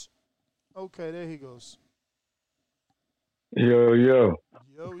counterpunch? Okay, there he goes. Yo. Yo.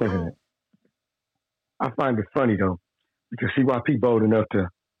 I find it funny, though, because CYP bold enough to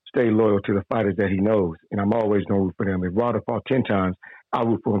stay loyal to the fighters that he knows, and I'm always going to root for them. If Wilder fought 10 times, I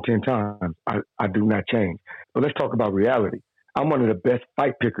root for him 10 times. I do not change. But let's talk about reality. I'm one of the best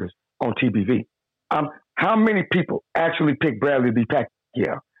fight pickers on TBV. How many people actually picked Bradley v.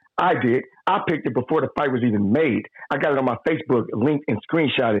 Pacquiao? I did. I picked it before the fight was even made. I got it on my Facebook, linked and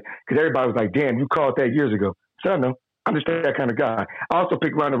screenshot it, because everybody was like, damn, you called that years ago. So I know. I'm just that kind of guy. I also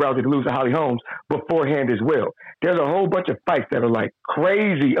picked Ronda Rousey to lose to Holly Holmes beforehand as well. There's a whole bunch of fights that are like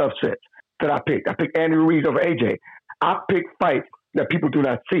crazy upsets that I picked. I picked Andy Ruiz over AJ. I picked fights that people do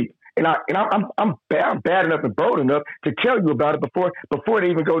not see. And I'm bad enough and bold enough to tell you about it before they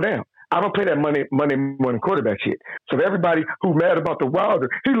even go down. I don't play that Monday morning quarterback shit. So everybody who's mad about the Wilder,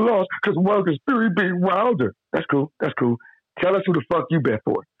 he lost because Wilder's Fury beat Wilder. That's cool. Tell us who the fuck you bet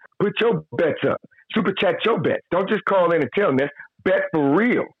for. Put your bets up. Super chat your bets. Don't just call in and tell us. Bet for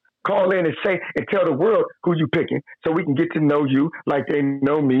real. Call in and say and tell the world who you picking so we can get to know you like they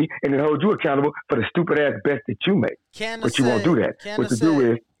know me and then hold you accountable for the stupid ass bets that you make. But you won't do that. What you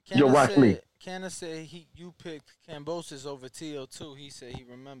do is you'll watch me. Canna said you picked Kambosos over TO2. He said he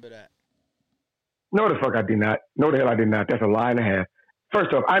remember that. No, the fuck I did not. No, the hell I did not. That's a lie and a half.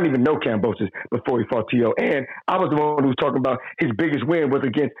 First off, I didn't even know Kambosos before he fought T.O. And I was the one who was talking about his biggest win was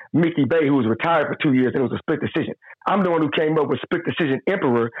against Mickey Bay, who was retired for 2 years, and it was a split decision. I'm the one who came up with split decision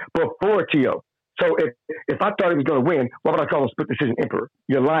Emperor before T.O. So if I thought he was going to win, why would I call him split decision Emperor?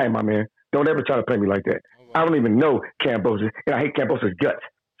 You're lying, my man. Don't ever try to play me like that. Oh, wow. I don't even know Kambosos, and I hate Kambosos' guts.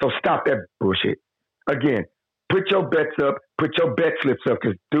 So stop that bullshit. Again, put your bets up, put your bet slips up,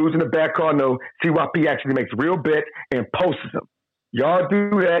 because dudes in the back car know CYP actually makes real bets and posts them. Y'all do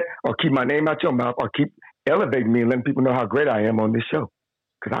that or keep my name out your mouth or keep elevating me and letting people know how great I am on this show.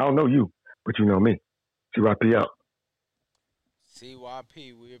 Because I don't know you, but you know me. CYP out.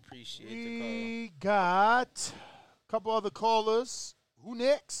 CYP, we appreciate the call. We got a couple other callers. Who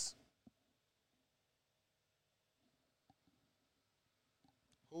next?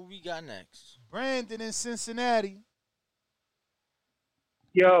 Who we got next? Brandon in Cincinnati.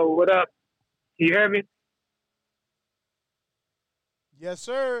 Yo, what up? Can you hear me? Yes,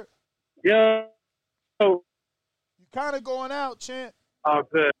 sir. Yo. You kind of going out, Champ. Oh,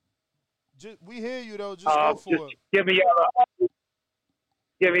 good. We hear you, though. Just go for it. Give me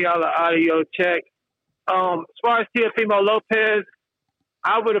y'all an audio check. As far as Teofimo Lopez,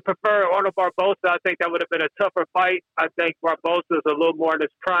 I would have preferred Arnold Barboza. I think that would have been a tougher fight. I think Barboza is a little more in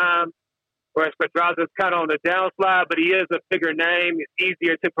his prime, whereas Pedraza is kind of on the downslide, but he is a bigger name. It's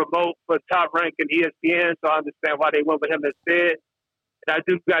easier to promote for top rank in ESPN, so I understand why they went with him instead. And I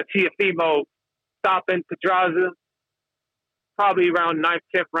do got Teofimo stopping Pedraza. probably around 9th,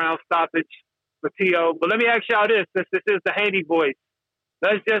 10th round stoppage for Tio. But let me ask y'all this, since this is the Haney voice.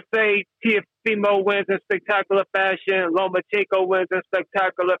 Let's just say Teofimo wins in spectacular fashion, Lomachenko wins in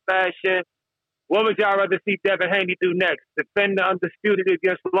spectacular fashion. What would y'all rather see Devin Haney do next? Defend the undisputed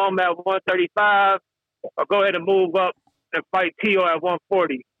against Loma at 135, or go ahead and move up and fight Tio at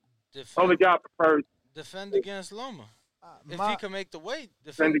 140? What would y'all prefer? Defend against Loma. If he can make the weight,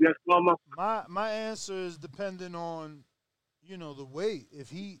 defend against Loma. My answer is depending on, you know, the weight. If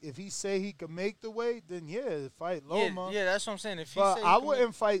he say he can make the weight, then yeah, fight Loma. Yeah, that's what I'm saying. If he but say I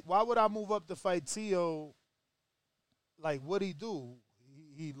wouldn't fight. Why would I move up to fight Tio? Like, what'd he do?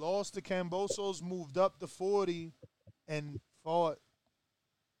 He lost to Cambosos, moved up to 40, and fought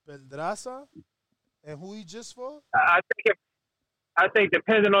Pedraza. And who he just fought? I think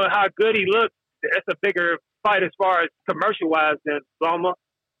depending on how good he looks, it's a bigger fight as far as commercial wise than Loma.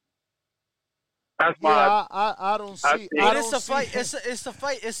 That's why I don't see. But it's a fight.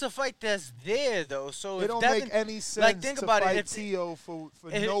 It's a fight that's there though. So it if don't Devin, make any sense like, think to about fight it. Tio for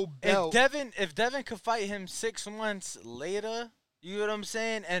no belt. If Devin could fight him 6 months later, you know what I'm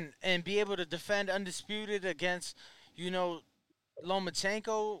saying, and be able to defend undisputed against, you know,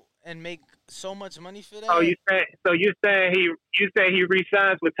 Lomachenko and make so much money for that. Oh, you saying he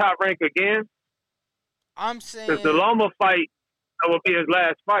resigns with Top Rank again? I'm saying because the Loma fight will be his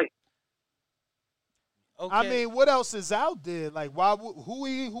last fight. Okay. I mean, what else is out there? Like,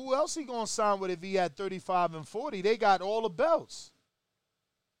 who else he gonna sign with if he had 35 and 40? They got all the belts.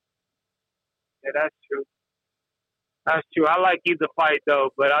 Yeah, that's true. That's true. I like either fight though,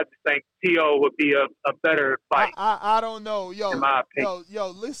 but I just think Tio would be a better fight. I don't know, in my opinion. yo.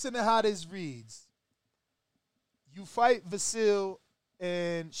 Listen to how this reads. You fight Vasil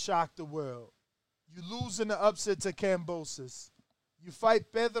and shock the world. You lose in the upset to Cambosos. You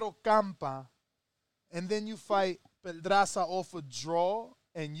fight Pedro Campa. And then you fight Pedraza off a draw,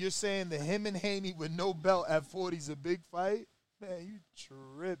 and you're saying that him and Haney with no belt at 40 is a big fight? Man, you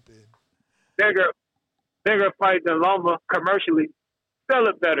tripping. Bigger fight than Loma commercially. Sell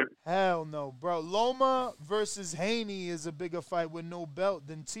it better. Hell no, bro. Loma versus Haney is a bigger fight with no belt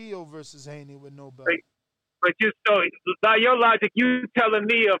than Tio versus Haney with no belt. But by your logic, you telling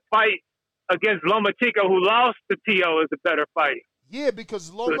me a fight against Lomachenko who lost to Tio is a better fight. Yeah, because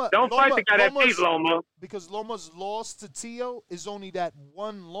Loma fight the guy that beat Loma. Because Loma's loss to Tio is only that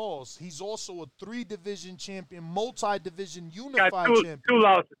one loss. He's also a 3-division champion, multi-division unified champion. Two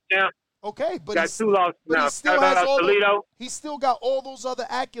losses, yeah. Okay, but got 2 losses now. He still got all those other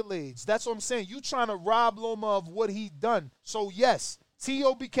accolades. That's what I'm saying. You trying to rob Loma of what he done. So yes,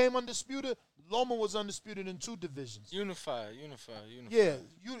 Tio became undisputed. Loma was undisputed in 2 divisions. Unified. Yeah,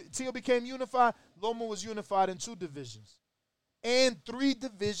 Tio became unified. Loma was unified in 2 divisions. And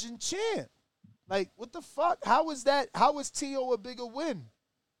 3-division champ. Like, what the fuck? How is that? How is Tio a bigger win?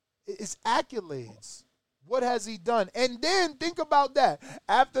 It's accolades. What has he done? And then think about that.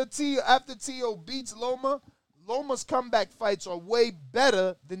 After Tio beats Loma, Loma's comeback fights are way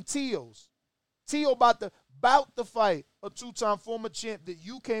better than Tio's. Tio about to fight a 2-time former champ that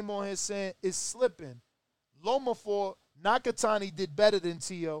you came on here saying is slipping. Loma for Nakatani did better than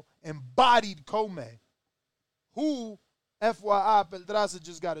Tio and bodied Kome, who FYI, Pedraza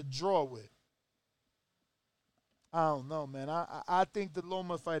just got a draw with. I don't know, man. I think the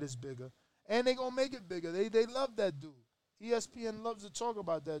Loma fight is bigger. And they going to make it bigger. They love that dude. ESPN loves to talk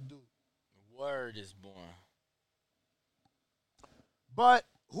about that dude. Word is born. But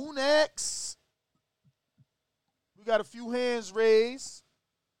who next? We got a few hands raised.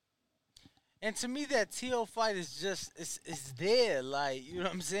 And to me, that Tio fight is just, it's there. Like, you know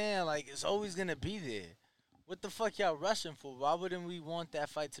what I'm saying? Like, it's always going to be there. What the fuck y'all rushing for? Why wouldn't we want that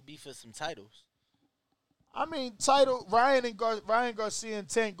fight to be for some titles? I mean, Ryan Garcia and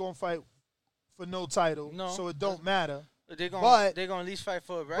Tank gonna fight for no title, so it don't matter. They're gonna at least fight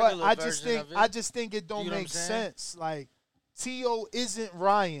for a regular version of it. I just think it don't make sense. Like, Tio isn't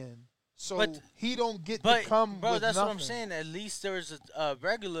Ryan, so he don't get to come with that's nothing. what I'm saying. At least there's a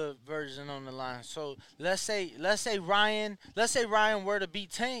regular version on the line. So let's say Ryan were to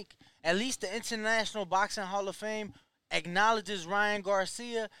beat Tank. At least the International Boxing Hall of Fame acknowledges Ryan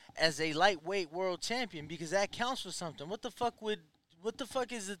Garcia as a lightweight world champion because that counts for something. What the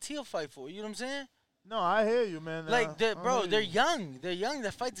fuck is the Tio fight for? You know what I'm saying? No, I hear you, man. Like, they're young. They're young.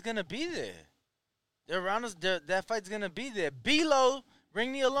 That fight's gonna be there. They're around us. That fight's gonna be there. Belo,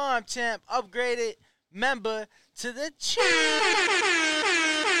 ring the alarm, champ. Upgraded member to the champ.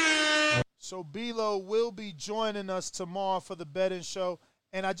 So Belo will be joining us tomorrow for the betting show.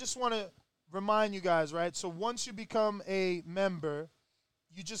 And I just want to remind you guys, right? So once you become a member,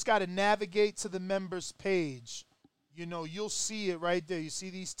 you just got to navigate to the members page. you know, you'll see it right there. You see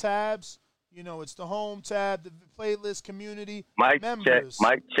these tabs? You know, it's the home tab, the playlist, community, members.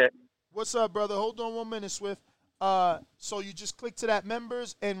 Mic check. What's up, brother? Hold on 1 minute, Swift. So you just click to that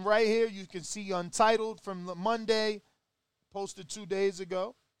members, and right here you can see Untitled from the Monday, posted 2 days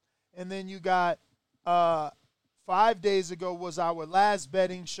ago. And then you got 5 days ago was our last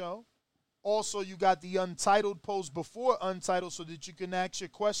betting show. Also, you got the Untitled post before Untitled so that you can ask your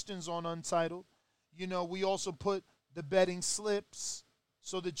questions on Untitled. You know, we also put the betting slips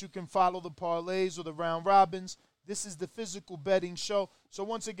so that you can follow the parlays or the round robins. This is the physical betting show. So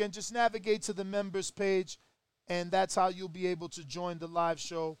once again, just navigate to the members page, and that's how you'll be able to join the live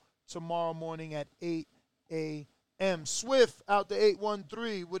show tomorrow morning at 8 a.m. Swift out the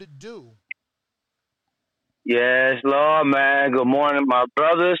 813. What it do? Yes, Lord, man. Good morning, my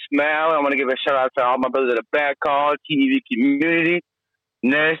brothers. Man, I want to give a shout out to all my brothers at the back call, TV community,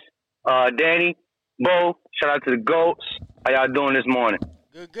 Ness, Danny, Bo. Shout out to the GOATs. How y'all doing this morning?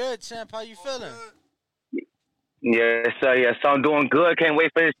 Good, champ. How you feeling? Yes, sir. Yes, I'm doing good. Can't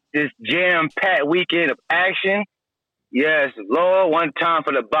wait for this jam-packed weekend of action. Yes, Lord. One time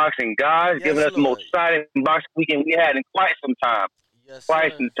for the boxing guys, giving us the most exciting boxing weekend we had in quite some time.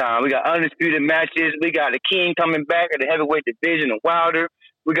 Quite some time. We got undisputed matches. We got the King coming back at the heavyweight division of Wilder.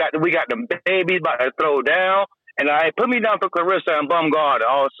 We got the babies about to throw down. And put me down for Clarissa and Bumgarner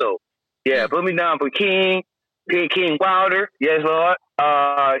also. Yeah, put me down for King Wilder. Yes, Lord. You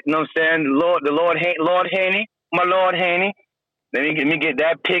know what I'm saying? Lord Haney. My Lord Haney. Let me get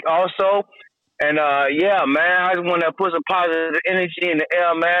that pick also. And yeah, man, I just want to put some positive energy in the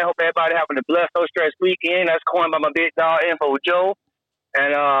air, man. Hope everybody having a blessed, no stress weekend. That's coined by my big dog Info Joe.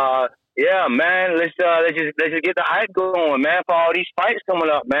 And yeah, man, let's just get the hype going, man, for all these fights coming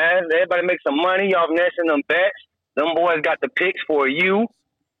up, man. Everybody make some money. Y'all nesting them bets. Them boys got the picks for you.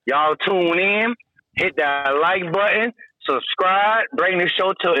 Y'all tune in, hit that like button, subscribe, bring this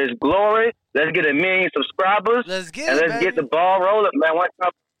show to its glory. Let's get 1 million subscribers. Let's get the ball rolling, man.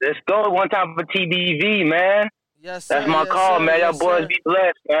 Let's go one time for TBV, man. Yes, sir. That's my call, man. Y'all boys be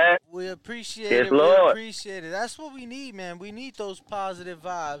blessed, man. We appreciate yes, it. Lord. We appreciate it. That's what we need, man. We need those positive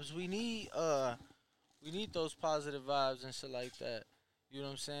vibes. We need those positive vibes and shit like that. You know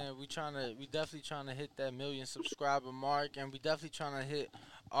what I'm saying? We definitely trying to hit that 1 million subscriber mark, and we definitely trying to hit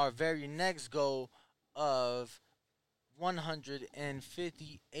our very next goal of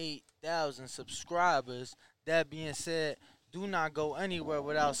 158,000 subscribers. That being said, do not go anywhere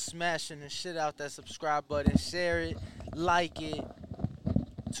without smashing the shit out that subscribe button. Share it, like it.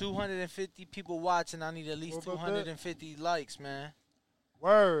 250 people watching. I need at least 250 likes, man.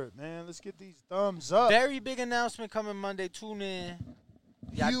 Word, man. Let's get these thumbs up. Very big announcement coming Monday. Tune in.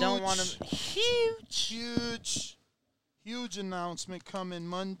 Y'all don't want to. Huge announcement coming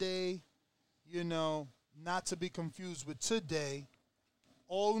Monday. You know, not to be confused with today.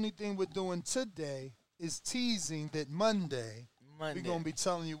 Only thing we're doing today is teasing that Monday we're going to be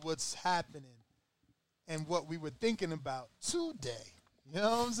telling you what's happening and what we were thinking about today. You know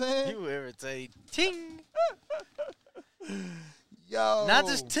what I'm saying? You irritate. Ting. Yo. Not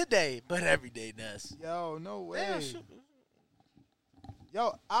just today, but every day, Ness. Yo, no way.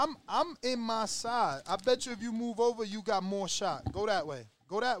 Yo, I'm in my side. I bet you if you move over, you got more shot. Go that way.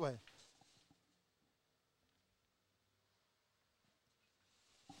 Go that way.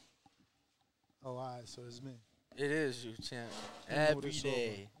 Oh, all right, so it's me. It is you, champ. Every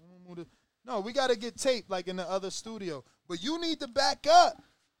day. No, we got to get tape like in the other studio. But you need to back up.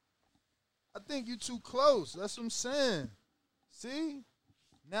 I think you too close. That's what I'm saying. See?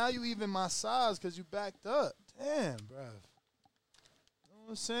 Now you even my size because you backed up. Damn, bruh. You know what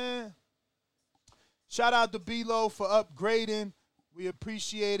I'm saying? Shout out to B-Lo for upgrading. We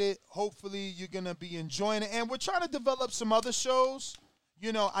appreciate it. Hopefully you're going to be enjoying it. And we're trying to develop some other shows.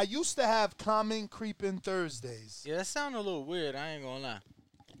 You know, I used to have Common Creeping Thursdays. Yeah, that sounded a little weird. I ain't going to lie.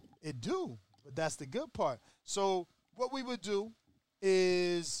 It do, but that's the good part. So what we would do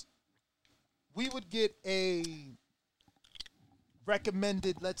is we would get a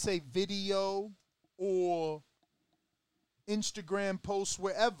recommended, let's say, video or Instagram post,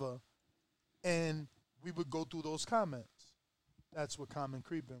 wherever, and we would go through those comments. That's what Common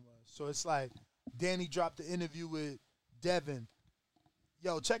Creeping was. So it's like Danny dropped the interview with Devin.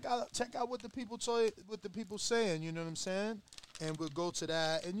 Yo, check out what the people saying, you know what I'm saying? And we'll go to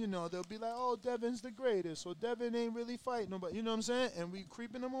that, and, you know, they'll be like, oh, Devin's the greatest, or Devin ain't really fighting nobody, you know what I'm saying? And we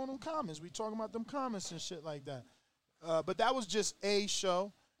creeping them on them comments. We talking about them comments and shit like that. But that was just a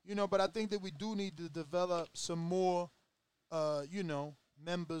show, you know, but I think that we do need to develop some more, you know,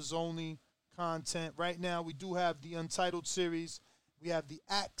 members-only content. Right now, we do have the Untitled series. We have the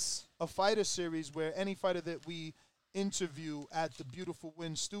Axe a Fighter series where any fighter that we interview at the Beautiful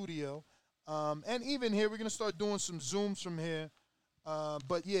Wind Studio. And even here, we're going to start doing some Zooms from here.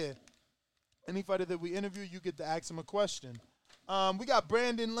 But, yeah, any fighter that we interview, you get to ask him a question. We got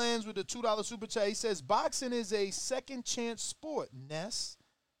Brandon Lands with a $2 super chat. He says, boxing is a second chance sport, Ness.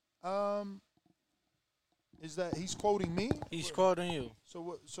 Is that he's quoting me? He's quoting you. So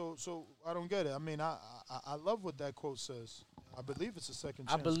what? So I don't get it. I mean, I love what that quote says. I believe it's a second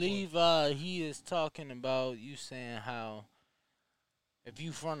chance. I believe he is talking about you saying how if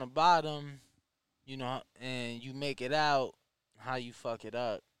you from the bottom, you know, and you make it out, how you fuck it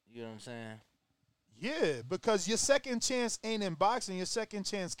up. You know what I'm saying? Yeah, because your second chance ain't in boxing. Your second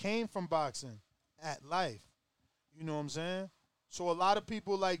chance came from boxing at life. You know what I'm saying? So a lot of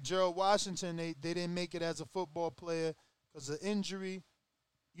people like Gerald Washington, they didn't make it as a football player because of injury,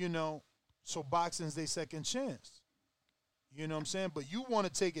 you know. So boxing's their second chance. You know what I'm saying? But you want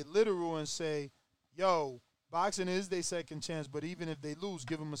to take it literal and say, yo, boxing is their second chance, but even if they lose,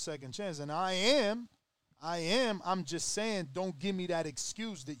 give them a second chance. And I'm just saying, don't give me that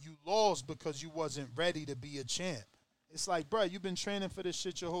excuse that you lost because you wasn't ready to be a champ. It's like, bro, you've been training for this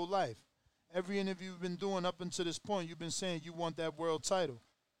shit your whole life. Every interview you've been doing up until this point, you've been saying you want that world title.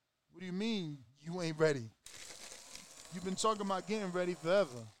 What do you mean you ain't ready? You've been talking about getting ready forever.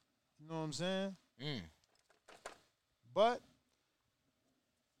 You know what I'm saying? But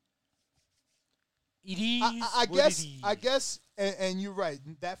it is I guess, and you're right.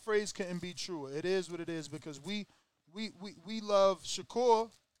 That phrase couldn't be truer. It is what it is because we love Shakur,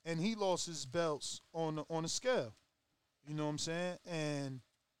 and he lost his belts on a scale. You know what I'm saying? And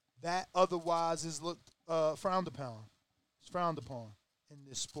that otherwise is looked frowned upon. It's frowned upon in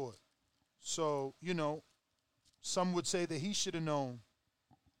this sport. So, you know, some would say that he should have known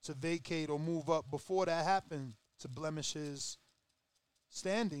to vacate or move up before that happened to blemish his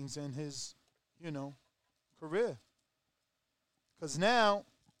standings and his, you know, career. Because now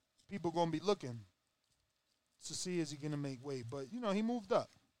people going to be looking to see is he going to make weight. But, you know, he moved up.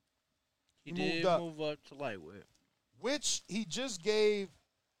 He did move up to lightweight. Which he just gave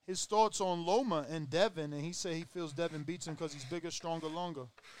his thoughts on Loma and Devin, and he said he feels Devin beats him because he's bigger, stronger, longer.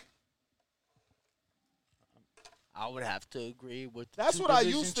 I would have to agree with That's what I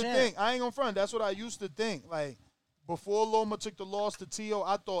used to think. I ain't gonna front. That's what I used to think. Like, before Loma took the loss to Tio,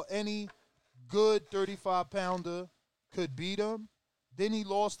 I thought any good 35-pounder could beat him. Then he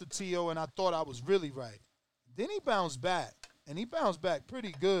lost to Tio, and I thought I was really right. Then he bounced back, and he bounced back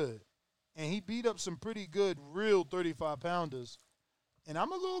pretty good. And he beat up some pretty good real 35-pounders. And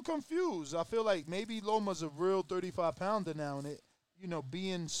I'm a little confused. I feel like maybe Loma's a real 35-pounder now, and it, you know,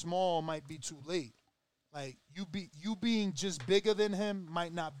 being small might be too late. Like, you being just bigger than him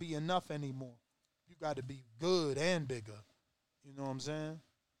might not be enough anymore. You got to be good and bigger. You know what I'm saying?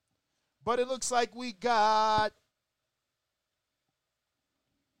 But it looks like we got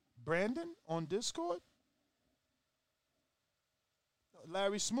Brandon on Discord.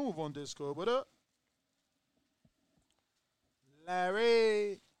 Larry Smooth on Discord. What up?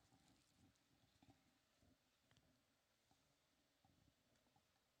 Larry.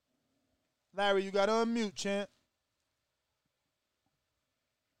 Larry, you got to unmute, champ.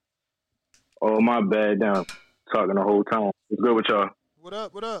 Oh, my bad. Down. Talking the whole time. What's good with y'all? What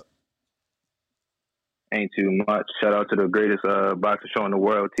up? What up? Ain't too much. Shout out to the greatest boxing show in the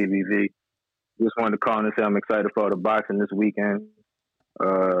world, TBV. Just wanted to call and say I'm excited for the boxing this weekend.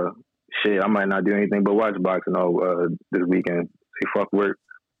 Shit, I might not do anything but watch boxing this weekend. See, fuck work.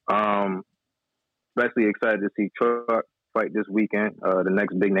 Especially excited to see Truck fight this weekend. The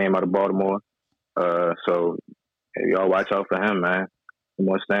next big name out of Baltimore. So hey, y'all watch out for him, man. I'm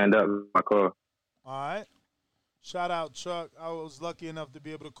gonna stand up. My call. All right. Shout out Chuck. I was lucky enough to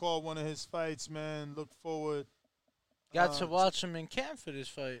be able to call one of his fights, man. Look forward. Got to watch him in camp for this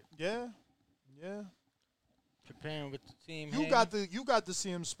fight. Yeah. Yeah. Preparing with the team. You got to see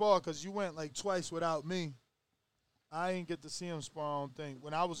him spar because you went like twice without me. I didn't get to see him spar, I don't think.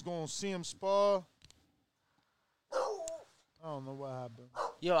 When I was going to see him spar, I don't know what happened.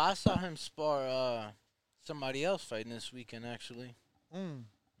 Yo, I saw him spar somebody else fighting this weekend, actually.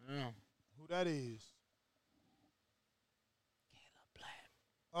 Yeah. Who that is? Caleb Black.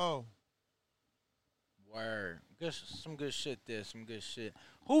 Oh. Word. Some good shit there. Some good shit.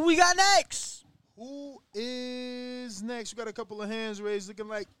 Who we got next? Who is next? We got a couple of hands raised looking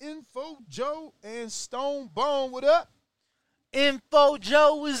like Info Joe and Stone Bone. What up? Info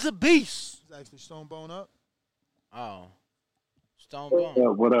Joe is the beast. Is actually Stone Bone up? Oh. Stone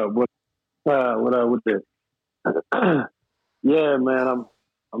Bone. What up? What up with this? Yeah, man,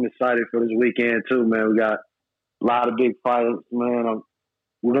 I'm excited for this weekend too, man. We got a lot of big fights, man.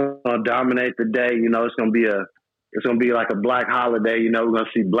 We're gonna dominate the day. You know, it's gonna be a It's gonna be like a black holiday. You know, we're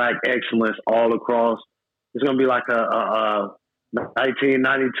gonna see black excellence all across. It's gonna be like a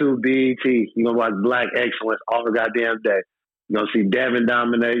 1992 BET. You're gonna watch black excellence all the goddamn day. You're gonna see Devin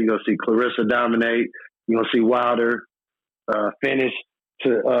dominate. You're gonna see Clarissa dominate. You're gonna see Wilder finish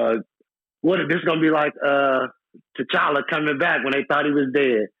to what? This is gonna be like T'Challa coming back when they thought he was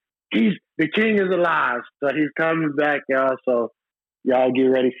dead. The king is alive, so he's coming back, y'all. So y'all get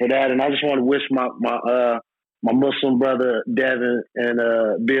ready for that. And I just want to wish my Muslim brother Devin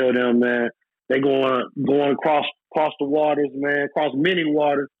and Bill them, man. They going across the waters, man, across many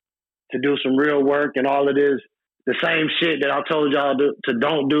waters to do some real work and all of this. The same shit that I told y'all to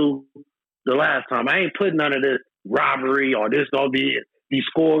don't do the last time. I ain't putting none of this robbery or this gonna be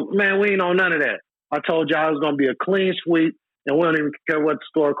scored. Man, we ain't on none of that. I told y'all it's gonna be a clean sweep, and we don't even care what the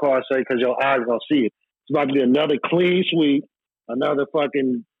scorecard say because your eyes gonna see it. It's about to be another clean sweep, another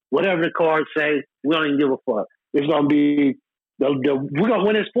fucking whatever the cards say. We don't even give a fuck. It's gonna be we're gonna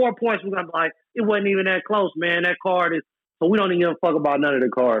when it's 4 points. We're gonna be like it wasn't even that close, man. That card is so we don't even give a fuck about none of the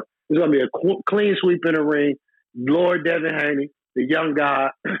cards. It's gonna be a clean sweep in the ring. Lord Devin Haney, the young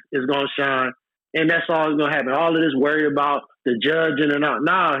guy, is gonna shine, and that's all that's gonna happen. All of this worry about the judging and all.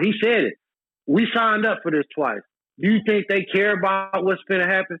 Nah, he said it. We signed up for this twice. Do you think they care about what's finna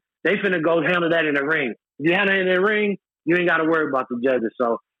happen? They finna go handle that in the ring. If you handle it in the ring, you ain't got to worry about the judges.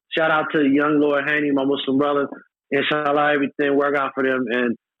 So shout out to young Lord Haney, my Muslim brother. Inshallah, everything work out for them,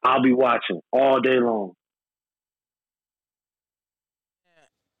 and I'll be watching all day long.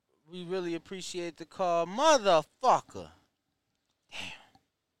 We really appreciate the call, motherfucker. Damn.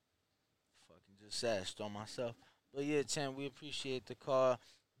 Fucking just sashed on myself. But yeah, Chan, we appreciate the call.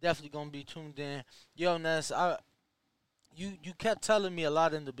 Definitely gonna be tuned in. Yo, Ness, you kept telling me a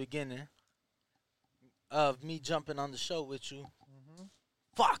lot in the beginning of me jumping on the show with you. Mm-hmm.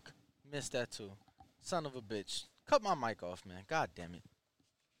 Fuck. Missed that too. Son of a bitch. Cut my mic off, man. God damn it.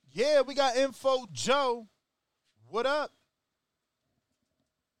 Yeah, we got Info Joe. What up?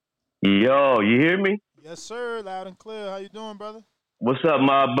 Yo, you hear me? Yes, sir. Loud and clear. How you doing, brother? What's up,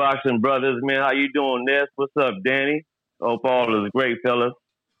 my boxing brothers, man? How you doing, Ness? What's up, Danny? Hope all is great, fellas.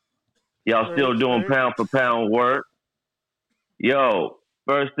 Y'all still doing pound for pound work. Yo,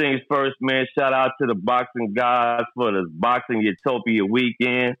 first things first, man. Shout out to the boxing guys for this Boxing Utopia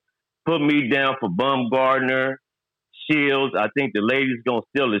weekend. Put me down for Bumgardner, Shields. I think the ladies gonna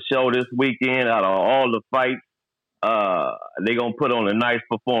steal the show this weekend out of all the fights. They gonna put on a nice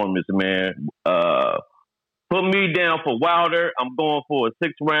performance, man. Put me down for Wilder. I'm going for a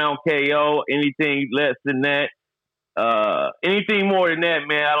 6-round KO. Anything less than that. Anything more than that,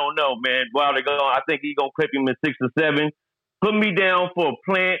 man, I don't know, man. Wilder I think he's gonna clip him in 6 or 7. Put me down for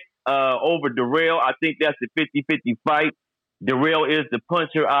Plant over Darrell. I think that's a 50-50 fight. Darrell is the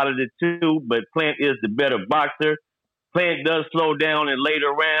puncher out of the two, but Plant is the better boxer. Plant does slow down in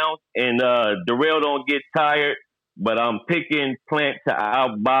later rounds, and Darrell don't get tired, but I'm picking Plant to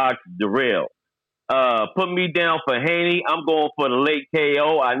outbox Darrell. Put me down for Haney. I'm going for the late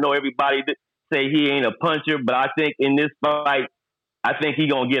KO. I know everybody say he ain't a puncher, but I think in this fight, I think he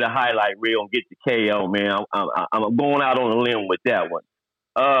gonna get a highlight reel and get the KO, man. I'm going out on a limb with that one.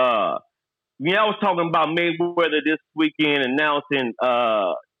 I was talking about Mayweather this weekend announcing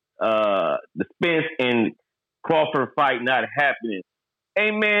the Spence and Crawford fight not happening.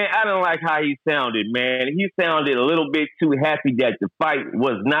 Hey, man, I don't like how he sounded, man. He sounded a little bit too happy that the fight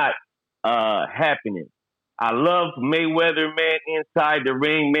was not happening. I love Mayweather, man, inside the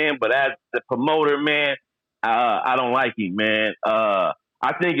ring, man, but as the promoter, man, I don't like him, man.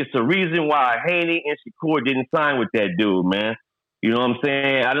 I think it's the reason why Haney and Shakur didn't sign with that dude, man. You know what I'm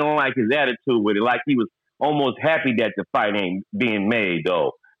saying? I don't like his attitude with it. Like he was almost happy that the fight ain't being made,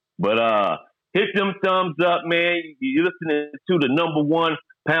 though. But hit them thumbs up, man. You're listening to the #1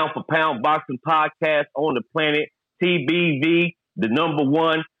 pound for pound boxing podcast on the planet, TBV, the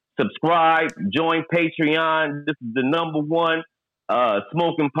 #1. Subscribe, join Patreon. This is the #1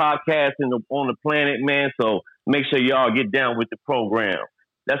 smoking podcast on the planet, man. So make sure y'all get down with the program.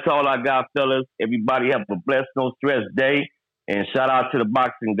 That's all I got, fellas. Everybody have a blessed, no stress day. And shout out to the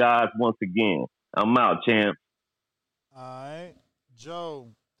boxing guys once again. I'm out, champ. All right. Joe,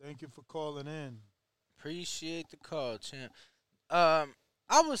 thank you for calling in. Appreciate the call, champ. I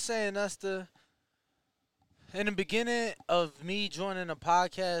was saying in the beginning of me joining the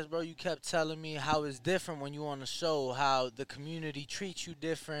podcast, bro, you kept telling me how it's different when you on the show, how the community treats you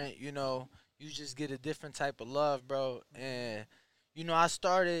different, you know, you just get a different type of love, bro. And, you know, I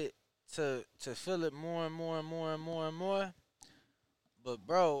started to feel it more and more and more and more and more. But,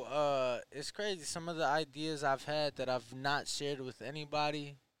 bro, it's crazy. Some of the ideas I've had that I've not shared with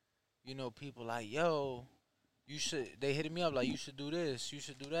anybody, you know, people like, yo, They hitting me up like, you should do this, you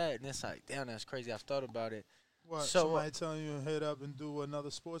should do that, and it's like, damn, that's crazy. I've thought about it. What? So, Somebody telling you to hit up and do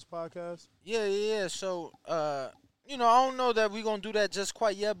another sports podcast? Yeah. So, I don't know that we're gonna do that just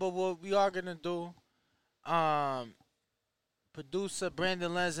quite yet, but what we are gonna do, producer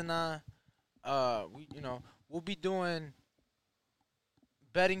Brandon Lenz and I, we'll be doing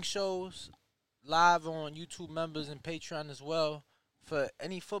betting shows live on YouTube members and Patreon as well for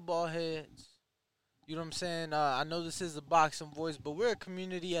any football heads. You know what I'm saying? I know this is a boxing voice, but we're a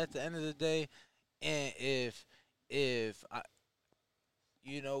community at the end of the day, and if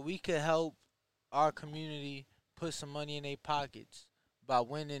we could help our community put some money in their pockets by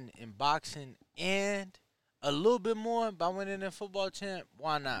winning in boxing and a little bit more by winning in football champ,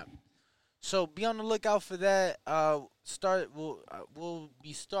 why not? So be on the lookout for that. We'll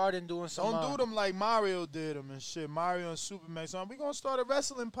be starting doing some. Don't do them like Mario did them and shit. Mario and Supermax. We gonna start a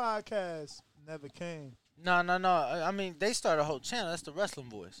wrestling podcast. Never came. No. I mean, they started a whole channel. That's the Wrestling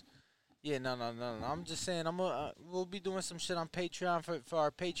Voice. Yeah, no. I'm just saying, we'll be doing some shit on Patreon for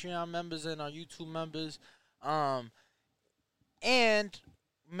our Patreon members and our YouTube members, and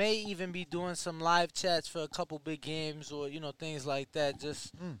may even be doing some live chats for a couple big games or things like that,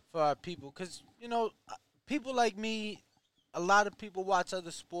 just for our people. Cause people like me, a lot of people watch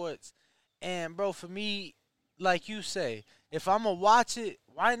other sports, and bro, for me, like you say, if I'm gonna watch it,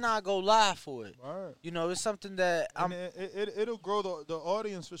 why not go live for it? Right. It's something that it'll grow the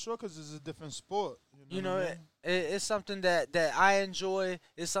audience for sure because it's a different sport. It's something that I enjoy.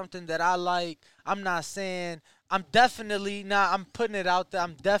 It's something that I like. I'm not saying I'm definitely not. I'm putting it out there.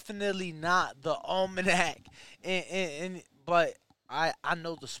 I'm definitely not the almanac, but I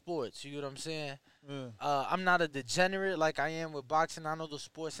know the sports. You know what I'm saying? Yeah. I'm not a degenerate like I am with boxing. I know the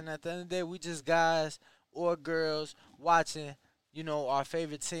sports, and at the end of the day, we just guys or girls watching, our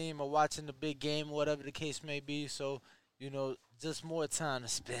favorite team or watching the big game, whatever the case may be. So, just more time to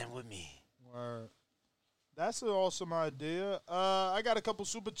spend with me. Word. That's an awesome idea. I got a couple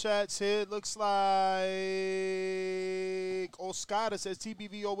super chats here. It looks like Oscar says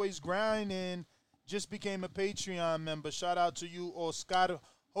TBV always grinding. Just became a Patreon member. Shout out to you, Oscar.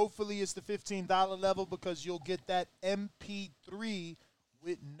 Hopefully it's the $15 level because you'll get that MP3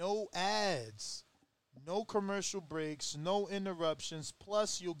 with no ads. No commercial breaks, no interruptions,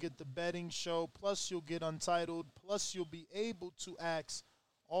 plus you'll get the betting show, plus you'll get Untitled, plus you'll be able to ask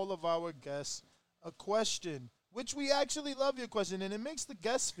all of our guests a question, which we actually love your question, and it makes the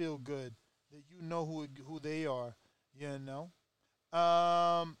guests feel good that you know who they are,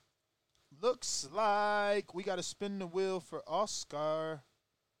 Looks like we got to spin the wheel for Oscar.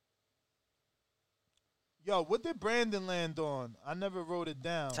 Yo, what did Brandon land on? I never wrote it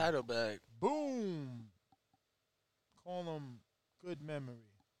down. Title bag. Boom. Call him good memory.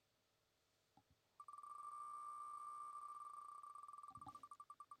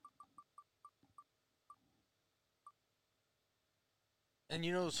 And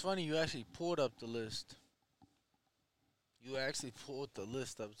it's funny, you actually pulled up the list. You actually pulled the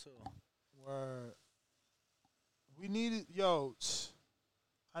list up, too. Word. We needed,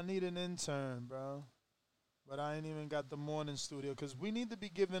 I need an intern, bro. But I ain't even got the morning studio because we need to be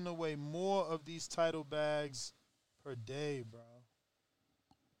giving away more of these title bags per day, bro.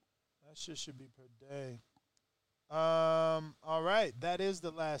 That shit should be per day. All right. That is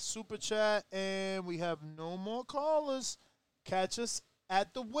the last super chat, and we have no more callers. Catch us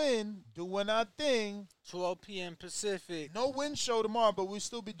at the Win, doing our thing. 12 p.m. Pacific. No Win show tomorrow, but we'll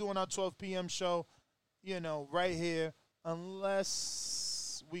still be doing our 12 p.m. show, right here,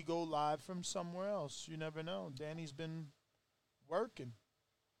 unless we go live from somewhere else. You never know. Danny's been working.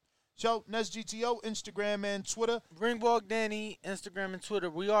 So, NestGTO, Instagram and Twitter. Ringwalk Danny, Instagram and Twitter.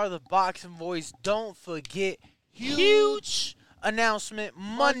 We are the Boxing Voice. Don't forget, huge announcement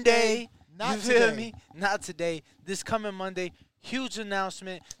Monday. Not you feel today. me? Not today. This coming Monday. Huge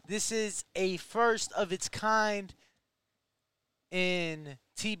announcement. This is a first of its kind in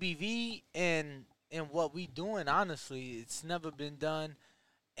TBV and in what we doing, honestly. It's never been done.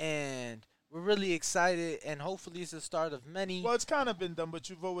 And we're really excited, and hopefully it's the start of many. Well, it's kind of been done, but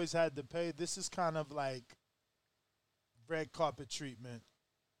you've always had to pay. This is kind of like red carpet treatment,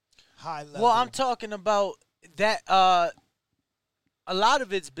 high level. Well, I'm talking about that. A lot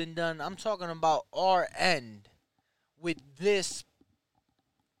of it's been done. I'm talking about our end with this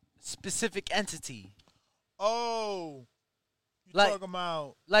specific entity. Oh, you like, talking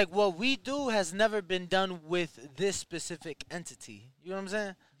about like what we do has never been done with this specific entity. You know what I'm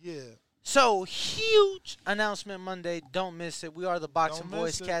saying? Yeah. So, huge announcement Monday. Don't miss it. We are the Boxing Don't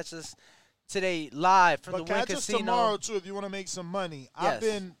miss Boys. it. Catch us today live from But the Wynn catch us Casino. tomorrow too if you want to make some money.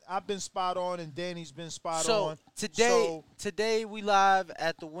 Yes. I've been spot on, and Danny's been spot So on. today we live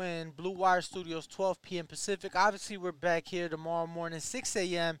at the Wynn Blue Wire Studios, 12 p.m. Pacific. Obviously, we're back here tomorrow morning, 6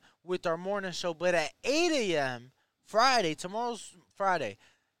 a.m. with our morning show. But at 8 a.m. Friday, tomorrow's Friday,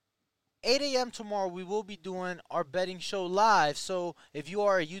 8 a.m. tomorrow, we will be doing our betting show live. So if you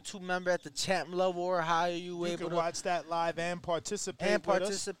are a YouTube member at the champ level or higher, you able can to watch that live and participate. With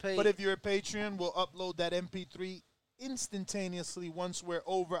us. But if you're a Patreon, we'll upload that MP3 instantaneously once we're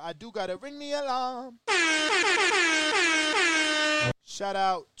over. I do gotta ring the alarm. Shout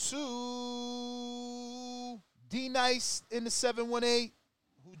out to D Nice in the 718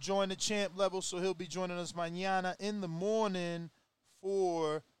 who joined the champ level, so he'll be joining us mañana in the morning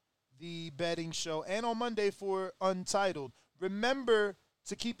for the betting show and on Monday for Untitled. Remember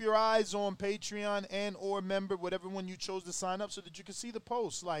to keep your eyes on Patreon and or member, whatever one you chose to sign up, so that you can see the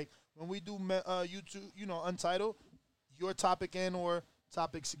posts. Like when we do YouTube, Untitled, your topic and or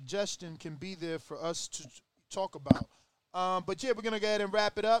topic suggestion can be there for us to talk about. But yeah, we're gonna go ahead and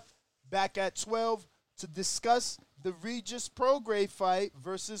wrap it up. Back at 12 to discuss the Regis Prograis fight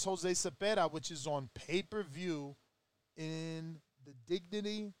versus Jose Cepeda, which is on pay-per-view in the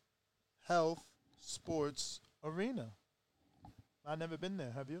Dignity Health Sports Arena. I've never been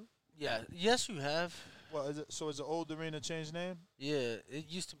there. Have you? Yeah. Yes, you have. Well, is it the old arena changed name? Yeah, it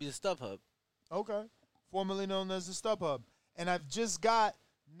used to be the StubHub. Okay. Formerly known as the StubHub. And I've just got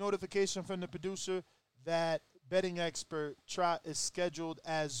notification from the producer that Betting Expert Trot is scheduled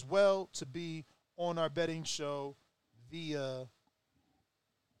as well to be on our betting show via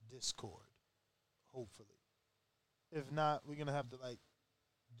Discord, hopefully. If not, we're going to have to,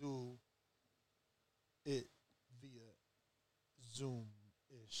 do it via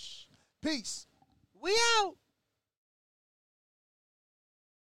Zoom-ish. Peace. We out.